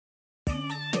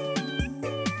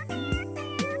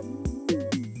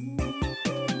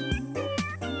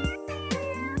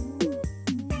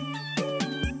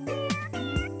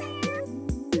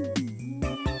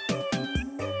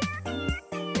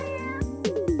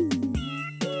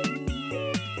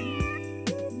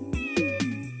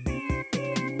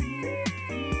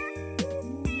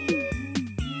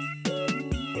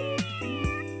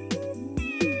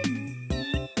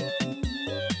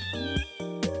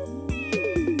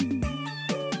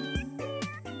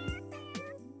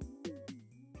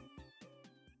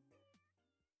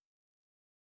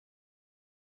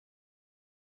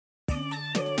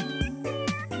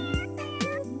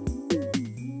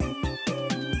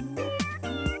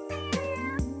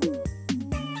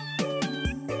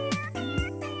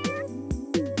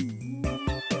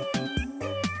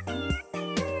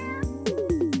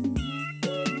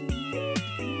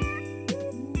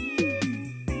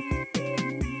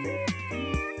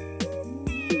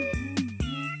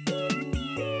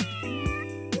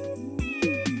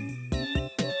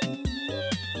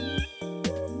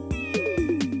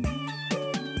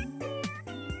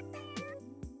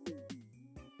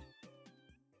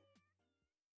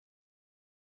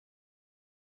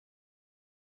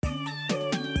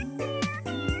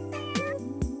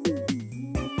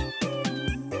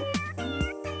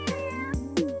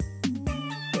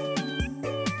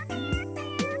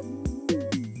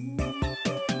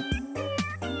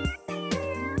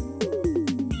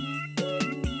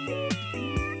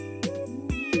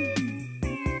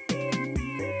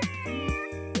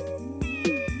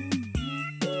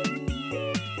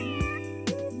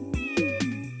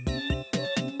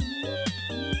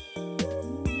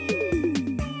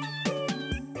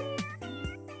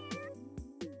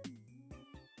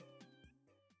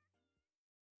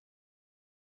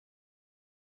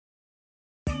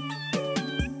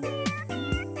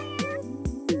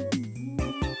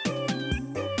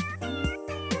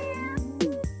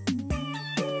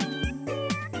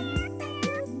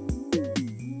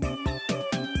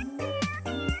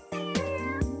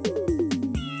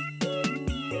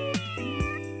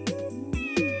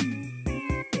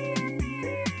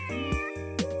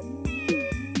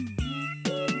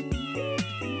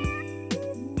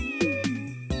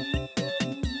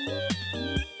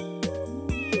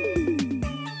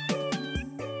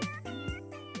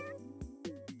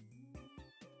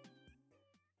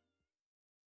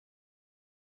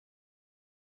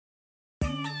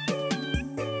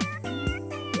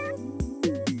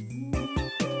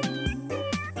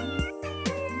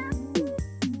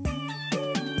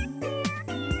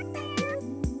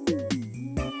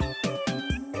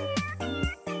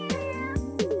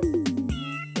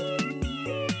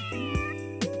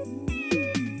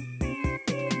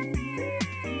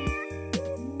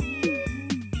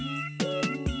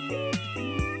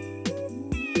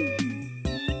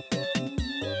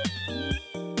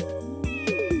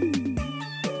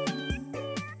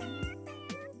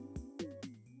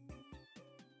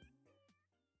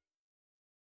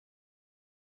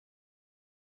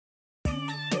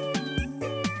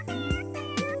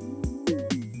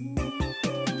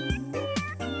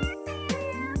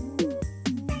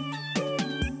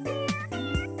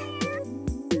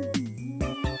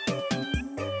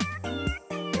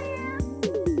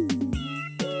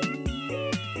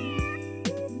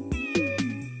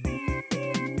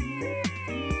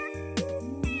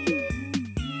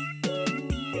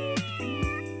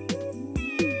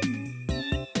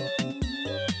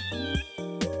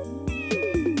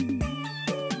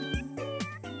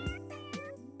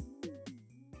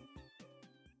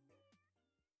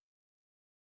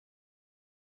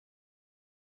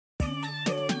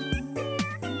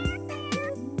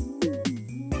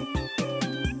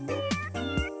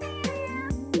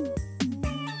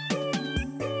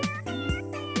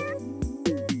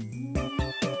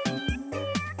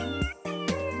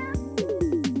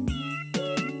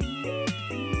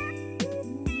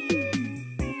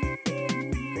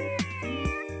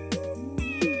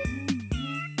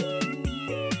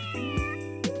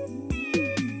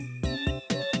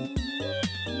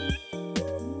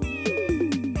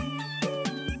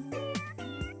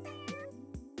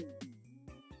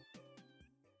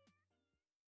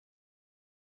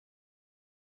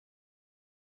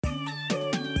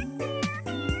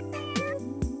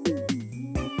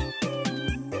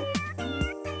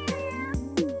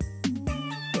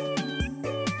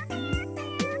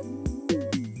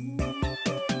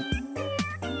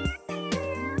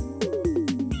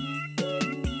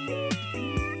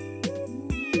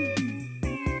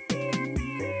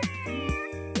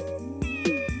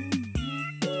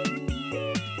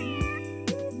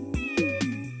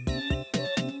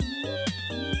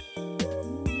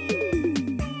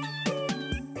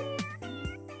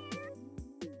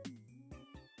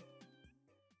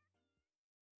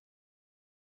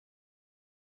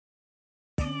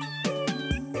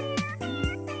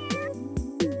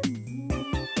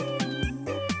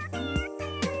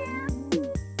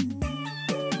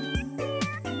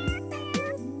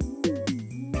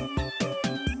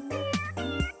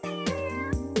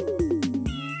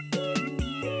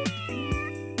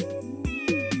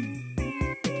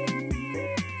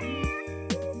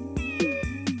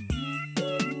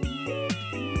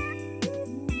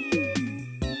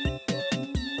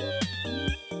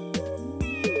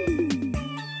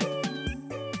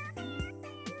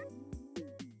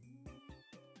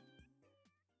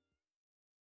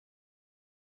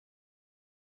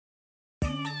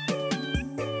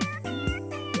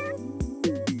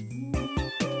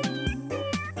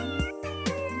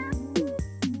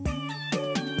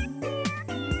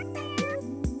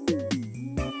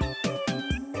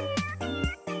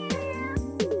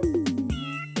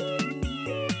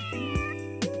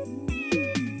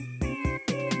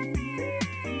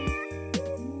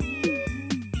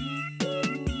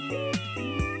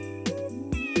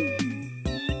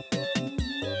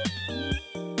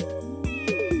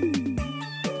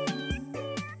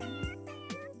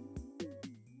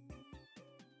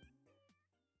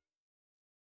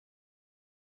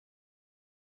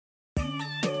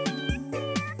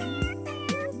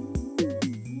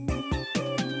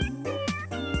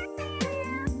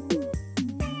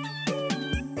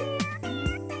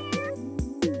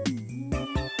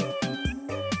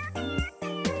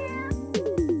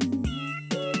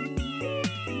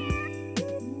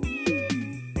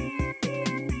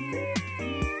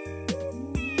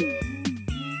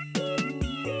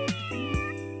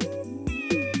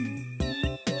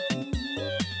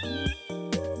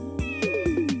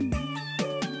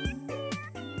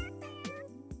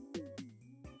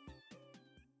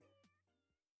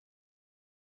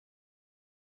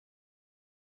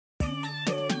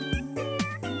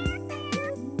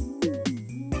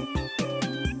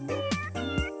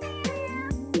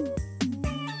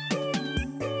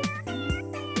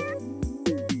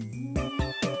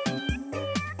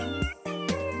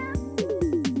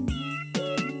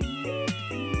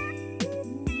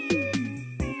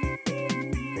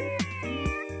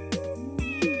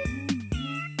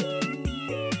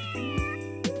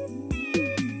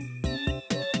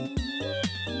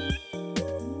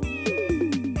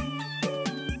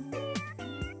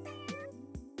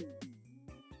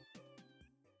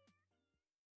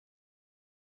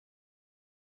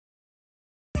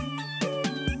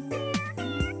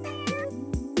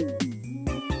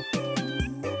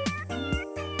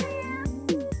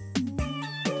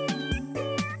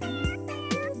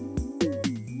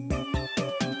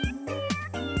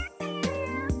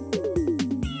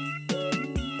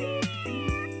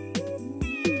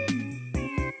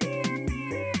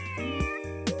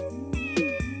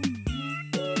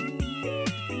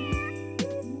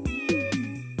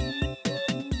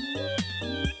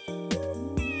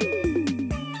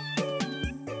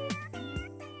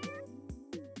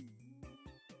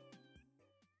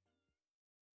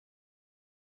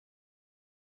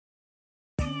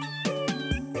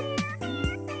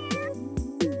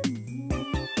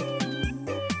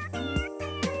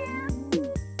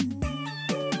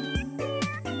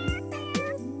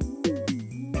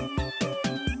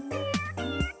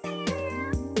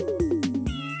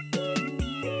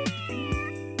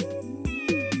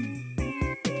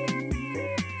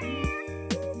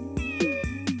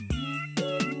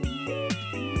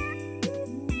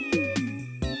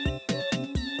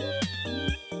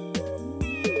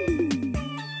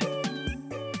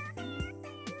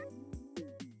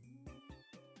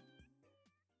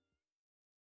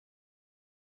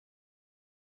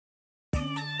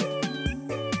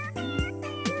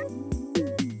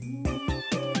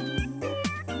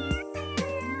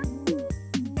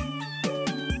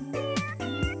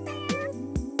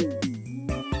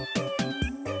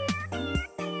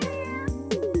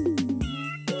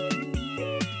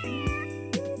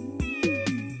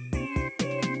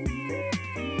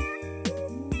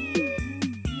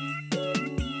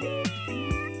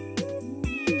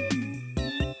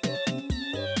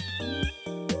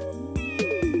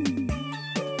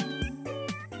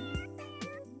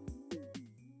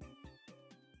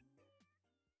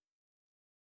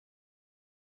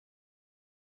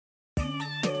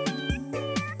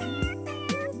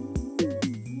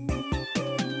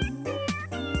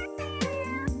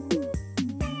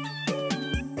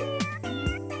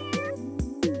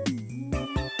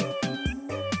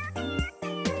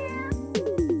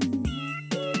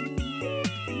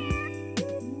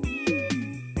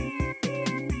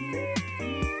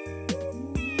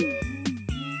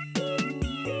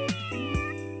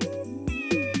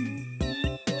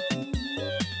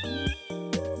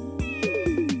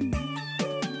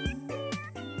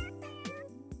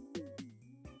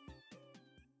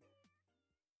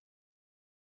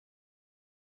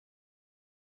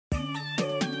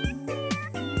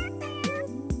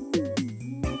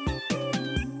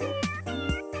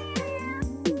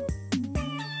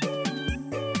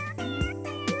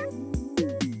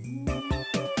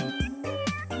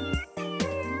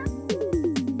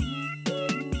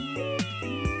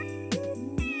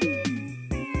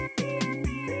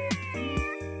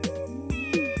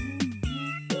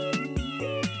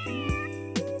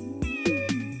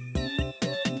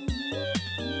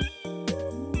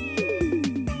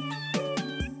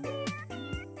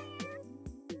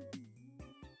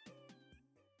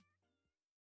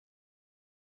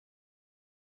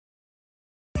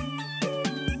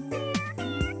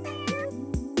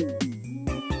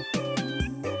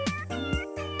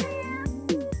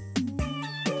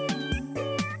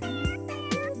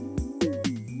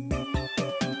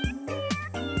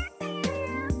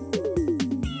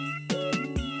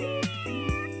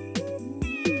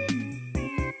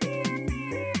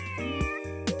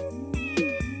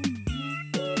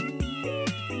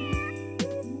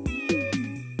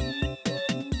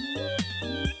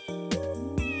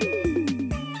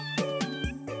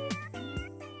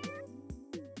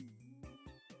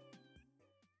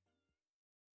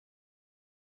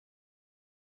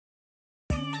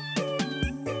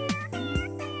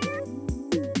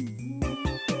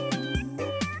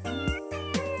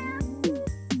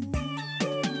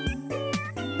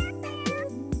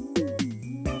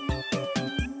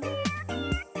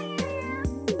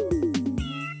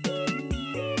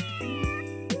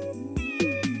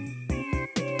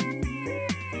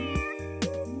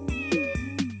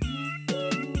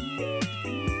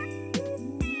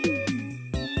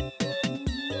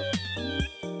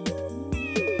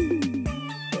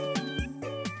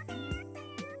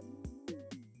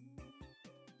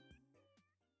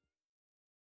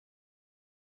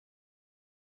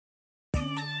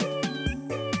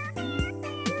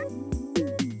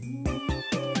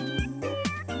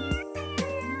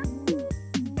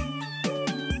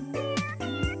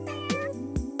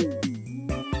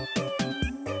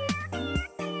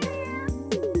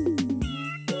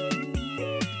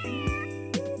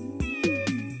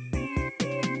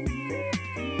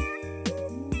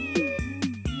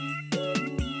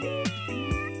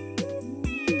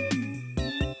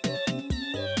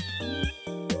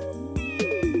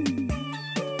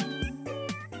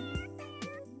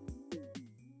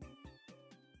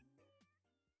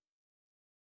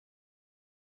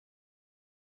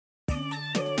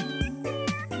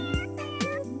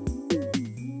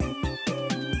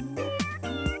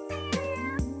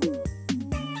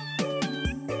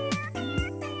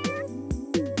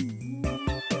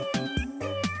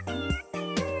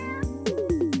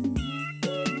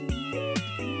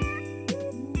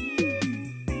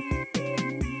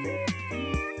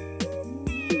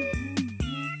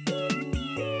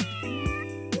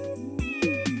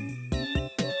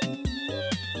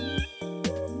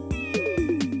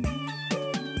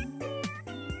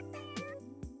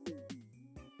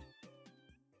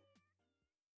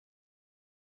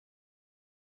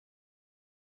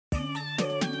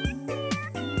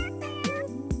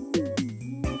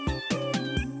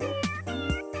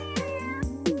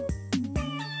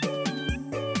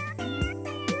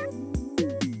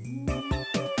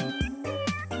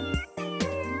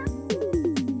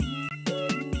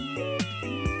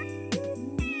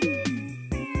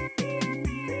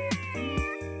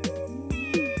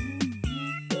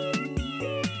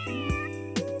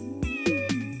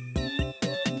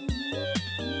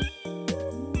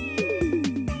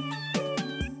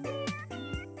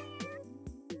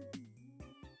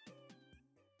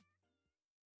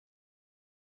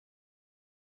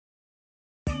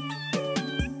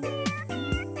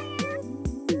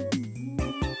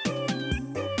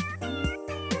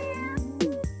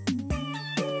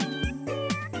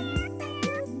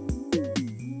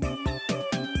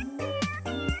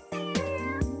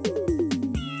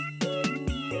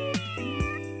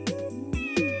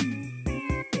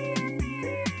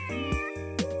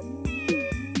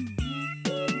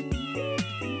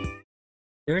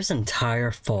 There's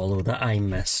entire follow that I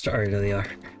missed earlier.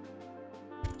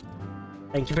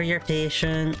 Thank you for your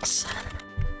patience.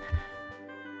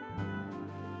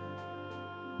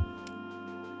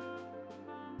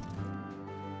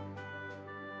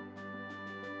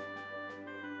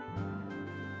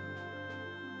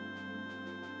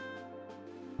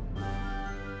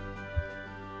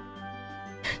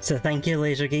 So thank you,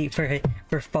 Laser Geek,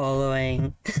 for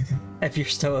following, if you're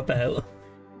still about.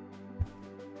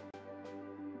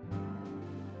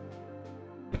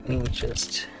 Let me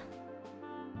just...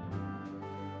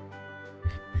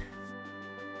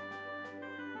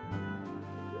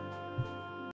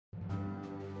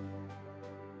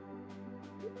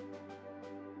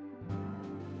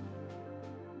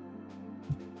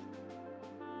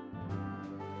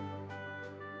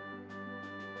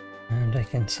 And I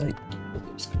can say it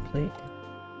was complete.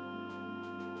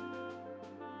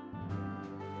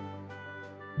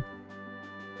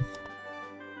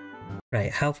 Right,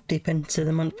 how deep into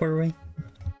the month were we?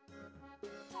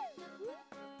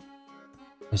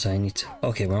 So I need to...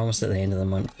 Okay, we're almost at the end of the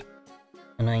month.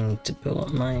 And I need to pull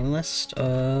up my list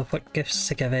of what gifts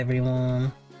to give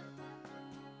everyone.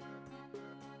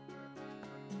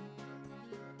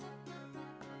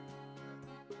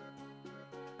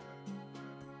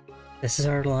 This is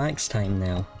our relax time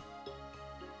now.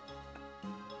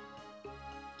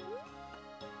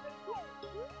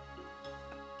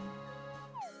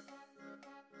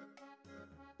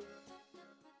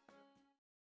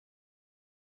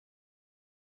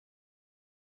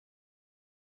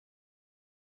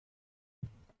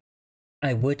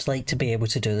 I would like to be able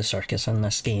to do the circus in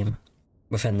this game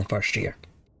within the first year.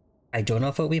 I don't know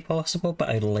if it'll be possible, but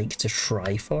I'd like to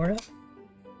try for it.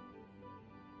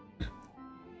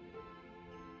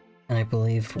 And I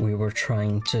believe we were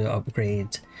trying to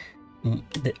upgrade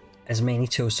as many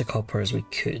tools to copper as we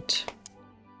could.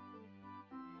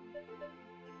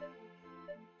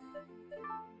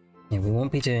 Yeah, we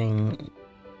won't be doing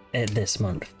it this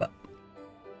month, but...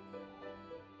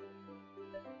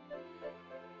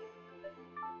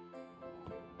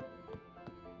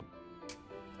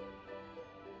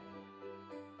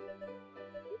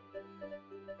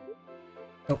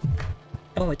 Oh,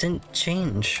 oh, it didn't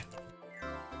change.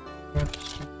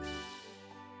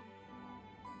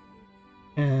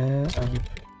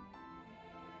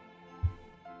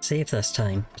 Save this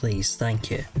time, please.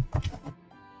 Thank you.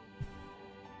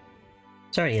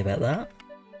 Sorry about that.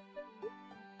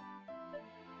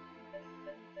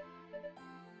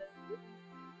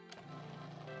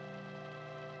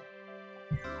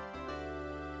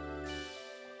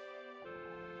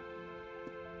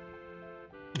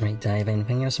 Right, do I have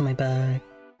anything else in my bag?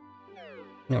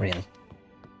 Not really.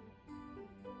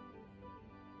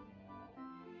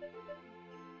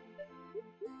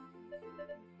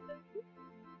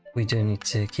 We do need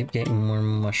to keep getting more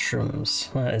mushrooms.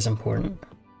 That is important.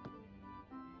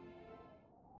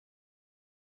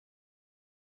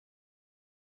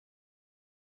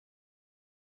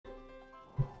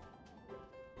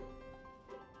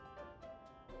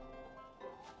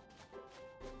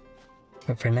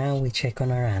 But for now, we check on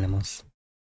our animals.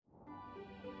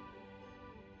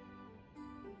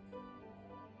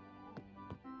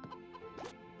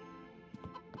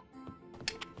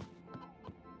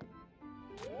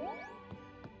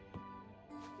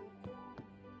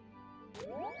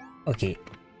 Okay.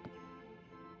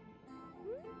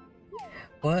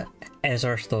 What is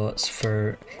our thoughts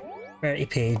for 30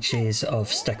 pages of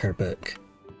sticker book?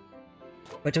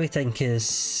 What do we think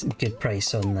is a good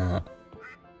price on that?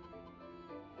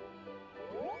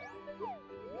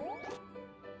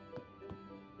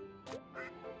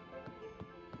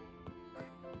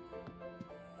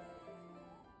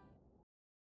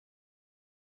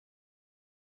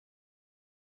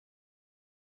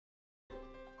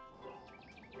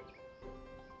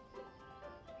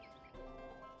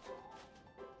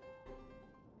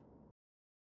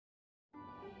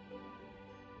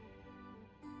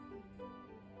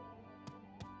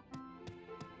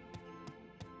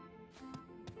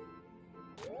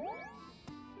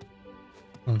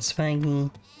 One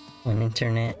Swaggy, one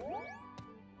internet.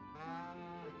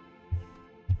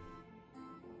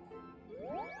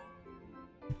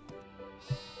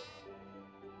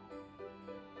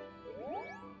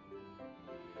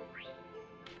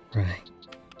 Right.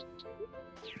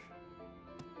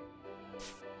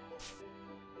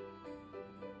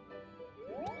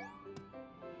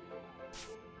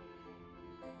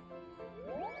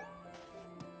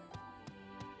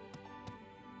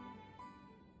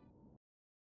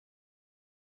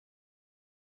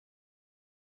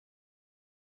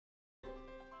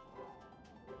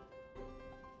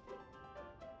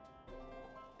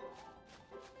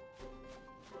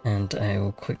 And I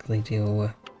will quickly deal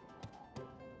with...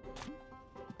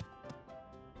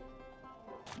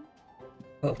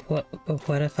 But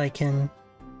what if I can...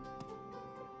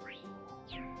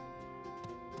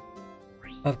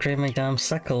 upgrade my damn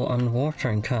sickle on the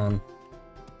watering can?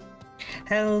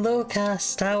 Hello,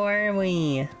 Cast, how are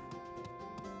we?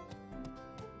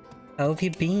 How have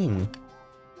you been?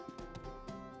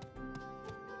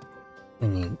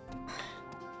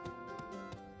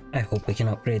 I hope we can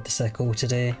upgrade the sickle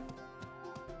today.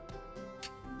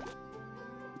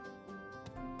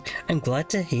 I'm glad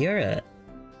to hear it.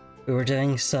 We were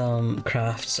doing some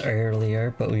crafts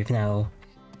earlier, but we're now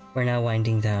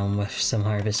winding down with some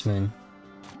Harvest Moon.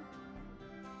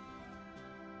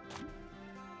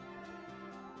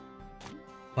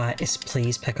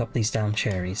 Please pick up these damn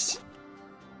cherries.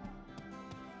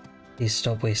 Please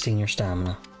stop wasting your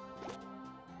stamina.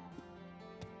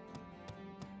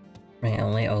 Right,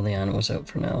 I'll lay all the animals out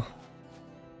for now.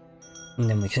 And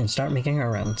then we can start making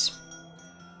our rounds.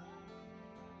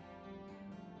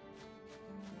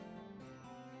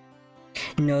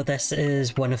 No, this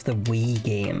is one of the Wii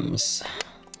games.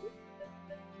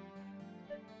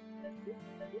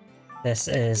 This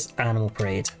is Animal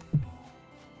Parade.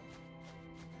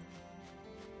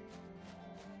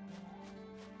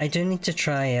 I do need to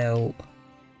try out...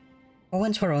 Oh,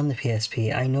 once we're on the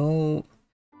PSP, I know...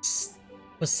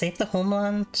 Was Save the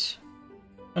Homeland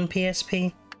on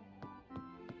PSP?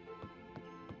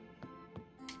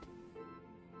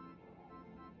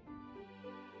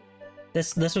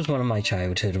 This was one of my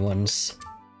childhood ones.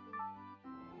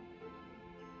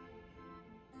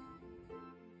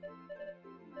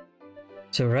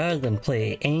 So rather than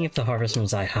play any of the Harvest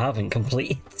Moons I haven't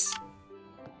completed,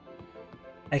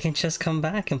 I can just come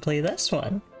back and play this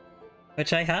one,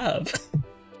 which I have.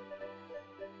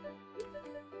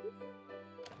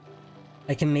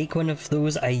 I can make one of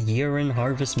those a year in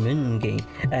Harvest Moon game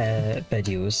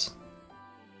videos.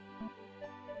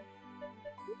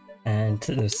 And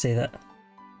they'll say that.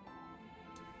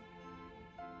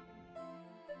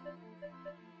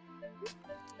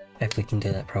 If we can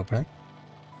do that properly.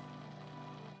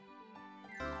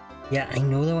 Yeah, I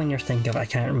know the one you're thinking of, I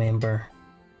can't remember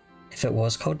if it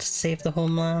was called Save the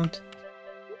Homeland.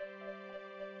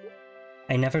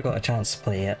 I never got a chance to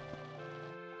play it.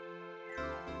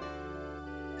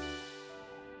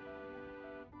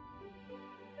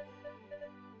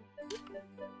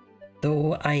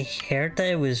 Though I heard that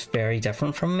it was very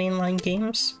different from mainline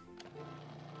games.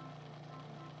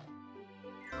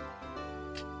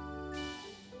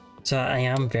 So I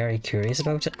am very curious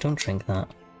about it. Don't drink that.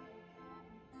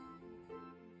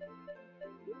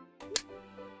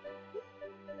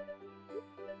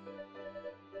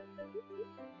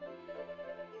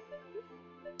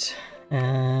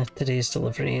 Today's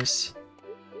deliveries.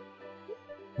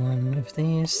 One of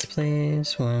these,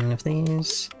 please. One of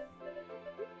these.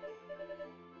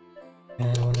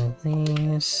 One of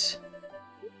these.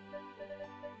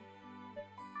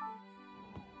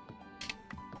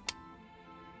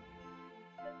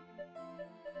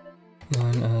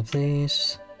 One of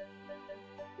these.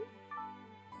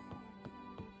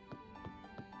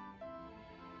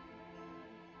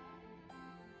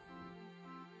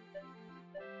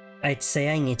 I'd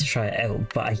say I need to try it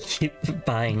out, but I keep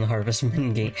buying Harvest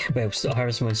Moon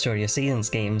Harvest Moon Story of Seasons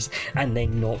games and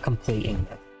then not completing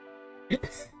them.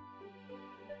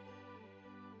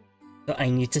 So I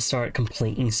need to start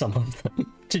completing some of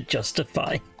them to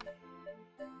justify.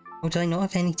 Oh, do I not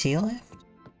have any tea left?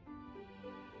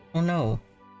 Oh no.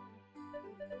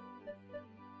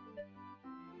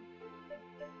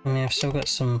 I mean, I've still got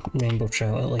some rainbow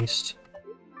trout at least.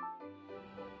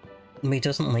 But he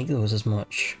doesn't like those as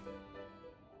much.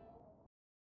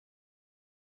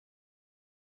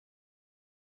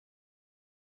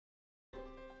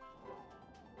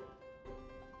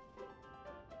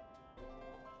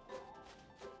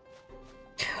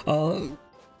 Oh,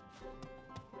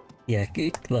 yeah,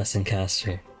 listen,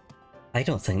 Caster. I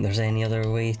don't think there's any other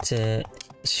way to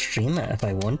stream it if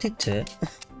I wanted to.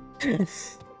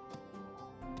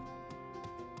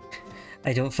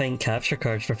 I don't think capture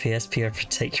cards for PSP are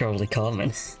particularly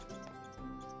common.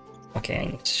 Okay, I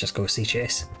need to just go see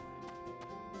Chase.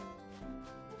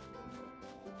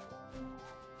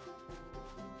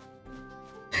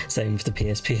 Same with the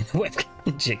PSP and the webcam.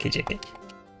 Jicky jicky.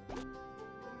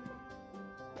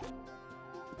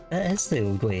 That is the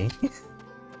old way.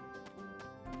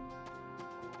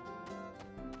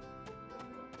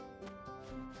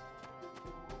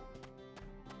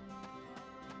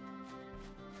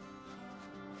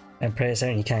 I'm pretty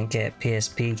certain you can't get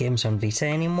PSP games on Vita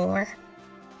anymore.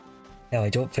 No, I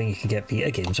don't think you can get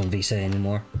Vita games on Vita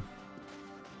anymore.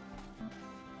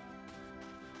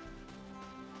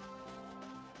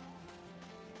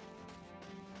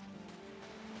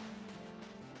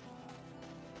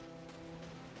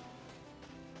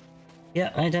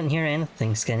 Yeah, I didn't hear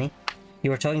anything, Skinny.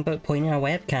 You were talking about pointing a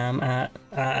webcam at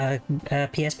a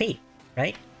PSP,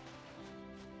 right?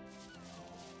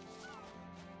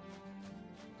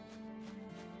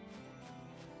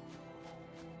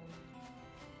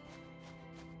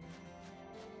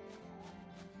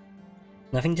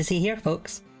 Nothing to see here,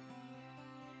 folks.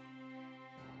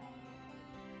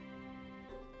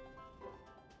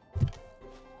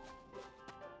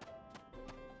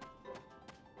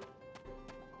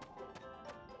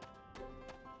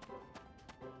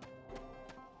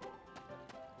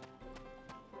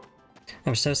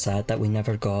 I'm so sad that we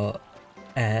never got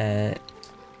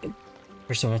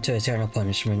Persona 2 Eternal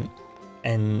Punishment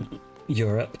in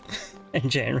Europe in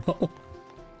general.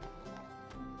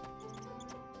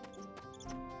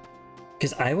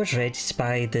 Because I was ready to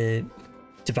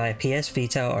buy a PS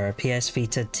Vita or a PS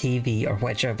Vita TV or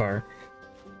whichever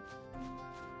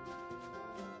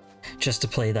just to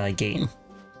play that game.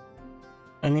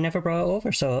 And they never brought it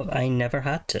over, so I never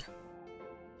had to.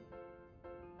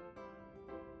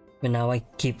 But now I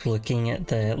keep looking at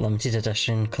the limited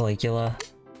edition Caligula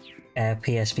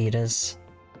PS Vitas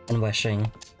and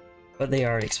wishing, but they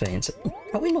are expensive.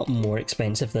 Probably not more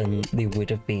expensive than they would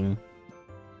have been,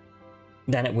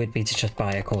 than it would be to just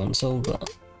buy a console, but...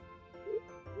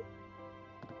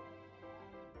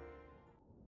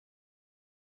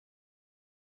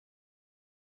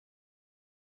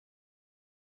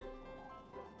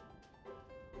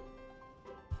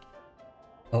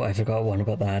 Oh, I forgot one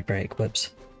about the ad break,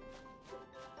 whoops.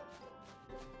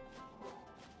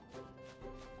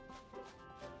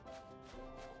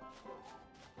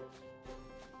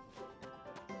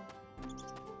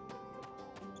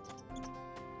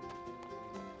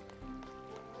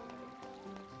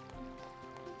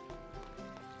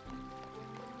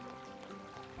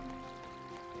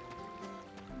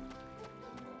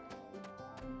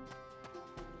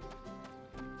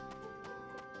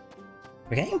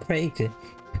 We're getting pretty good.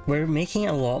 We're making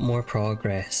a lot more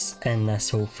progress in this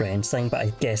whole friends thing, but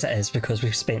I guess it is because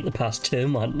we've spent the past 2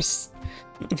 months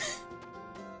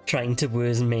trying to woo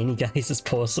as many guys as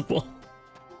possible.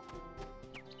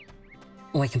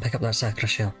 Oh, I can pick up that Sakura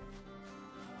shell.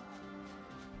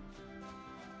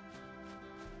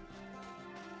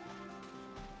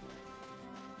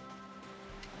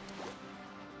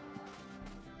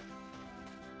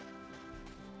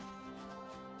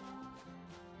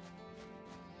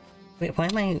 Wait, why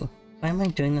am I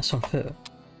doing this on foot?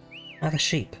 I have a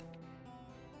sheep.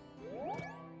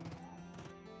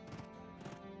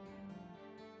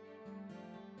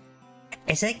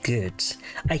 Is it good?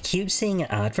 I keep seeing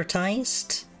it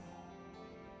advertised,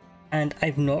 and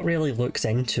I've not really looked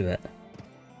into it.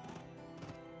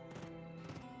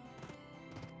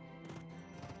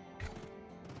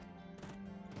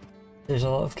 There's a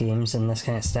lot of games in this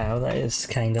kind of style that is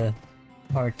kind of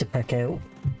hard to pick out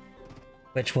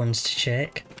which ones to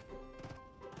check.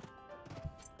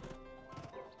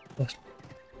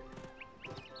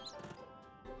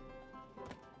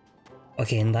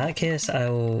 Okay, in that case,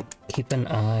 I'll keep an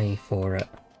eye for it.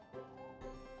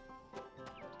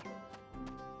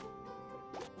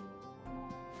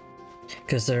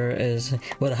 Because there is...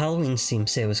 Well, the Halloween Steam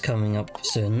sale is coming up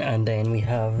soon, and then we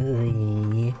have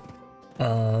the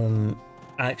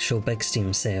actual big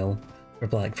Steam sale for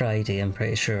Black Friday, I'm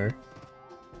pretty sure.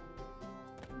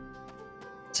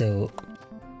 So...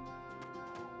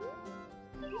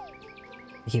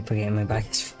 I keep forgetting my back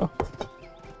is full.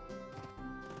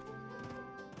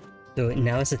 So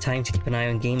now is the time to keep an eye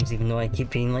on games, even though I keep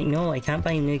being like, no, I can't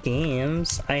buy new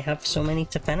games. I have so many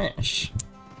to finish.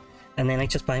 And then I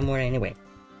just buy more anyway.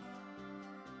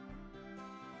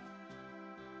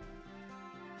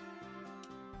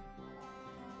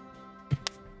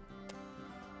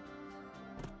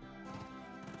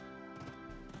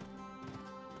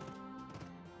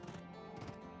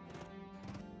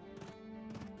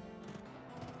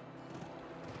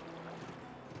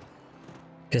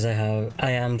 Because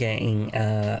I am getting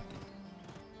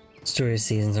Story of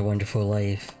Seasons: A Wonderful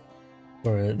Life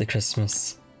for the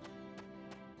Christmas.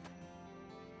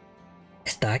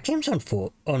 Is that game's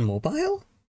on mobile?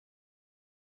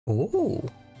 Oh.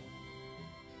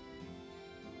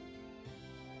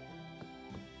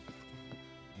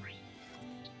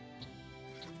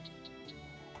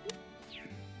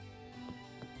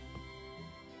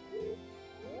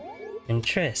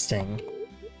 Interesting.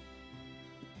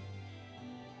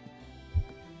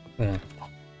 Hold on.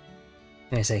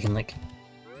 Give me a second, like...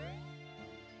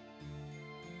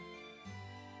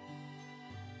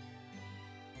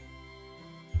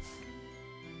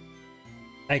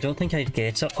 I don't think I'd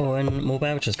get it on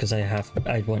mobile just because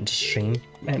I'd want to stream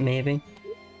it maybe.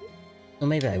 Or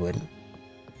maybe I wouldn't.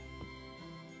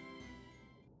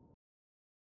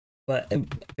 But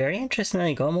very interesting that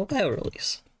I got a mobile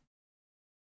release.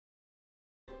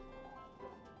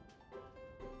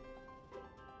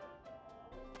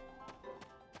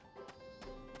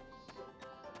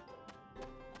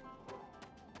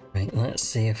 Right, let's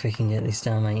see if we can get these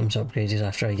damn items upgraded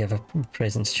after I give a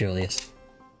present to Julius.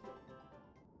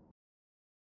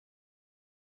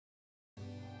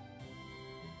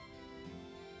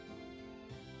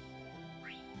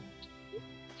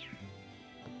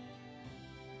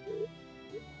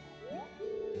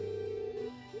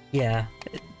 Yeah.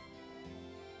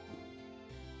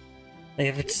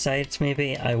 I've decided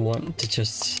maybe I want to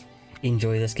just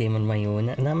enjoy this game on my own,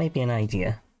 and that might be an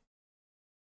idea.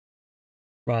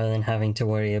 Rather than having to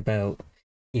worry about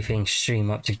keeping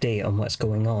stream up to date on what's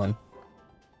going on.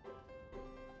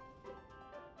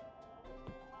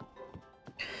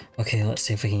 Okay, let's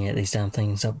see if we can get these damn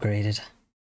things upgraded.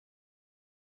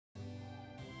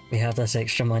 We have this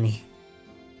extra money.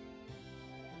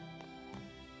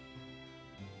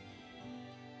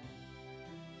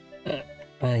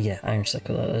 Yeah, iron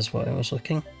sickle, that is what I was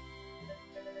looking.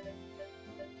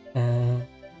 And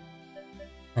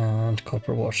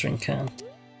copper watering can.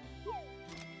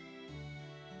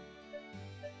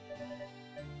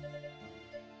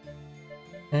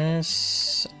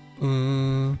 Yes.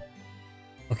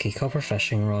 Okay, copper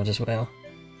fishing rod as well.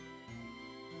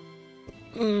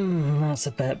 That's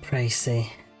a bit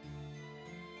pricey.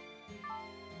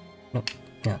 Nope,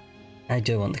 no. I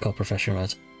do want the copper fishing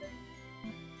rod.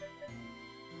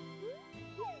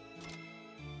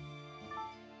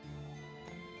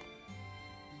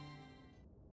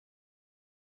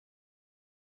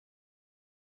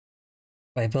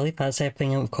 I believe that's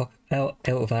everything out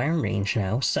of iron range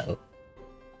now, so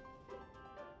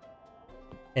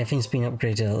everything's been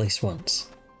upgraded at least once.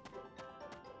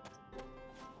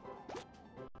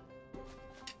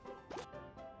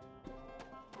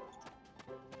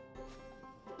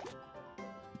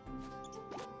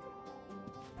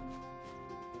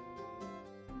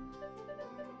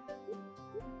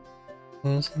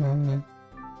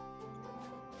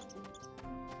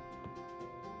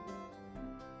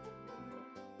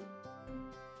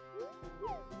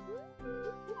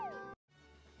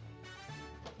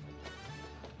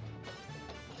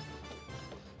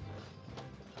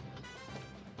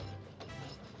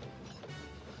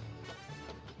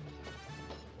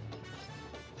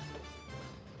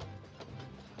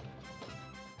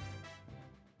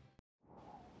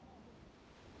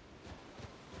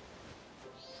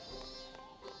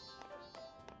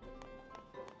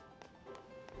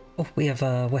 Oh, we have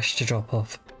a wish to drop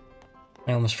off.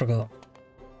 I almost forgot.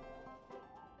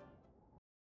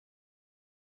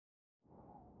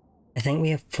 I think we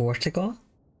have 4 to go?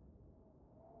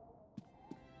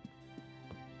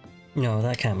 No,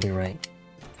 that can't be right.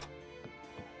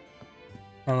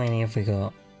 How many have we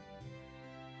got?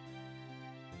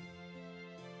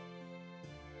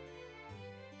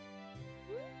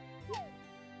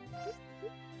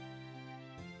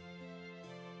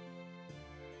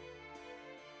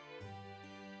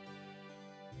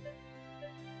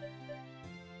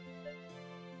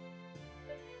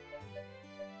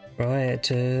 Right,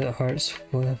 2 hearts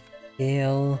with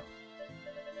Gale.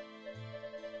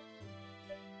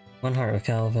 1 heart with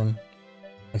Calvin.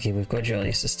 Okay, we've got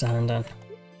Julius to stand on.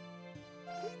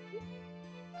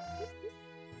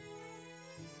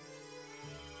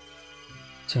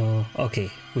 So, okay,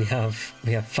 we have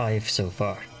 5 so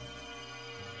far.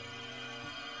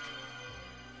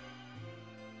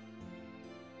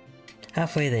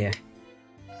 Halfway there.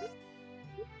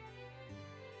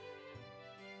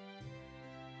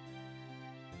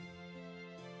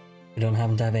 We don't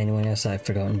happen to have anyone else I've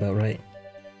forgotten about, right?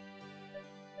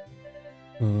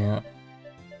 No.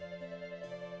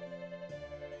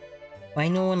 Why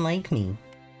no one like me?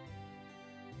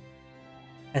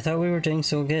 I thought we were doing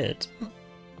so good.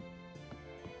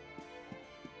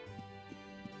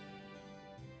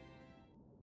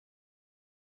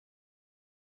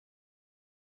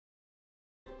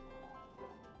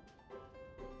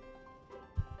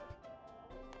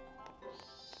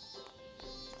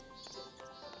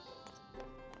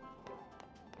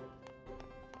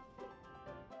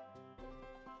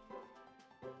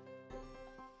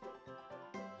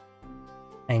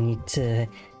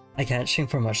 I can't stream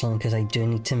for much longer because I do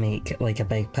need to make like a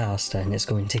big pasta and it's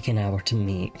going to take an hour to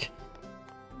make.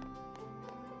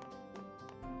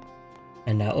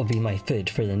 And that'll be my food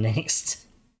for the next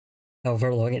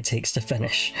however long it takes to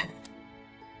finish.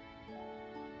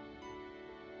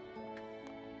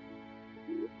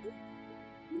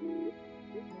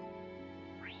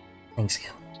 Thanks,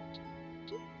 Gil.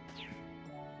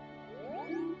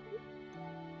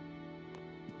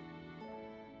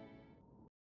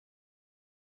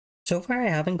 So far I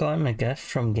haven't gotten a gift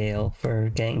from Gale for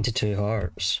getting to 2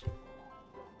 hearts.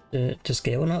 Does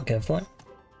Gale not give one?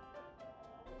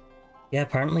 Yeah,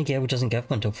 apparently Gale doesn't give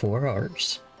one till 4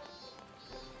 hearts.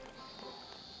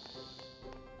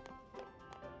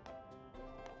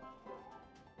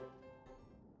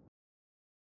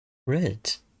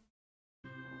 Rude.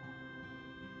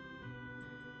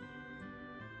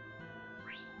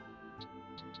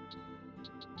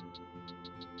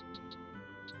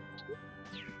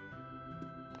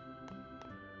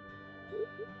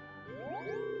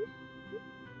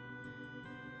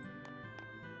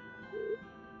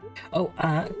 Oh,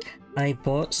 I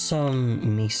bought some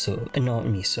miso, not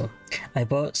miso. I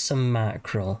bought some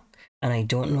mackerel, and I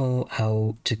don't know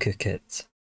how to cook it.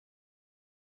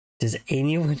 Does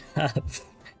anyone have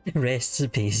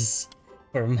recipes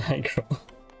for mackerel?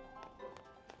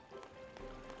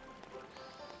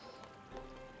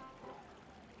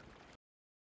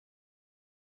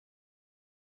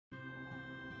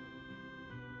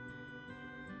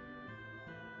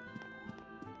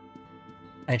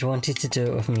 I'd wanted to do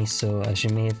it with miso, as you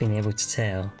may have been able to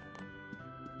tell.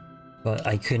 But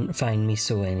I couldn't find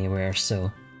miso anywhere,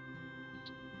 so...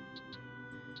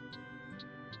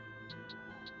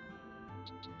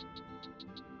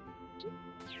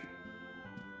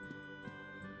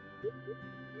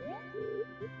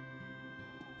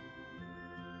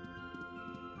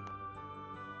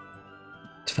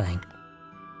 It's fine.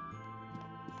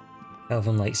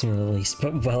 Calvin likes me the least,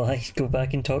 but will I go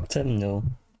back and talk to him? No.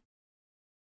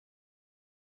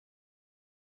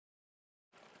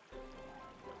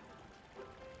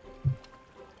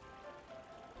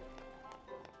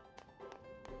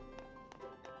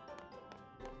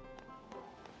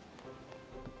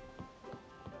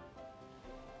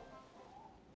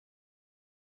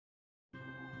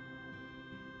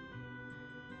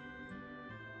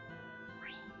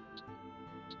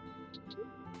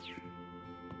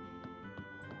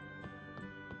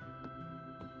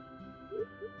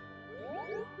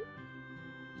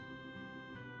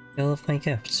 You love my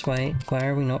gifts, why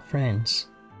are we not friends?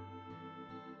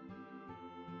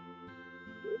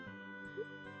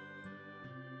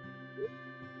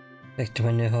 Victor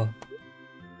Winduho.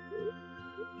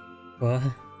 What?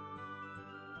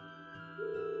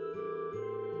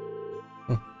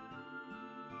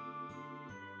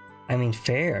 I mean,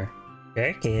 fair.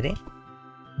 Fair, Katie.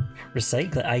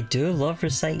 Recycling. I do love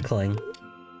recycling.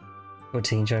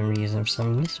 Potential and reason for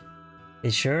some use.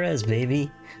 It sure is, baby.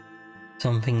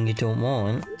 Something you don't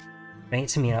want. Right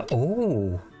to me now.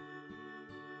 Oh!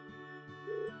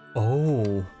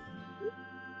 Oh!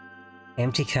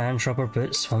 Empty cans, rubber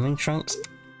boots, swimming trunks,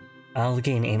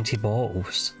 algae and empty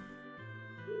bottles.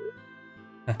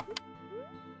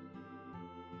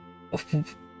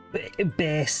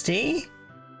 Bestie?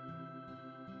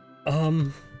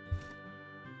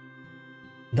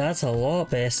 That's a lot,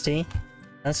 bestie.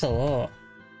 That's a lot.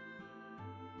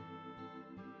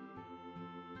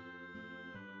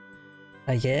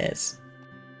 I guess.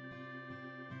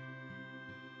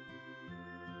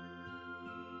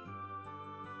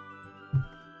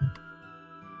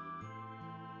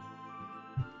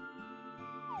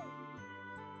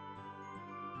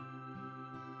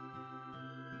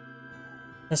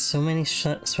 There's so many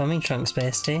swimming trunks,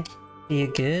 bestie. Are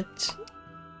you good?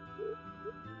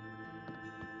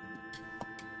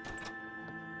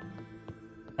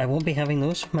 I won't be having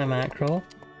those for my mackerel.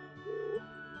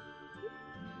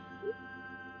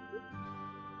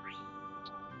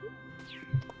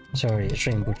 Sorry, it's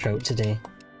rainbow trout today.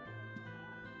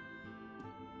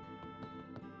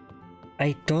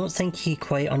 I don't think he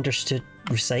quite understood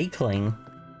recycling.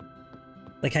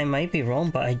 Like, I might be wrong,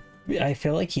 but I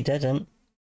feel like he didn't.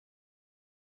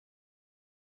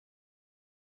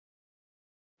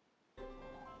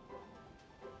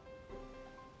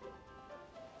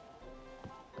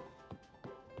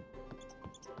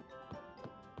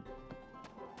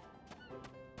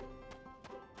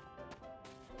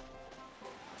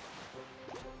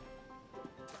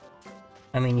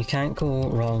 I mean, you can't go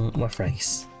wrong with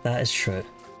rice. That is true.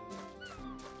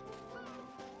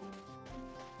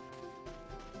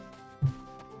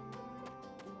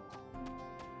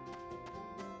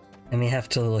 I may have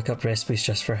to look up recipes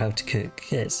just for how to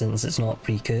cook it since it's not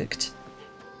pre-cooked.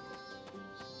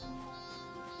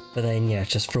 But then yeah,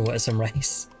 just throw it as some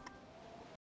rice.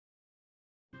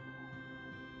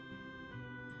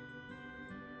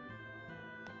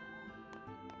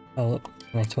 Oh look,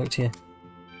 can I talk to you?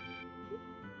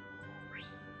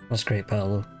 That's great,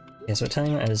 Paolo. Guess what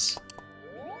time it is?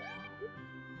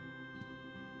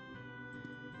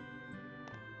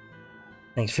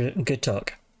 Thanks for good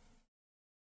talk.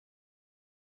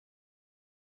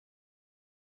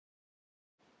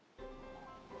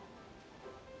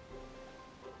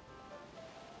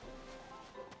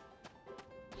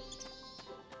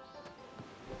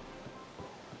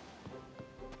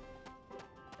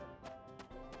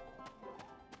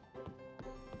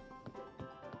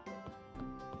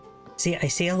 See, I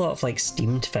see a lot of like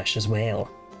steamed fish as well.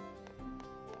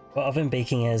 But oven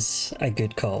baking is a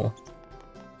good call.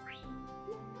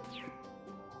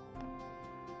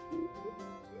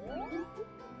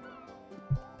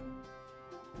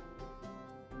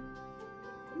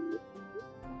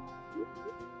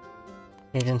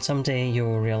 Aiden, someday you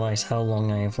will realize how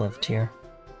long I have lived here.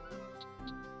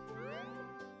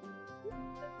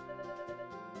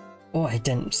 Oh, I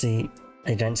didn't see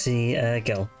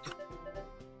Gil.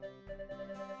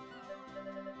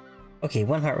 Okay,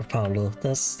 1 heart with Pablo.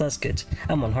 That's good.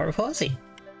 And 1 heart with Ozzy.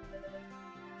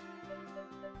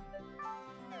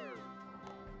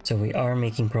 So we are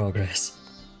making progress.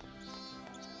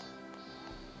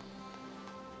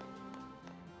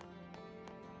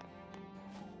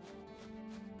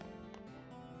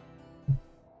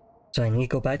 So I need to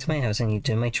go back to my house, I need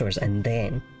to do my chores, and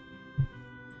then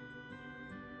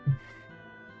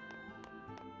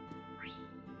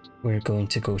we're going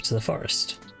to go to the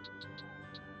forest.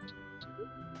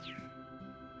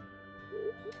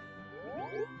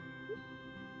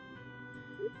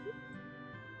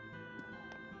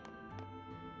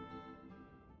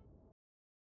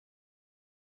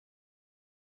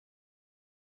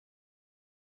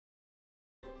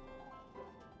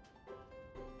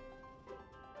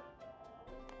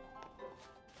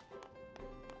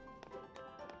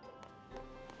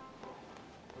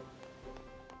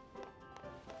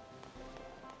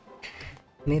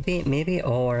 Maybe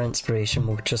all our inspiration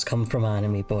will just come from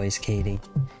anime boys, Katie.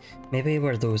 Maybe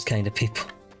we're those kind of people.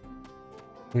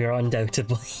 We are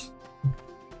undoubtedly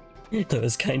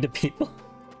those kind of people.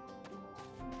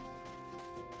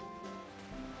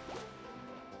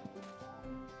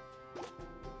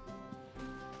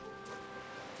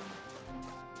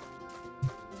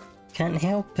 Can't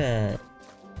help it.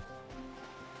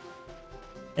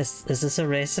 Is this a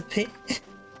recipe?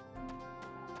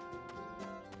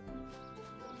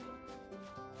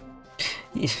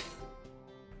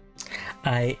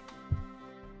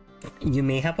 You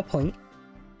may have a point.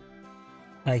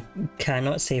 I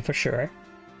cannot say for sure.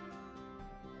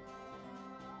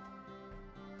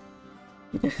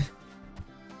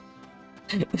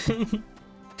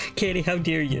 Katie, how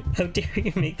dare you? How dare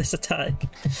you make this attack?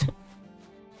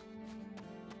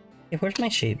 Hey, where's my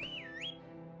sheep?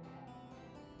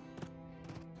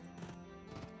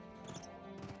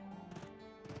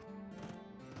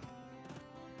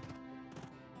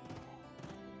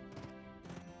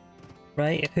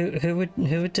 Right? Who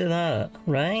would do that?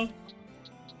 Right?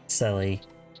 Silly.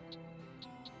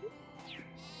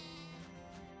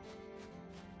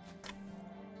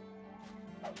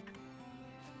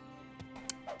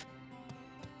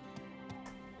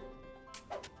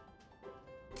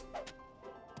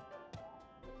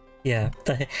 Yeah,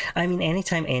 I mean,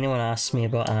 anytime anyone asks me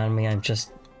about anime, I'm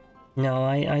just... No,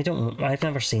 I don't... I've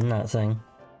never seen that thing.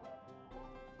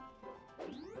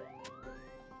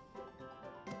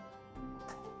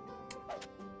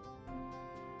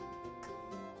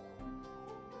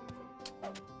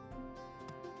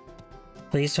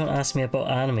 Please don't ask me about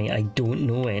anime, I don't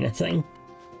know anything.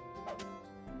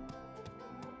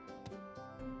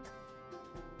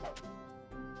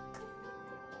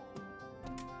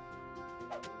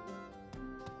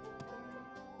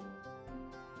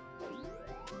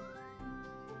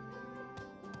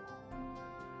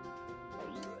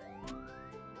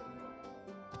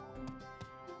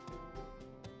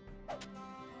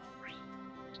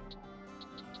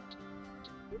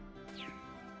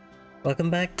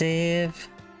 Welcome back, Dave.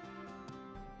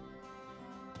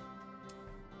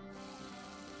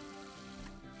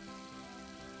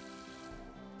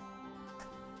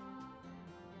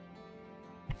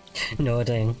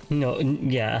 Nodding. No,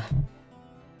 yeah.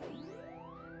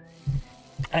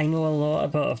 I know a lot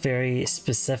about a very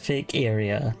specific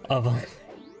area of...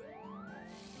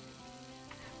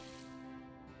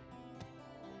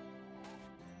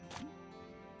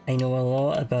 I know a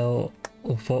lot about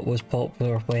what was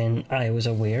popular when I was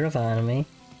aware of anime.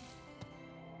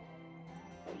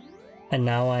 And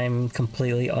now I'm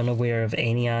completely unaware of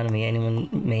any anime anyone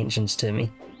mentions to me.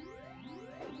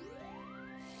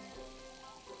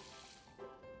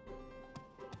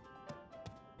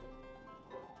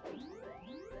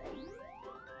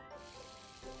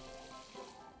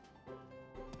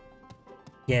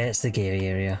 Yeah, it's the gay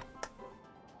area.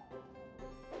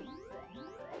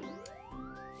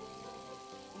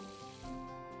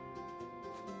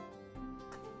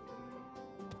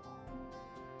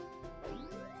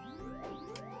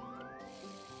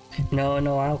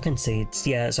 No, I'll concede.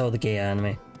 Yeah, it's all the gay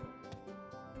anime.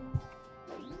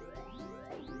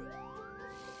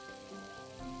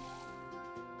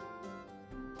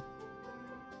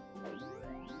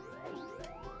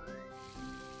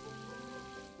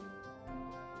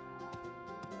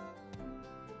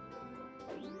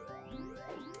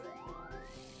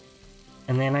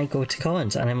 And then I go to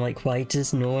cons and I'm like, why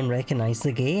does no one recognize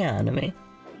the gay anime?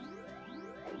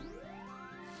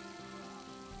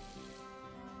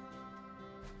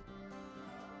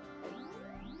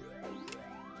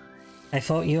 I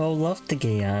thought you all loved the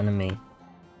gay anime.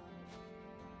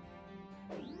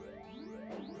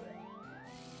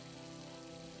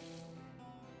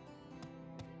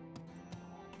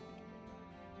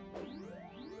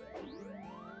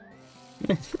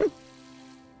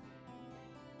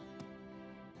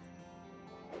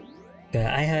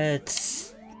 Yeah, I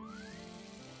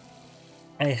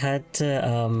had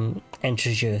to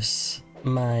introduce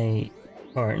my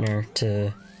partner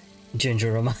to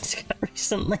Ginger Romantica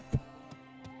recently.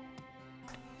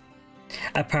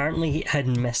 Apparently he had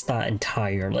missed that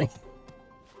entirely.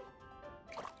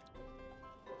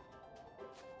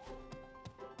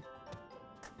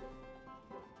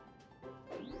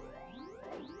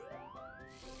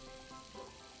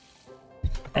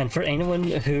 And for anyone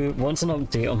who wants an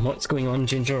update on what's going on in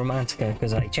Ginger Romantica,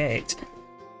 because I checked,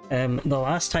 the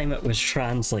last time it was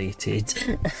translated,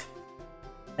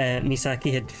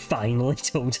 Misaki had finally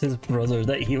told his brother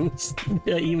that he was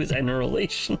in a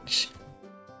relationship.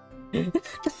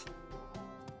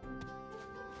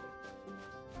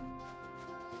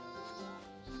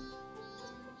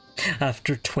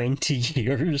 After 20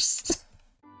 years.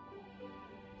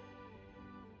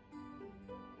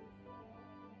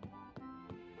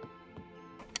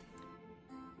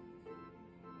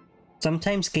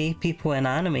 Sometimes gay people in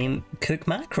anime cook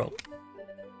mackerel.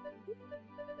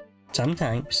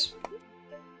 Sometimes.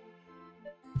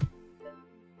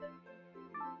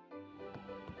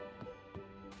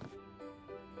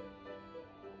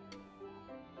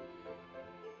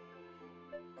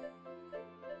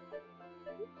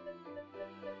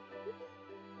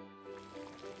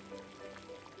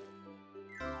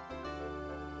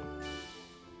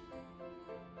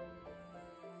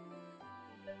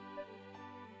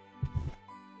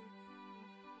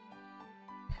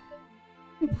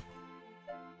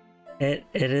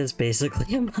 It is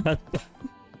basically a mad.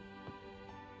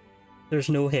 There's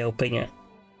no helping it.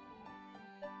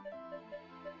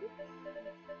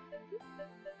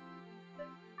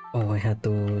 Oh, I had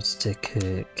those to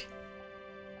cook.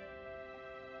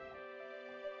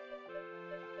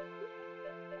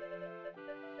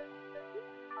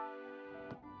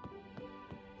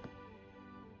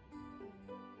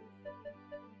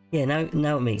 Yeah,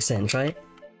 now it makes sense, right?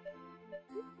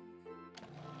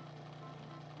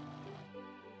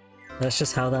 That's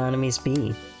just how the animes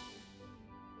be.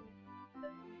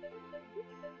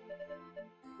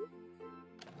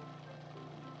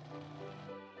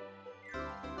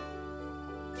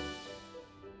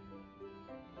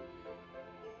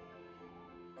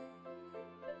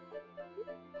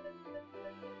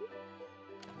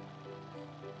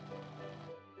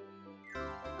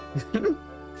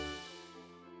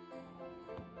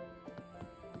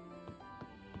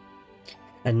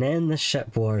 And then the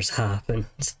ship wars happened.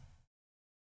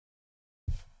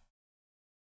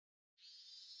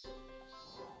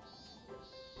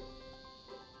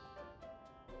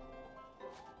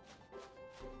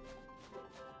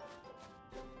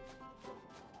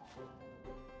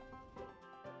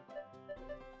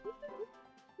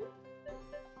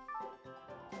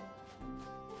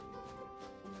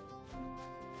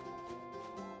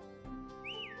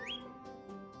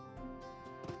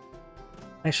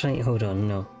 Actually, hold on,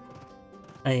 no.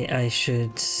 I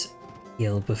should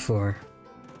heal before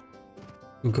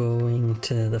going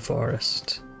to the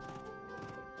forest.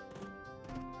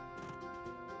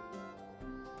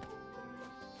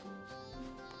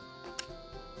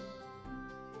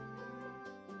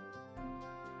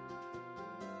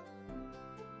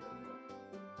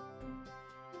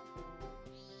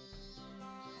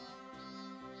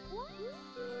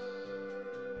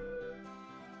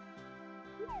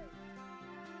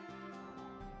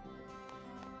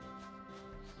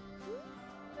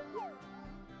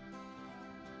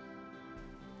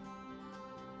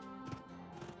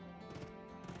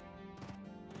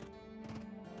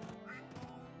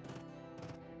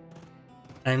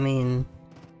 I mean,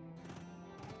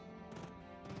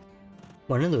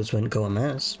 one of those wouldn't go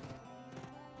amiss.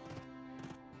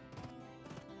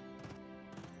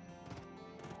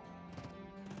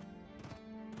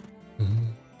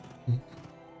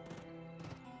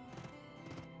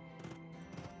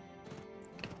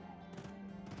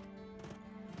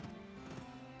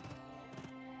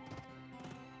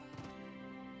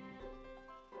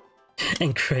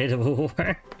 Incredible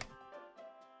work.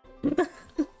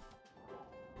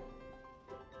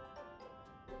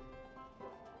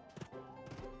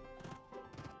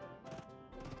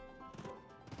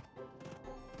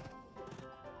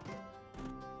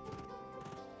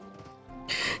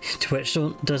 Twitch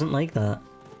doesn't like that.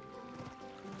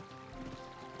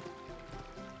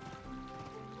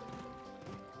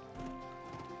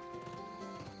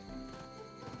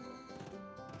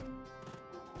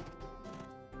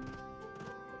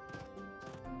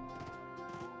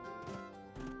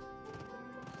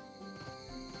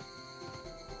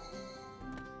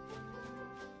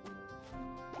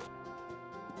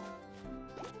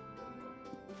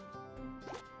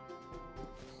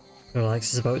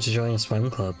 Relax is about to join a swim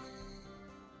club.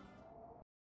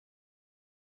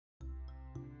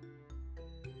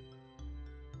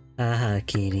 Haha,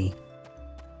 kitty.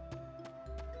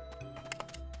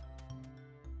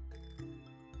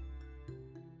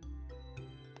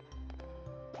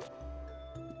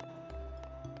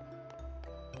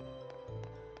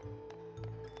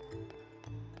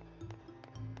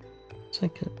 It's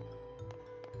like a...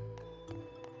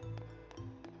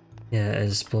 Yeah, it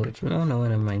is blocked. Oh no,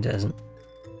 never mind, it isn't.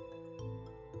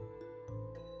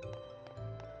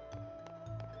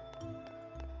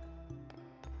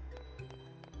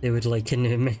 They would like a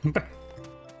new member.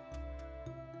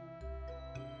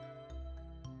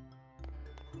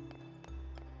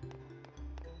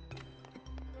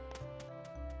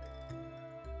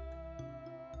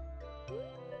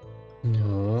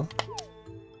 No.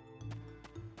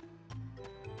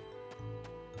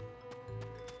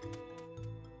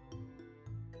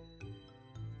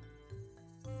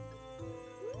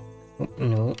 Oh,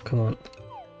 no, come on.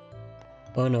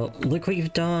 Oh no, look what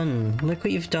you've done! Look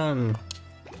what you've done!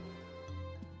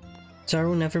 Zara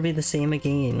will never be the same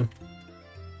again.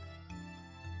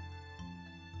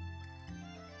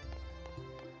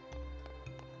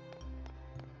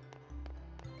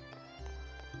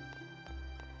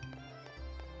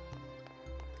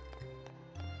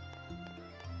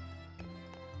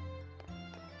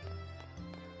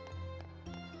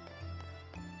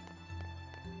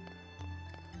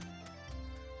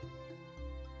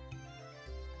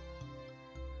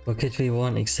 What could we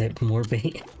want except more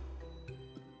bait?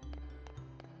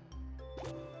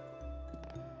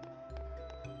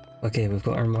 Okay, we've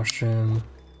got our mushroom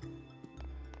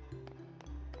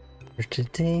for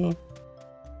today.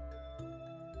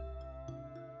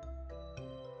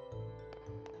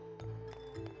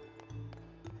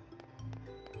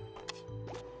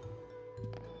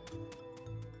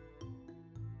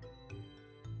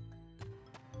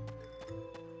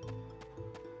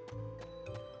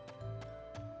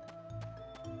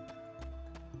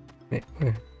 Wait,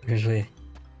 where's we?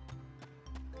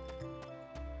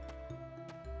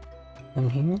 I'm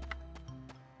here?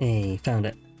 Hey, found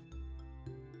it.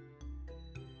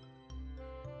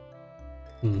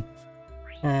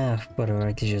 Ah, whatever,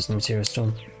 I could use the material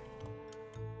stone.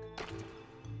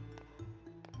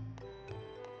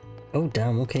 Oh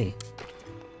damn, okay.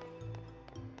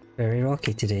 Very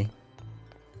rocky today.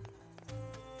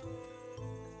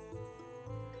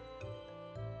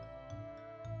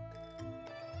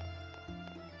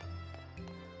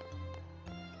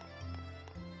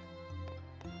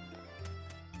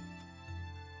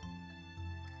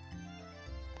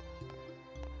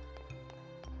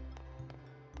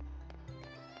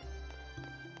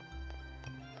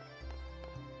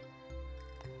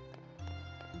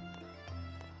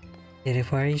 Katie,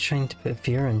 why are you trying to put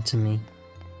fear into me?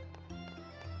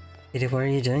 Katie, why are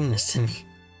you doing this to me?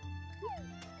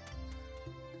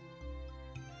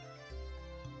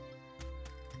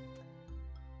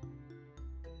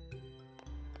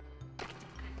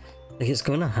 Like it's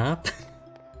gonna happen.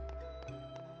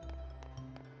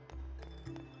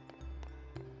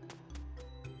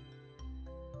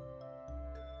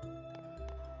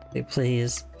 Hey,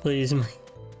 please, please, my...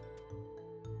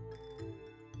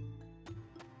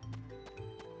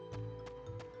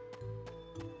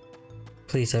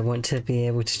 Please, I want to be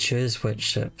able to choose which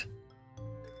ship.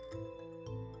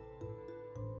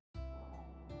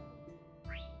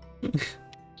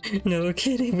 No,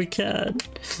 Kitty, we can't.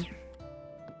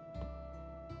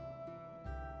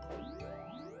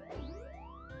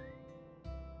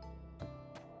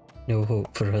 No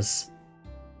hope for us.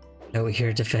 Out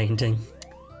here defending.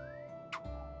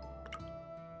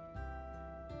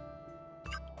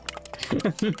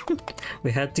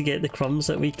 We had to get the crumbs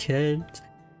that we could.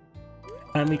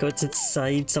 And we got to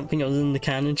decide something other than the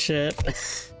cannon ship.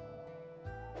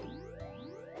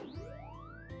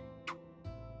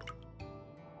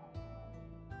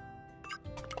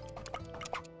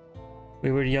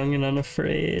 We were young and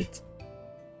unafraid.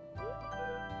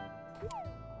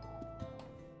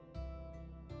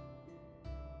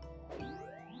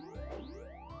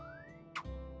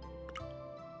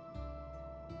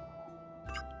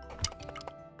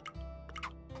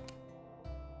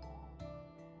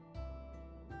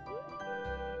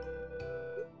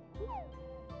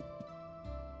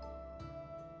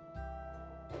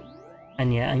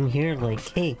 And yet I'm here like,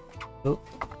 hey, oh,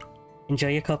 enjoy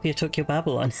your copy of Tokyo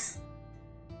Babylon.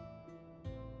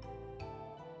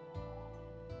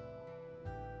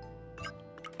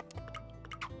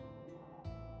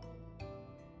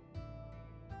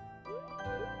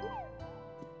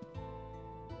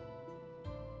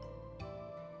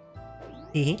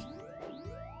 Hehe.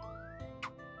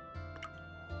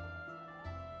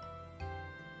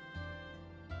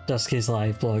 Dusky's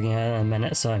live blogging in a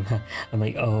minute, so I'm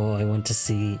like, oh, I want to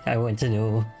see, I want to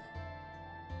know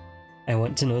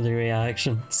the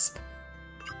reactions.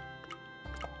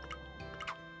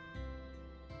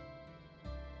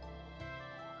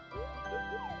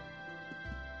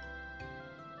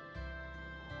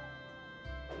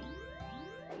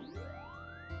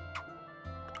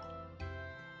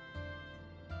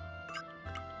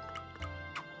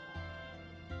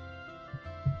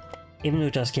 Even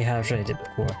though Dusky has read it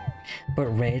before, but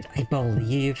read, I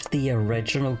believe, the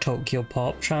original Tokyo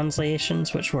Pop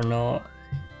translations, which were not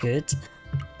good.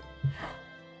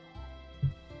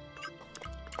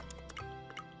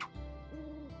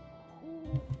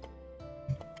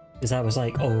 Because that was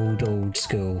like old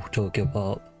school Tokyo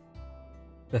Pop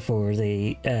before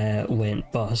they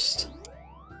went bust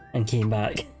and came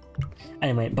back,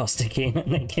 and went bust again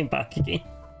and then came back again.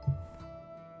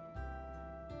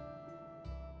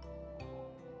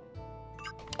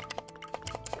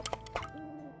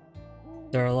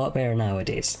 They're a lot better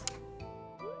nowadays.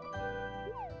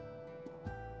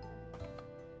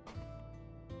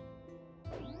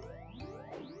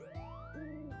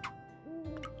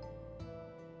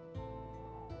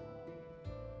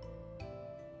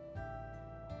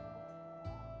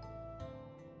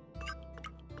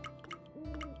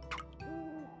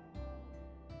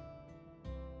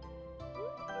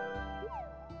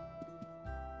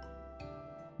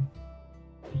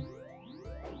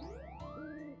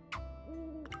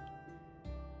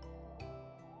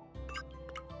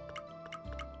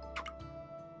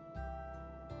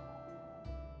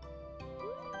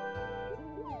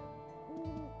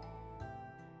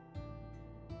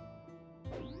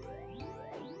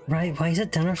 Right, why is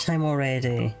it dinner time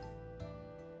already?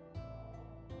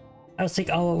 I was like,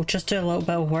 oh, I'll just do a little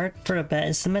bit of work for a bit.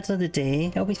 It's the middle of the day.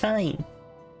 It'll be fine.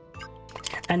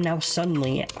 And now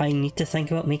suddenly, I need to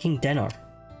think about making dinner.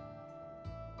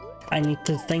 I need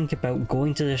to think about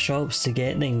going to the shops to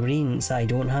get the ingredients I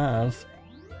don't have.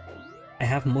 I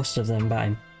have most of them, but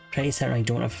I'm pretty certain I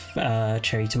don't have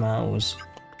cherry tomatoes.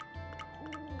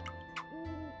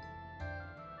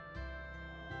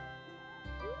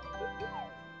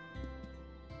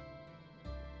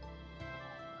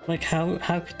 Like, how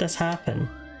could this happen?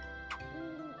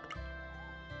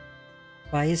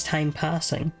 Why is time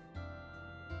passing?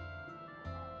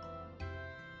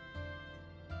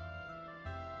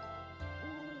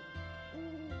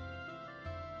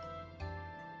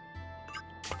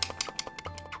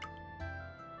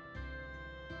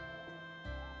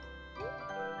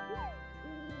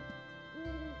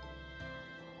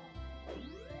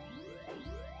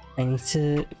 I need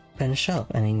to finish up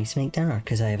and I need to make dinner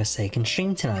because I have a second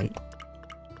stream tonight.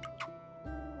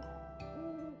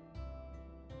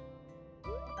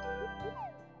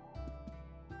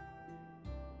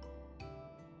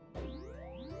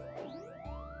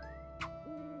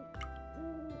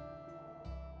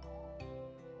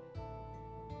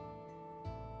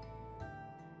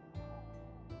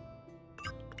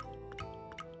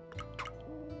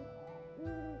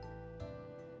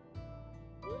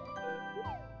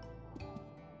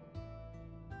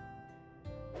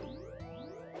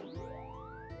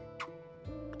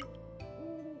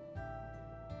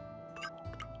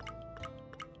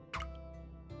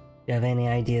 Do you have any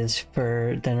ideas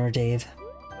for dinner, Dave?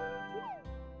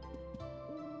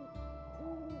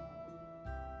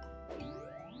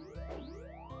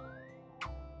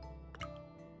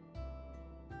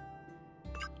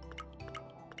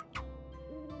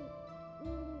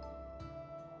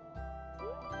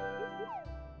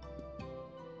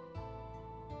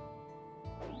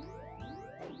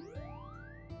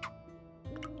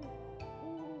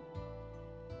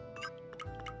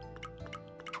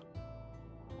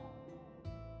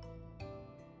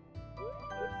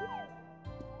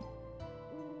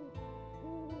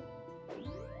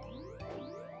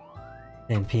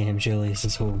 PM Julius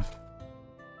is home.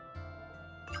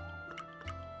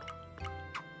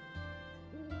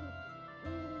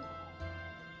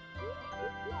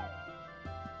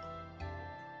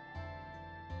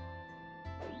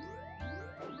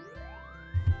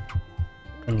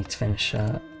 I need to finish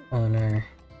on our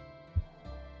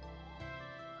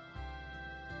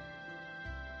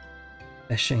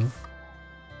fishing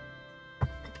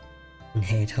and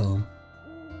head home.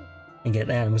 and get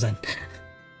the animals in.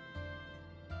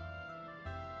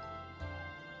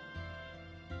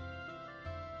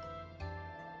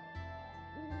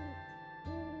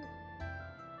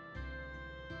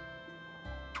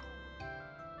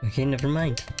 Okay, never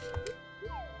mind.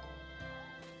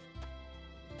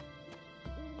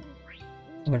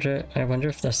 I wonder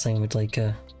if this thing would like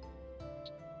a...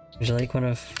 Would you like one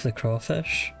of the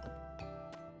crawfish?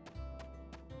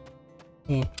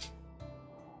 Yeah.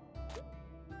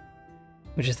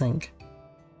 What do you think?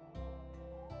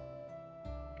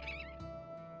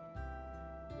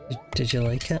 Did you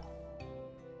like it?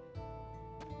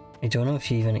 I don't know if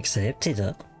you even accepted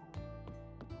it.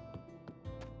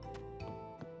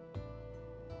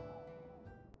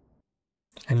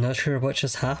 I'm not sure what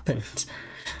just happened.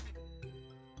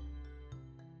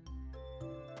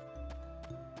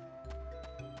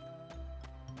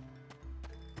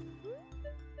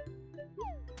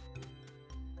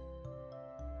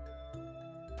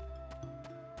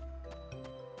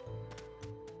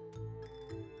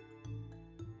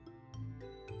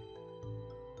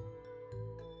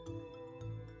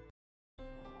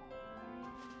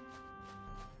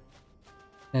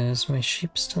 Is my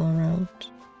sheep still around?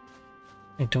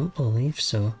 I don't believe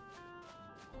so.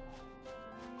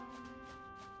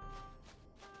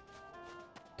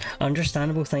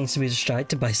 Understandable things to be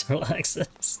distracted by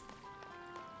Snorlaxes.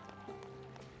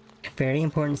 Very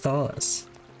important thoughts.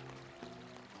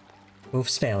 Both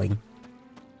spelling.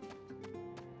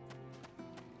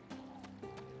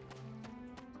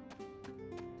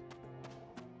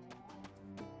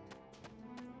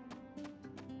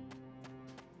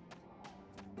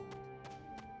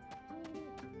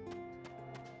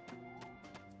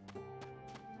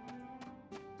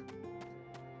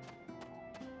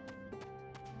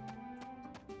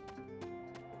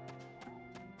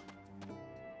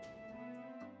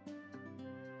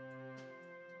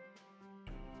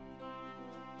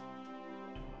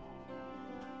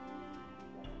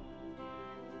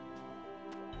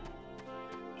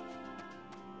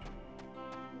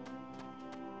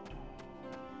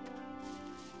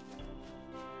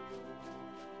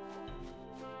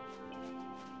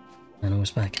 And I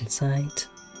was back inside.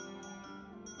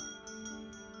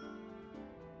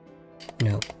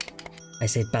 No, I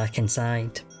said back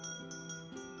inside.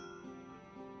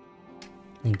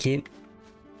 Thank you.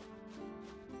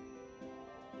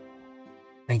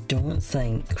 I don't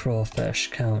think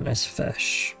crawfish count as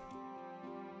fish.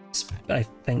 I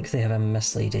think they have a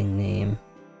misleading name.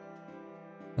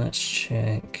 Let's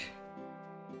check.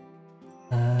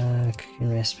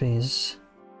 Cooking recipes.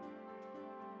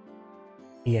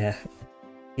 Yeah,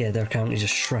 they're counted as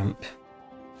shrimp.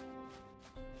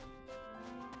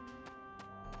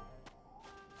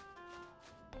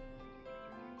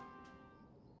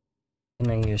 Can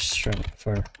I use shrimp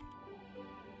for...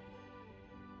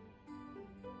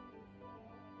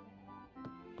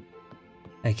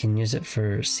 I can use it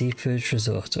for seafood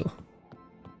risotto.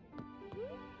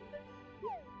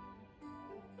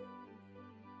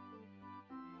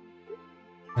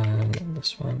 And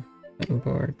this one, cutting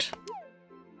board.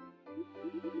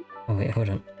 Oh wait, hold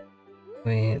on.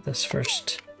 Wait, this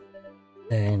first,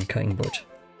 then cutting board.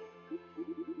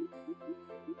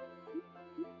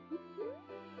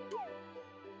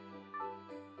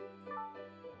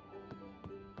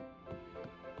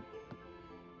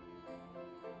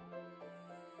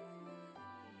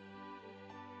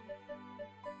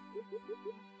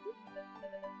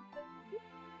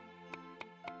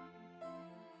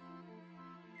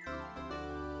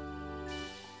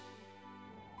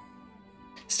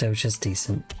 Still just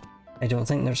decent. I don't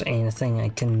think there's anything I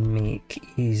can make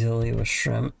easily with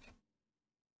shrimp.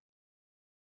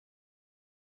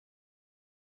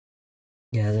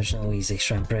 Yeah, there's no easy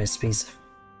shrimp recipes.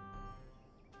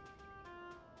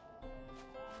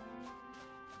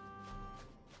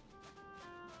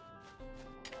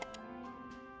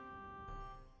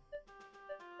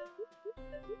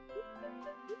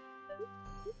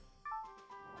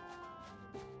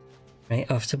 Right,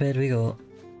 off to bed we go.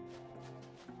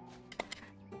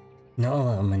 Not a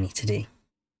lot of money today.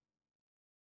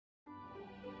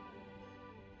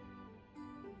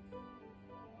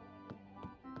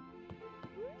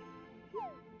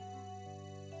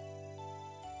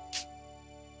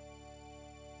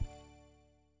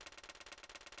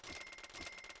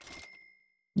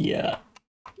 Yeah.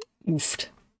 Oofed.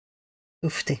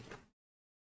 Oofty.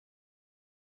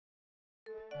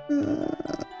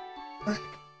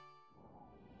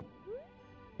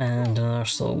 And another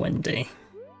slow wind day.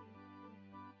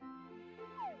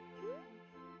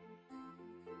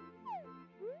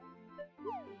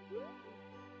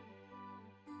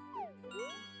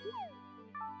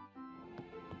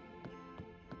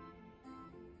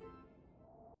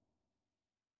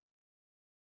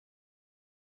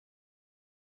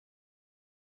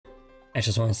 I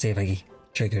just want to see if I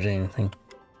triggered anything.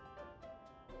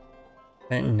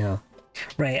 But no.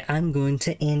 Right, I'm going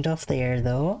to end off there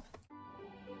though.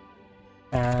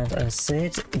 And as I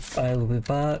said, I will be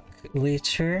back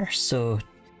later, so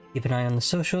keep an eye on the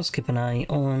socials, keep an eye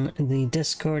on the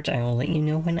Discord. I will let you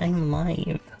know when I'm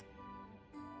live.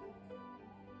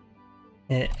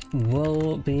 It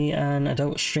will be an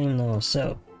adult stream though,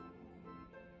 so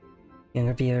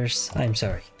younger viewers, I'm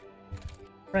sorry.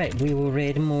 Right, we will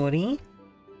raid Mori.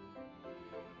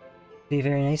 Be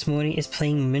very nice. Mori is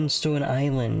playing Moonstone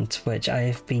Island, which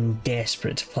I've been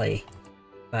desperate to play,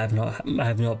 but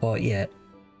I've not bought yet.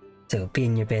 So be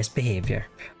in your best behaviour.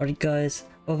 Alright guys,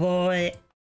 bye bye.